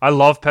 I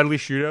love penalty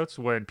shootouts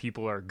when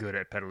people are good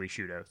at penalty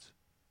shootouts.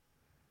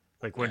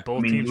 Like when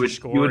both teams are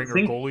scoring or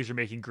goalies are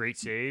making great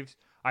saves.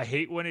 I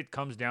hate when it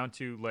comes down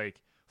to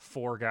like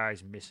 4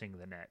 guys missing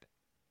the net.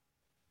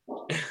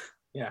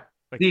 Yeah.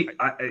 Like,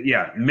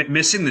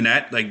 missing the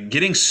net, like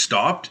getting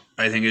stopped,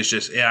 I think is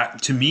just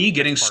to me,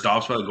 getting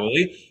stopped by the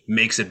goalie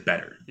makes it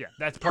better. Yeah,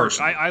 that's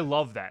part. I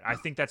love that. I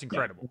think that's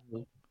incredible.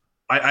 Yeah.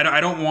 I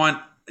don't want,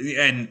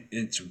 and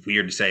it's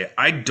weird to say,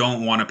 I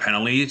don't want a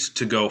penalty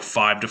to go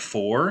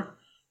 5-4,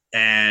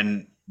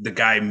 and the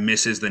guy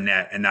misses the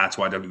net, and that's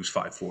why they lose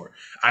 5-4.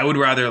 I would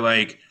rather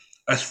like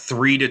a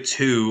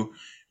 3-2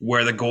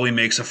 where the goalie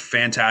makes a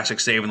fantastic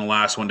save in the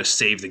last one to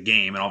save the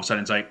game, and all of a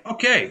sudden it's like,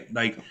 okay,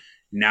 like.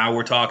 Now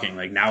we're talking.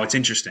 Like now it's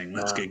interesting.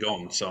 Let's get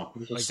going. So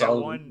like that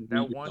one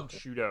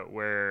shootout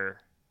where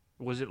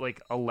was it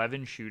like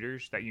 11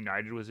 shooters that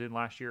United was in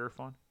last year,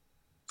 Irfan?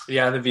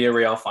 Yeah, the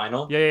Villarreal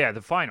final. Yeah,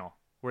 the final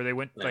where they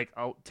went like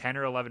 10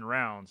 or 11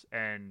 rounds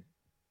and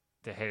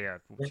De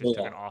Gea just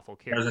took an awful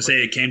kick. I was gonna say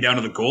it came down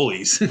to the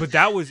goalies. But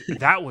that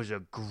was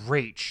a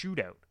great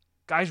shootout.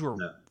 Guys were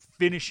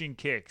finishing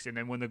kicks, and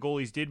then when the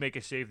goalies did make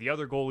a save, the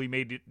other goalie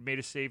made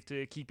a save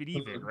to keep it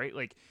even, right?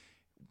 Like.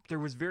 There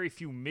was very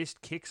few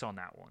missed kicks on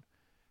that one.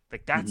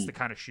 Like that's the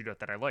kind of shootout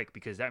that I like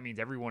because that means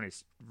everyone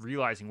is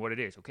realizing what it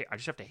is. Okay, I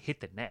just have to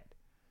hit the net.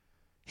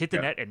 Hit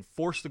the net and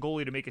force the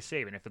goalie to make a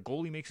save. And if the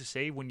goalie makes a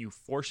save when you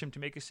force him to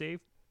make a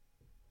save,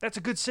 that's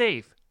a good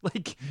save.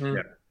 Like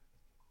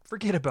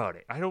forget about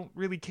it. I don't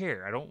really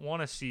care. I don't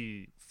want to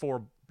see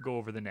 4 go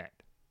over the net.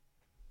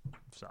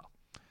 So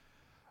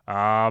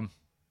I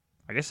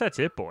guess that's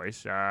it,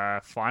 boys.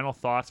 Final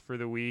thoughts for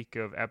the week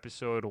of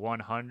episode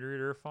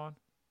 100, Irfan?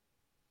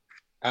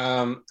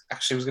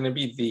 Actually, it was going to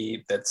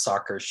be that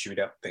soccer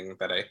shootout thing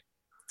that I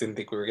didn't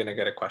think we were going to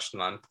get a question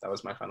on. That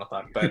was my final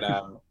thought. But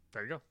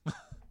there you go.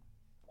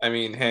 I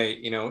mean,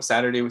 hey,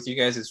 Saturday with you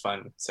guys is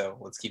fun, so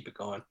let's keep it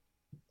going.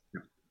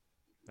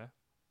 Yeah,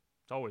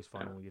 it's always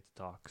fun when we get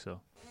to talk.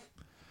 So,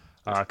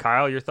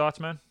 Kyle, your thoughts,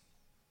 man?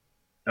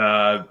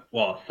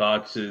 Well,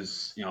 thoughts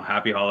is,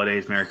 happy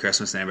holidays, Merry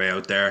Christmas to anybody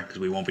out there, because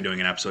we won't be doing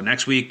an episode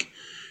next week.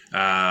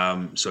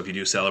 So if you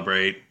do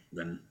celebrate,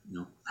 then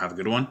have a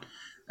good one.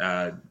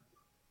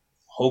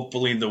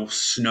 Hopefully the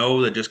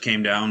snow that just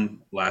came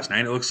down last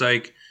night, it looks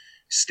like,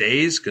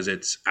 stays, because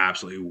it's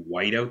absolutely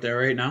white out there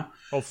right now.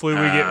 Hopefully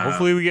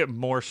we get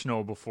more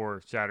snow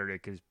before Saturday,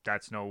 because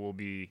that snow will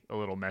be a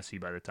little messy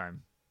by the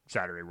time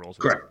Saturday rolls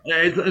around.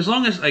 Correct. As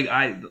long as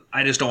I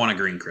just don't want a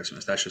green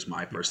Christmas. That's just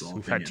my personal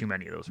opinion. We've had too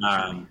many of those.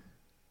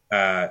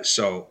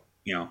 So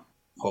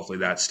hopefully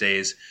that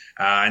stays.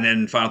 And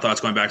then final thoughts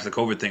going back to the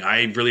COVID thing.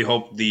 I really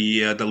hope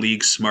the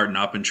leagues smarten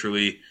up and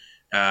truly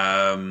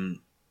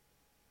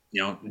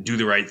do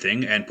the right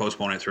thing and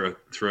postpone it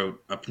through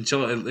up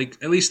until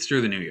at least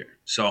through the new year.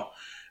 So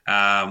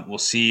we'll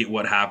see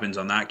what happens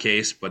on that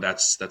case. But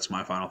that's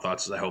my final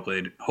thoughts. Is I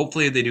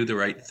hopefully they do the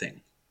right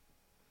thing.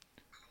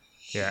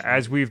 Yeah,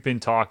 as we've been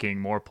talking,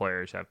 more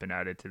players have been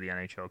added to the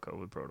NHL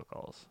COVID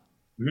protocols.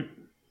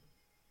 Mm-hmm.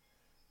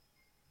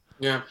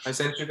 Yeah, I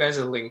sent you guys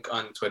a link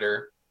on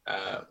Twitter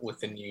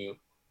with the new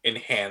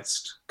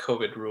enhanced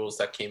COVID rules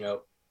that came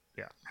out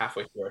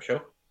halfway through our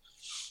show.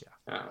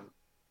 Yeah.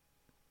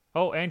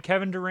 And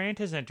Kevin Durant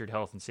has entered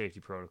health and safety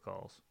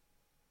protocols.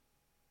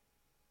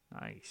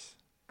 Nice.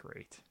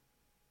 Great.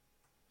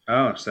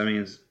 Oh, so that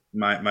means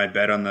my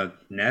bet on the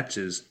Nets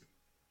is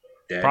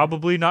dead.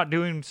 Probably not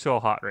doing so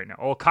hot right now.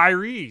 Oh,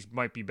 Kyrie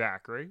might be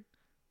back, right?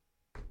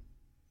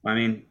 I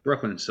mean,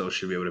 Brooklyn still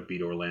should be able to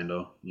beat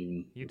Orlando,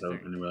 even without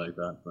anybody like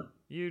that. But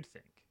you'd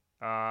think.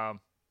 But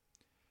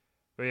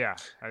yeah,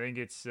 I think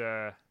it's.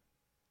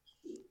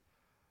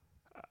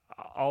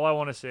 All I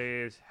want to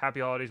say is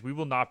happy holidays. We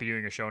will not be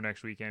doing a show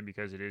next weekend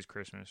because it is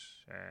Christmas,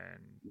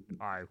 and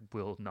I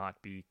will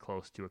not be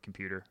close to a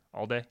computer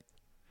all day.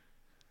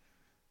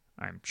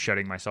 I'm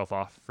shutting myself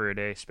off for a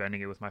day,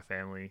 spending it with my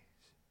family.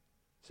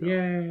 So,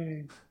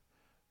 yay!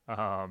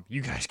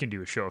 You guys can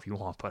do a show if you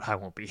want, but I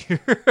won't be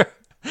here.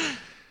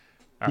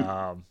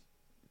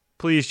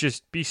 Please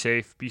just be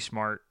safe, be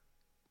smart.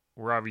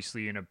 We're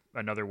obviously in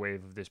another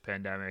wave of this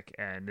pandemic,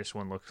 and this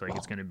one looks like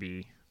it's going to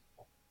be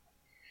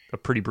a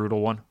pretty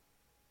brutal one.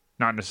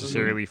 Not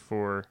necessarily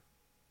for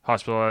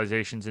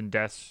hospitalizations and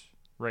deaths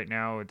right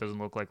now. It doesn't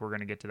look like we're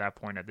going to get to that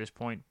point at this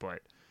point, but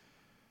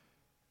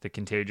the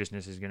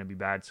contagiousness is going to be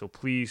bad. So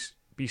please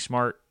be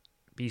smart,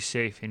 be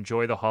safe,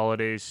 enjoy the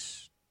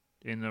holidays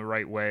in the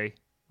right way.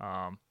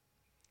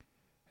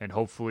 And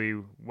hopefully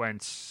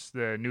once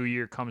the new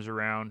year comes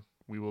around,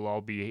 we will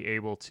all be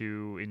able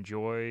to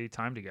enjoy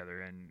time together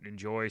and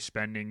enjoy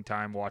spending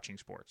time watching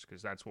sports,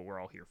 because that's what we're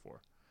all here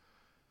for.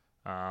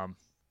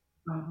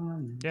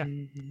 Yeah.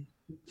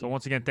 So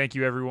once again, thank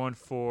you everyone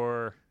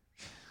for...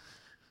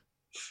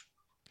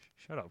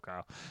 Shut up,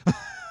 Kyle.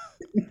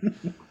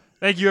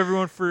 Thank you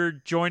everyone for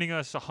joining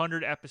us.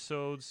 100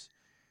 episodes.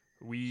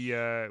 We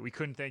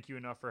couldn't thank you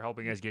enough for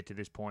helping us get to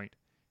this point.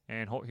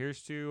 And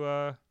here's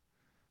to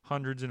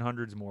hundreds and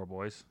hundreds more,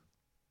 boys.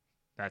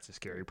 That's a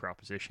scary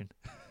proposition.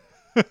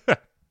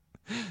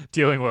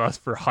 Dealing with us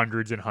for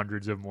hundreds and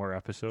hundreds of more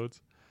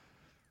episodes.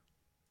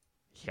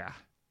 Yeah.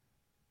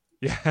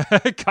 Yeah,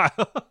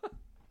 Kyle.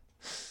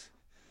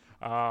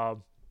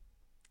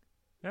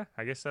 Yeah,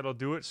 I guess that'll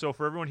do it. So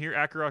for everyone here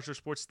at Garage Door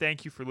Sports,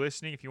 thank you for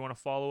listening. If you want to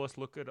follow us,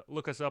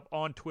 look us up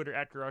on Twitter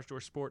at Garage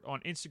Door Sport, on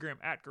Instagram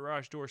at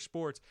Garage Door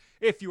Sports.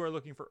 If you are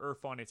looking for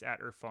Irfan, it's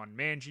at Irfan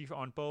Manji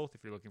on both.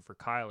 If you're looking for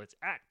Kyle, it's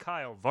at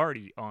Kyle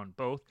Vardy on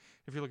both.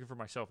 If you're looking for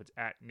myself, it's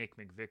at Nick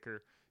McVicker.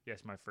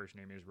 Yes, my first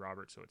name is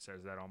Robert, so it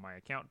says that on my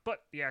account,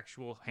 but the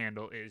actual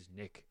handle is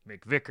Nick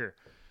McVicker.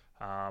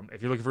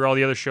 If you're looking for all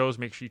the other shows,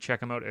 make sure you check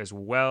them out as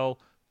well.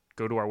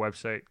 Go to our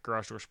website,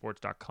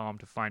 garagedoorsports.com,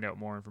 to find out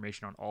more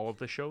information on all of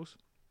the shows.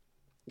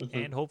 Mm-hmm.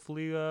 And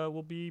hopefully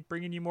we'll be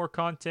bringing you more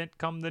content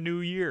come the new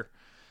year.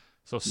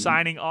 So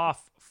signing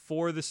off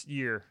for this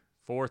year,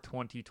 for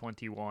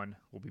 2021.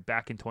 We'll be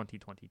back in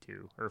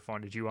 2022.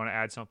 Irfan, did you want to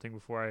add something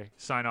before I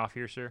sign off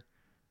here, sir?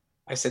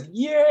 I said,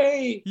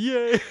 yay!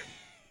 Yay!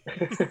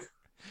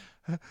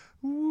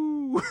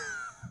 Woo!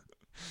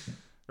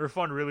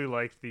 Irfan really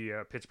liked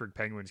the Pittsburgh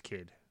Penguins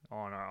kid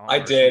on I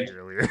did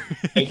earlier.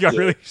 He got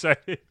really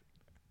excited.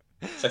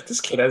 It's like, this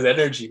kid has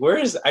energy.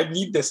 I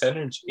need this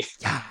energy.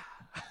 Yeah.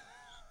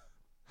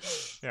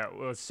 Yeah,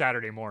 well, it's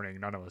Saturday morning.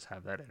 None of us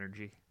have that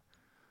energy.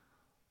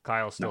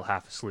 Kyle's still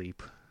half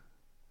asleep.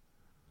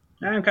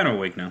 I'm kind of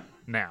awake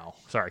now.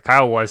 Sorry,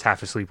 Kyle was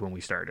half asleep when we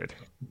started.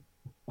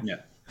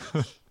 Yeah.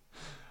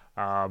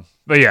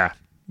 But yeah,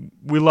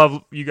 we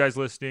love you guys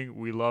listening.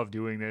 We love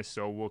doing this,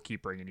 so we'll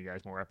keep bringing you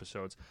guys more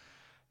episodes.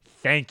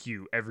 Thank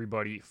you,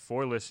 everybody,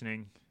 for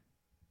listening.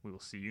 We will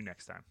see you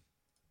next time.